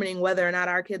determining whether or not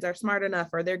our kids are smart enough,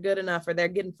 or they're good enough, or they're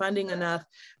getting funding enough,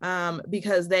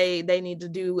 because they need to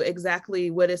do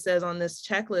exactly what it says on this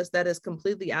checklist that is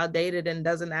completely outdated and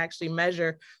doesn't actually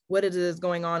measure what it is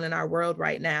going on in our world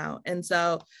right now. And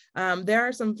so there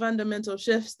are some fundamental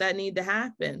shifts that need to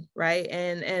happen, right?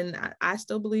 And I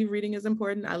still believe reading is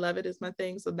important. I love it. It's my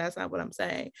thing. So that's not what I'm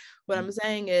saying. What I'm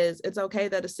saying is it's okay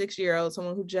that a 6-year-old,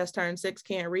 someone who just turned 6,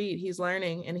 can't read. He's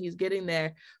learning and he's getting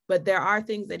there, but there are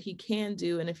things that he can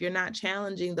do. And if you're not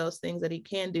challenging those things that he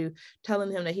can do,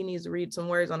 telling him that he needs to read some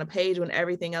words on a page when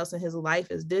everything else in his life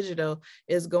is digital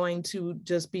is going to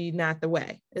just be not the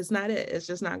way. It's not it. It's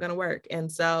just not going to work.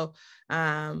 And so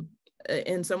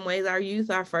in some ways, our youth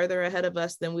are further ahead of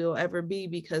us than we will ever be,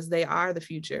 because they are the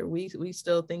future. We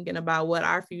still thinking about what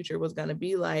our future was going to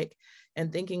be like,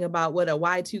 and thinking about what a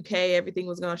Y2K, everything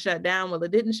was going to shut down. Well,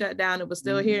 it didn't shut down. It was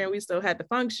still here, and we still had to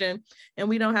function, and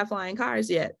we don't have flying cars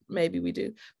yet. Maybe we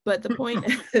do. But the point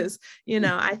is,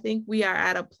 I think we are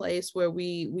at a place where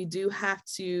we do have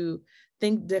to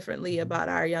think differently about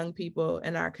our young people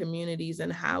and our communities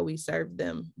and how we serve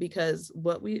them, because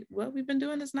what we've been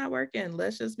doing is not working.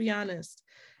 Let's just be honest.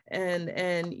 And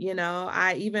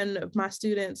I, even my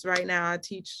students right now, I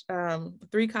teach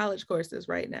 3 college courses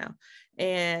right now,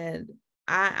 and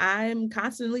I'm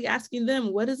constantly asking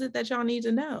them, what is it that y'all need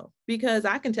to know? Because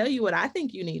I can tell you what I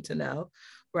think you need to know,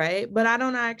 right? But I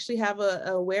don't actually have a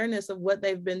awareness of what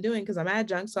they've been doing, because I'm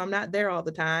adjunct, so I'm not there all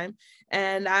the time.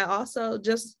 And I also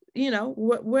just,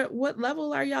 what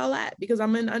level are y'all at? Because I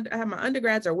have my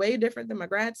undergrads are way different than my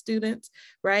grad students,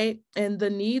 right? And the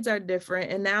needs are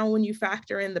different. And now when you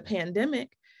factor in the pandemic,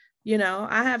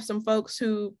 I have some folks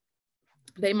who,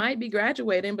 they might be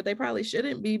graduating, but they probably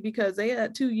shouldn't be, because they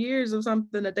had 2 years of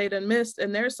something that they done missed,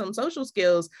 and there's some social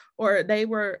skills, or they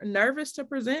were nervous to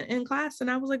present in class. And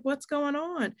I was like, what's going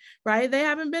on, right? They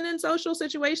haven't been in social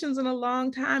situations in a long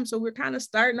time. So we're kind of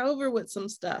starting over with some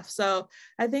stuff. So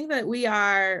I think that we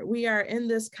are in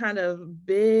this kind of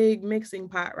big mixing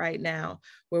pot right now,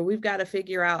 where we've got to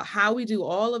figure out how we do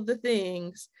all of the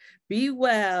things, be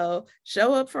well,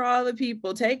 show up for all the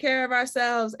people, take care of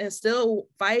ourselves, and still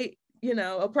fight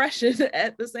oppression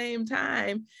at the same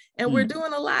time. And we're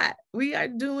doing a lot. We are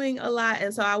doing a lot.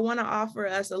 And so I want to offer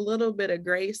us a little bit of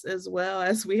grace as well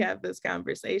as we have this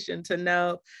conversation, to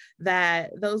know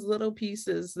that those little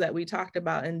pieces that we talked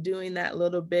about, and doing that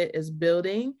little bit, is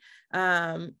building.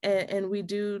 And we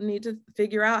do need to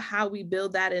figure out how we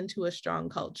build that into a strong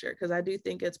culture, because I do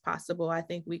think it's possible. I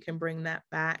think we can bring that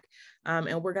back.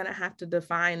 And we're going to have to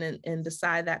define and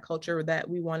decide that culture that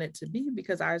we want it to be,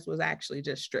 because ours was actually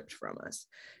just stripped from us.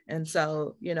 And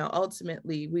so,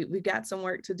 ultimately, we got some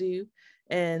work to do.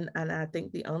 And I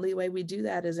think the only way we do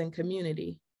that is in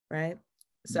community, right?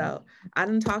 So I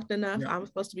done talked enough. I'm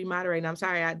supposed to be moderating. I'm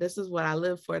sorry. This is what I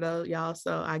live for, though, y'all.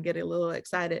 So I get a little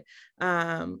excited.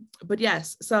 But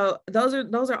yes, so those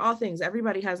are all things.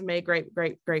 Everybody has made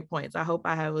great points. I hope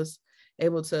I was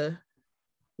able to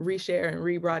reshare and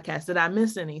rebroadcast. Did I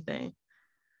miss anything?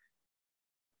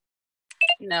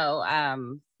 No.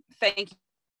 Thank you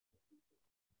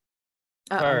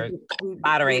for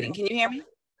moderating. Can you hear me?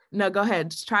 No, go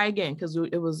ahead. Just try again, because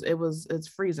it's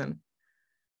freezing.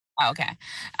 Okay.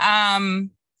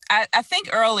 I think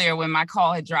earlier when my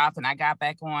call had dropped and I got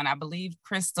back on, I believe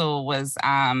Crystal was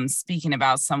speaking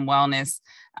about some wellness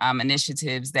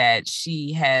initiatives that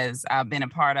she has been a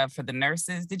part of for the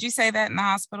nurses. Did you say that in the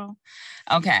hospital?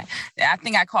 Okay. I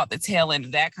think I caught the tail end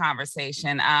of that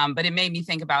conversation, but it made me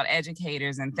think about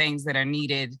educators and things that are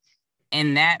needed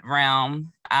in that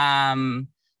realm. In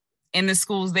the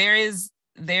schools, there is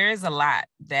a lot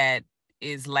that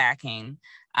is lacking.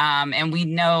 And we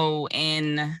know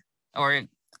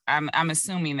I'm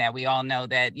assuming that we all know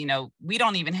that, we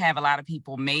don't even have a lot of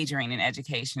people majoring in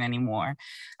education anymore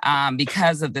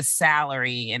because of the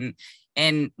salary.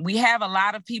 And we have a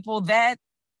lot of people that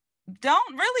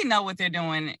don't really know what they're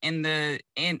doing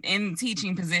in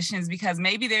teaching positions, because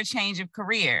maybe their change of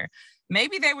career,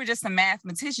 maybe they were just a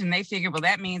mathematician. They figured, well,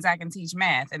 that means I can teach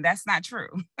math, and that's not true.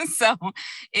 So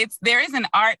there is an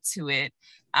art to it.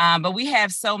 But we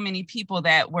have so many people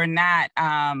that were not,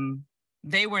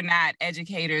 they were not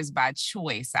educators by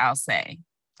choice, I'll say.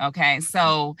 Okay,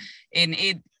 so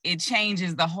it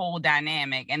changes the whole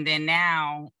dynamic. And then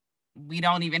now we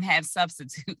don't even have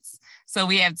substitutes. So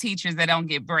we have teachers that don't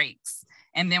get breaks.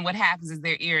 And then what happens is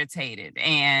they're irritated.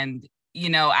 And, you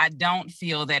know, I don't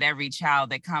feel that every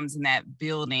child that comes in that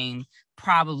building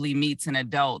probably meets an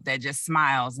adult that just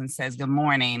smiles and says good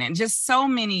morning, and just so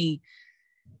many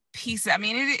pieces. I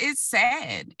mean, it's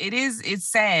sad. It's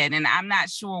sad. And I'm not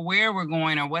sure where we're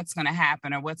going or what's going to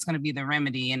happen or what's going to be the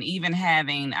remedy. And even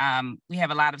having, we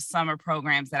have a lot of summer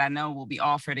programs that I know will be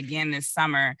offered again this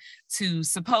summer to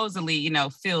supposedly, you know,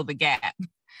 fill the gap.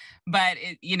 But,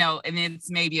 you know, and it's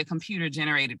maybe a computer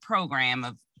generated program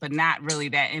but not really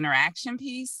that interaction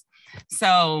piece.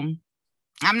 So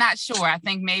I'm not sure. I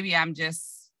think maybe I'm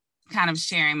just kind of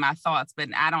sharing my thoughts, but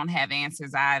I don't have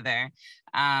answers either.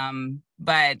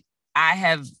 But I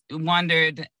have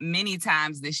wondered many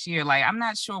times this year, like, I'm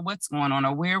not sure what's going on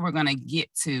or where we're going to get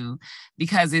to,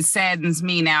 because it saddens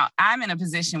me. Now, I'm in a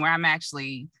position where I'm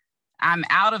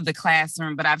out of the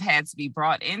classroom, but I've had to be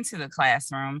brought into the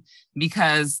classroom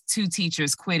because 2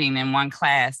 teachers quitting in one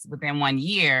class within 1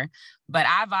 year. But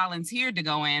I volunteered to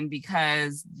go in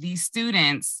because these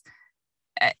students,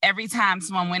 every time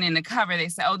someone went in to cover, they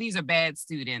said, oh, these are bad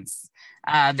students.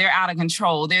 They're out of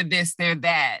control. They're this, they're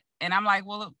that. And I'm like,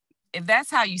 well, if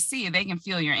that's how you see it, they can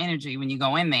feel your energy when you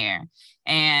go in there.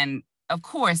 And of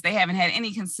course, they haven't had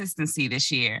any consistency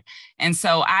this year. And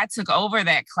so I took over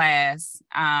that class,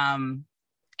 and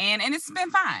it's been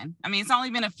fine. I mean, it's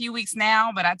only been a few weeks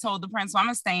now, but I told the principal, I'm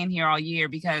gonna stay in here all year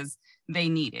because they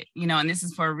need it, you know, and this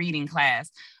is for a reading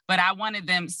class. But I wanted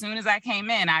them, as soon as I came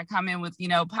in, I come in with, you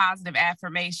know, positive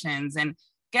affirmations. And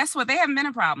guess what? They haven't been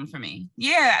a problem for me.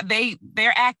 Yeah,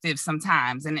 they're active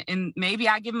sometimes. And maybe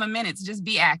I give them a minute to just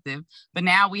be active. But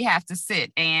now we have to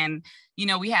sit and, you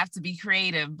know, we have to be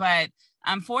creative. But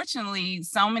unfortunately,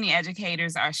 so many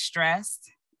educators are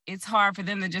stressed. It's hard for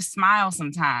them to just smile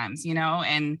sometimes, you know,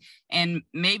 and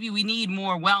maybe we need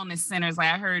more wellness centers.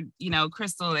 Like I heard, you know,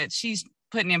 Crystal, that she's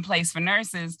putting in place for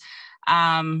nurses.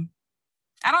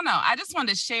 I don't know. I just wanted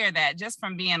to share that just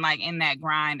from being like in that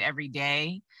grind every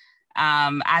day.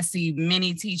 I see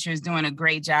many teachers doing a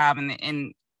great job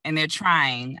and they're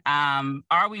trying.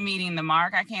 Are we meeting the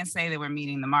mark? I can't say that we're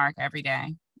meeting the mark every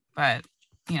day, but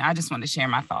you know, I just wanted to share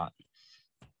my thought.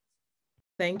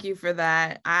 Thank you for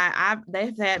that.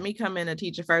 They've had me come in and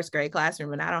teach a first grade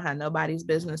classroom, and I don't have nobody's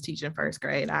business teaching first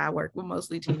grade. I work with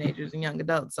mostly teenagers and young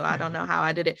adults, so I don't know how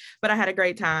I did it, but I had a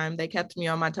great time. They kept me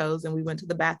on my toes, and we went to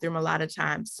the bathroom a lot of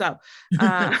times. So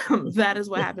that is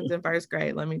what happens in first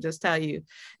grade. Let me just tell you,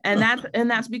 and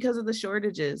that's because of the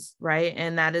shortages, right?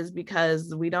 And that is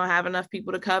because we don't have enough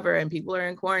people to cover, and people are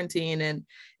in quarantine, and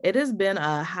it has been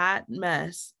a hot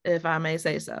mess, if I may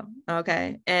say so.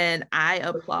 Okay, and I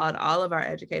applaud all of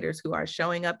our educators who are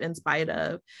showing up in spite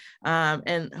of,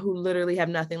 and who literally have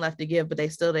nothing left to give, but they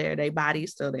still there. Their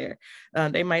body's still there.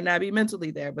 They might not be mentally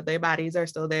there, but their bodies are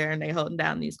still there, and they holding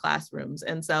down these classrooms.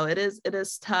 And so it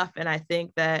is tough. And I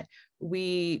think that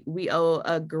we owe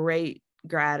a great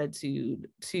gratitude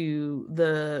to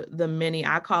the many,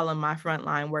 I call them my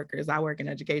frontline workers. I work in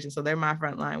education, so they're my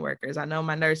frontline workers. I know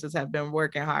my nurses have been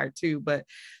working hard too, but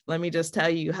let me just tell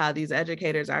you how these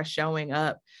educators are showing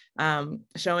up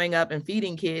and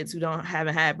feeding kids who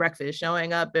haven't had breakfast,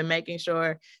 showing up and making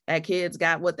sure that kids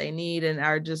got what they need and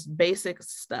are just basic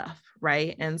stuff,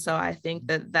 right? And so I think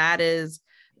that is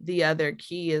the other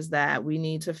key, is that we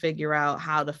need to figure out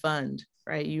how to fund.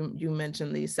 Right. You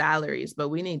mentioned these salaries, but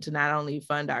we need to not only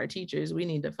fund our teachers, we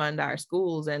need to fund our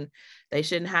schools, and they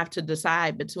shouldn't have to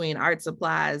decide between art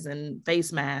supplies and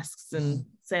face masks and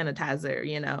sanitizer,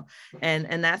 you know,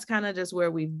 and that's kind of just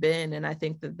where we've been. And I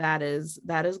think that is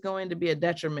going to be a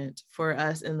detriment for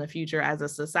us in the future as a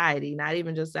society, not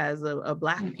even just as a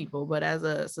Black people, but as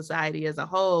a society as a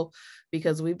whole,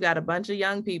 because we've got a bunch of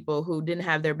young people who didn't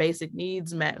have their basic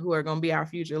needs met, who are going to be our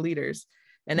future leaders.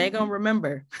 And they're going to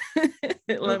remember.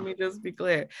 Let me just be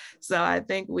clear. So I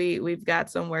think we've got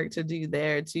some work to do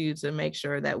there too, to make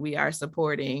sure that we are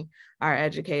supporting our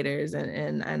educators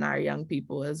and our young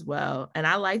people as well. And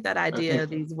I like that idea of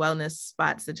these wellness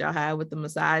spots that y'all have with the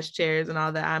massage chairs and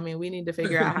all that. I mean, we need to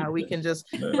figure out how we can just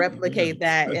replicate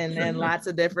that in lots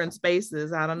of different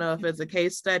spaces. I don't know if it's a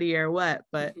case study or what,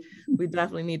 but we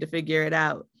definitely need to figure it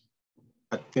out.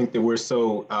 I think that we're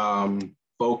so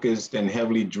focused and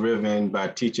heavily driven by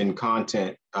teaching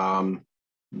content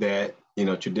that, you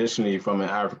know, traditionally from an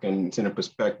African-centered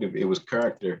perspective, it was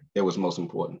character that was most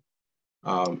important.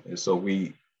 And so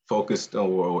we focused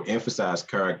or emphasized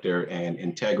character and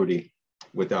integrity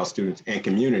with our students and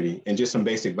community and just some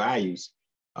basic values.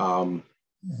 And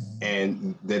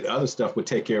that other stuff would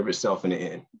take care of itself in the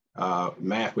end.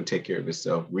 Math would take care of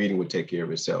itself, reading would take care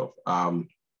of itself.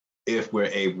 If we're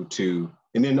able to,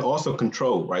 and then also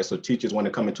control, right? So teachers want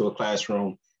to come into a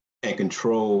classroom and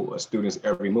control a student's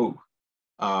every move.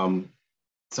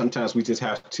 Sometimes we just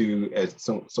have to, as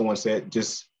someone said,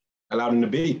 just allow them to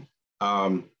be.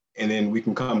 And then we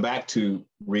can come back to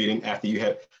reading after you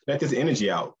have let this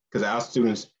energy out, because our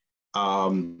students,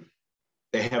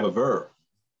 they have a verb,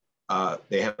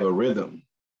 they have a rhythm,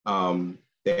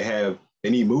 they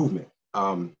need movement.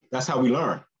 That's how we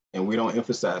learn, and we don't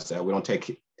emphasize that. We don't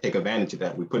take advantage of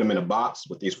that. We put them in a box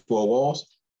with these 4 walls,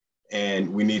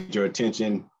 and we need your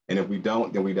attention. And if we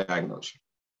don't, then we diagnose you.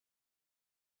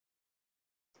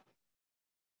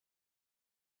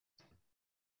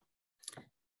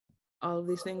 All of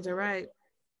these things are right.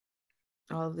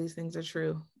 All of these things are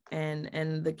true.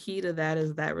 And the key to that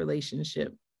is that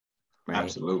relationship, right?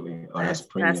 Absolutely. Oh,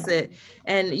 that's it.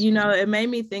 And, you know, it made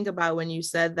me think about when you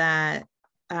said that,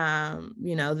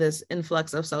 you know, this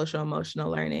influx of social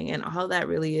emotional learning, and all that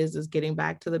really is getting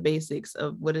back to the basics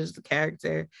of what is the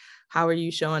character, how are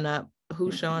you showing up,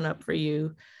 who's showing up for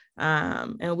you.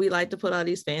 And we like to put all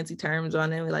these fancy terms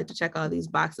on it. We like to check all these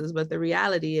boxes, but the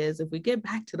reality is, if we get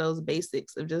back to those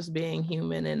basics of just being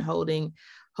human and holding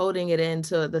it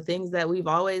into the things that we've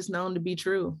always known to be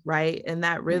true, right? And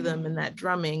that rhythm and that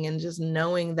drumming, and just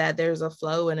knowing that there's a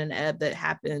flow and an ebb that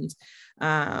happens.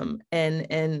 And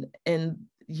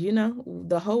you know,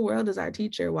 the whole world is our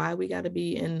teacher. Why we got to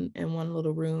be in one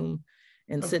little room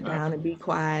and sit down and be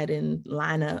quiet and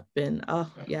line up and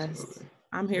yes,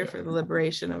 I'm here for the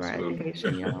liberation of our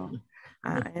education, y'all.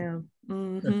 I am.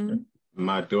 Mm-hmm.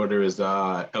 My daughter is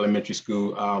elementary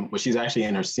school, well, she's actually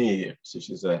in her senior year. So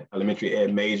she's an elementary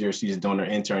ed major. She's doing her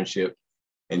internship.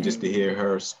 And just to hear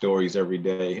her stories every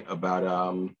day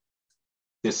about,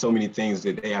 there's so many things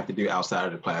that they have to do outside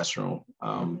of the classroom.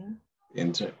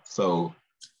 And so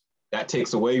that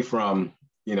takes away from,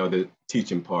 you know, the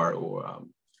teaching part, or,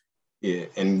 yeah.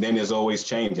 And then there's always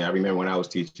changing. I remember when I was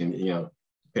teaching, you know,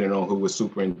 depending on who was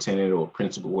superintendent or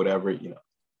principal, whatever, you know,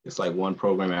 it's like one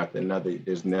program after another.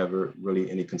 There's never really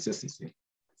any consistency.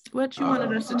 What, you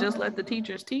wanted us to just let the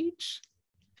teachers teach?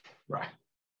 Right.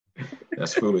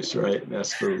 That's foolish, right?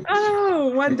 That's foolish.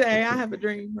 Oh, one day I have a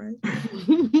dream, right?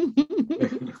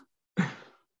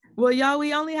 Well, y'all,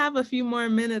 we only have a few more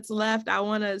minutes left. I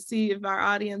want to see if our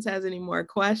audience has any more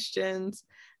questions.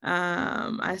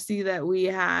 I see that we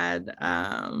had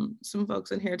some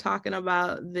folks in here talking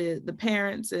about the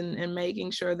parents and making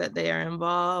sure that they are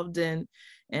involved, and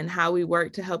how we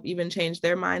work to help even change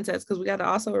their mindsets, because we got to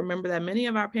also remember that many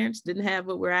of our parents didn't have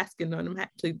what we're asking them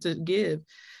to give.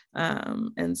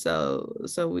 And so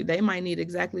they might need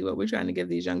exactly what we're trying to give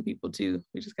these young people too.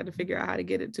 We just got to figure out how to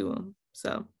get it to them.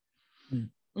 So.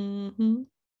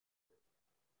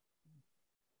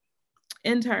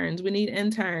 Interns, we need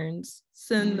interns.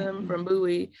 Send them from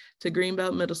Bowie to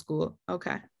Greenbelt Middle School.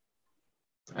 Okay.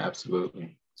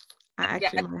 Absolutely. I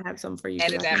actually might have some for you.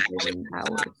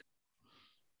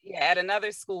 At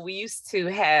another school, we used to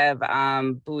have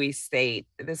Bowie State.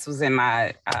 This was in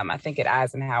my, I think at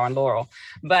Eisenhower and Laurel.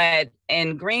 But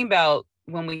in Greenbelt,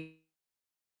 when we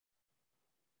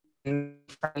from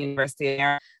University,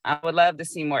 I would love to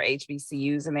see more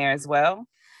HBCUs in there as well.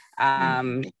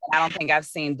 I don't think I've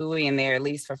seen Bowie in there at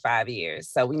least for 5 years.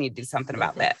 So we need to do something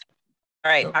about that.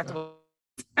 All right, Dr.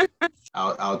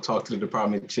 I'll talk to the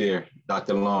department chair,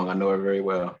 Dr. Long. I know her very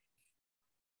well.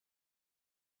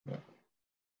 Yeah.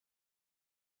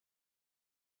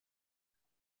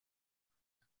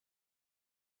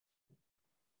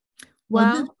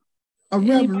 Well,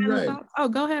 Reverend Ray. Oh,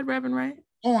 go ahead, Reverend Ray.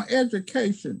 On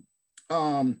education,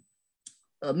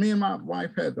 me and my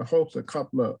wife had to host a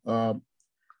couple of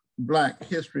Black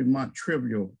History Month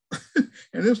trivial,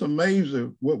 and it's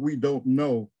amazing what we don't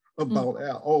know about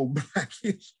our old Black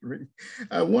history.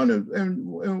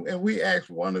 And we asked,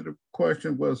 one of the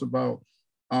questions was about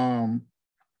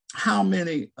how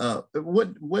many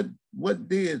what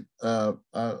did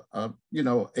you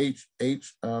know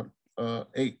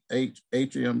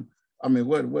HM. I mean,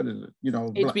 what is it? You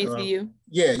know, HBCU.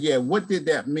 Yeah. What did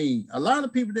that mean? A lot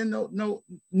of people didn't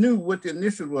knew what the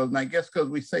initial was, and I guess because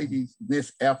we say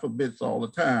these alphabets all the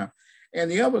time. And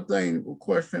the other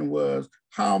question was,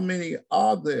 how many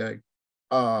are there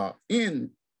in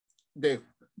the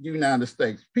United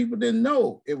States? People didn't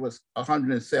know it was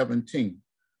 117.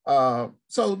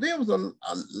 So there was a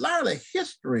lot of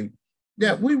history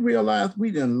that we realized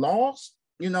we didn't lost,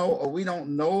 you know, or we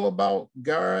don't know about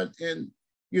guard and,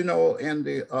 you know, and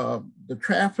the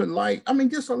traffic light. I mean,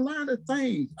 just a lot of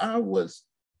things. I was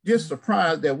just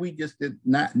surprised that we just did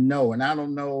not know. And I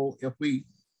don't know if we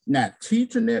not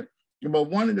teaching it,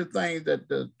 but one of the things that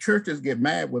the churches get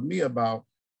mad with me about,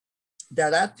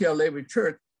 that I tell every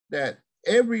church that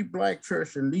every Black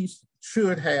church at least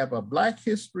should have a Black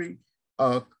history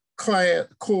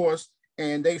course,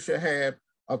 and they should have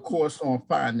a course on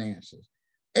finances.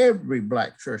 Every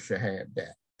Black church should have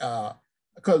that,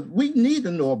 because we need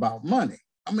to know about money.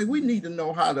 I mean, we need to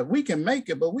know we can make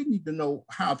it, but we need to know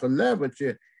how to leverage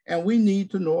it, and we need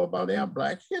to know about our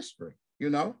Black history,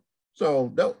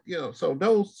 So,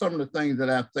 those some of the things that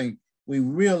I think we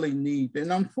really need.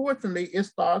 And unfortunately, it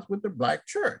starts with the Black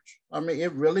church. I mean,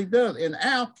 it really does. In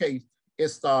our case, it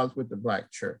starts with the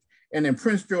Black church. And in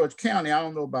Prince George County, I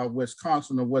don't know about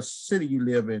Wisconsin or what city you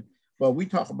live in, but we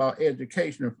talk about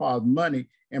education as far as money.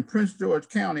 In Prince George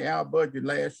County, our budget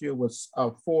last year was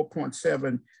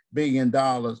 $4.7 billion.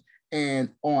 And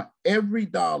on every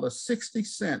dollar, 60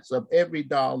 cents of every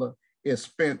dollar is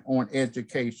spent on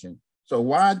education. So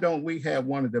why don't we have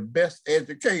one of the best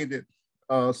educated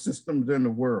systems in the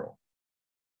world?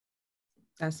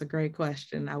 That's a great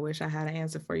question. I wish I had an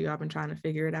answer for you. I've been trying to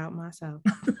figure it out myself.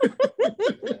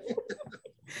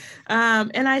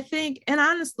 And I think, and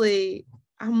honestly,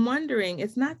 I'm wondering,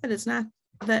 it's not that it's not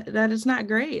that it's not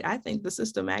great. I think the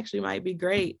system actually might be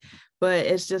great, but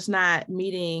it's just not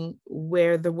meeting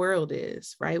where the world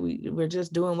is, right? We're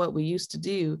just doing what we used to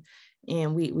do,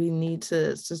 and we need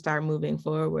to start moving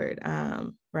forward,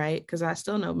 right? Because I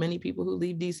still know many people who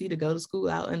leave DC to go to school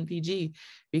out in PG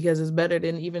because it's better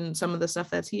than even some of the stuff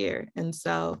that's here. And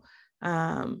so,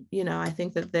 I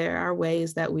think that there are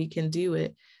ways that we can do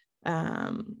it.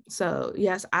 So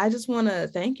yes, I just want to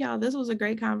thank y'all. This was a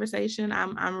great conversation.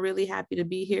 I'm really happy to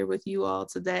be here with you all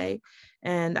today,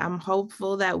 and I'm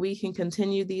hopeful that we can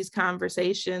continue these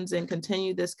conversations and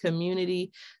continue this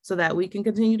community so that we can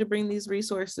continue to bring these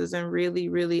resources and really,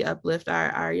 really uplift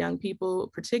our young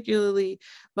people particularly,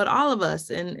 but all of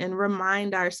us, and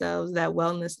remind ourselves that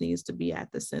wellness needs to be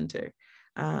at the center.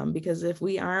 Because if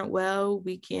we aren't well,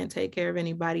 we can't take care of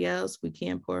anybody else. We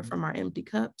can't pour from our empty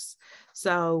cups.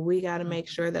 So we got to make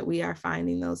sure that we are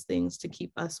finding those things to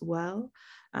keep us well.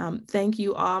 Thank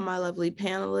you all, my lovely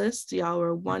panelists. Y'all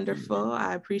were wonderful.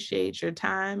 I appreciate your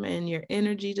time and your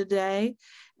energy today.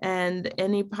 And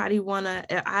anybody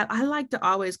I like to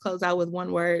always close out with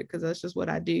one word because that's just what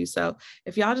I do. So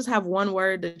if y'all just have one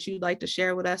word that you'd like to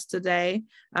share with us today,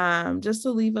 just to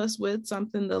leave us with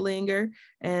something to linger,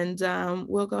 and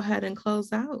we'll go ahead and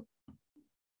close out.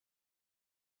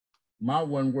 My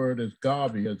one word is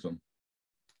Garveyism.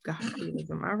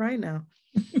 Garveyism, all right now.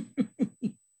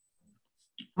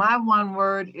 My one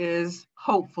word is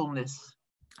hopefulness.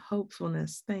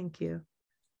 Hopefulness, thank you.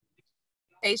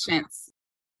 Patience.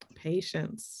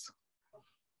 Patience.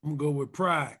 I'm gonna go with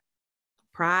pride.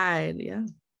 Pride, yeah.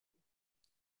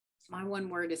 My one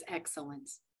word is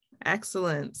excellence.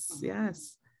 Excellence,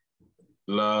 yes.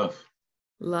 Love.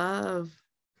 Love.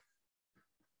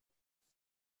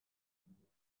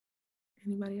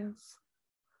 Anybody else?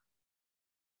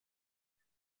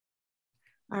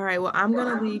 All right, well, I'm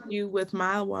gonna leave you with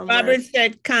my one word. Robert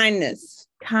said kindness.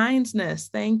 Kindness,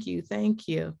 thank you, thank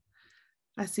you.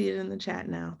 I see it in the chat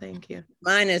now, thank you.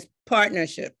 Mine is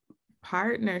partnership.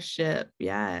 Partnership,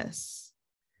 yes.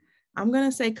 I'm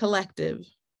gonna say collective,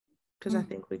 because I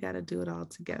think we gotta do it all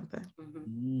together.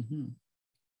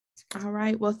 All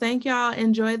right, well, thank y'all.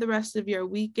 Enjoy the rest of your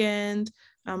weekend.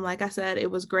 Like I said, it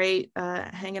was great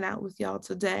hanging out with y'all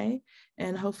today,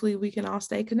 and hopefully we can all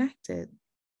stay connected.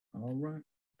 All right.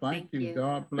 Thank you. you.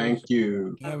 God bless. Thank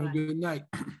you. Have a good night.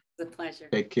 It's a pleasure.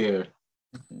 Take care.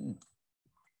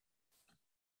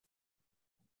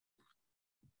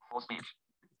 Full speech.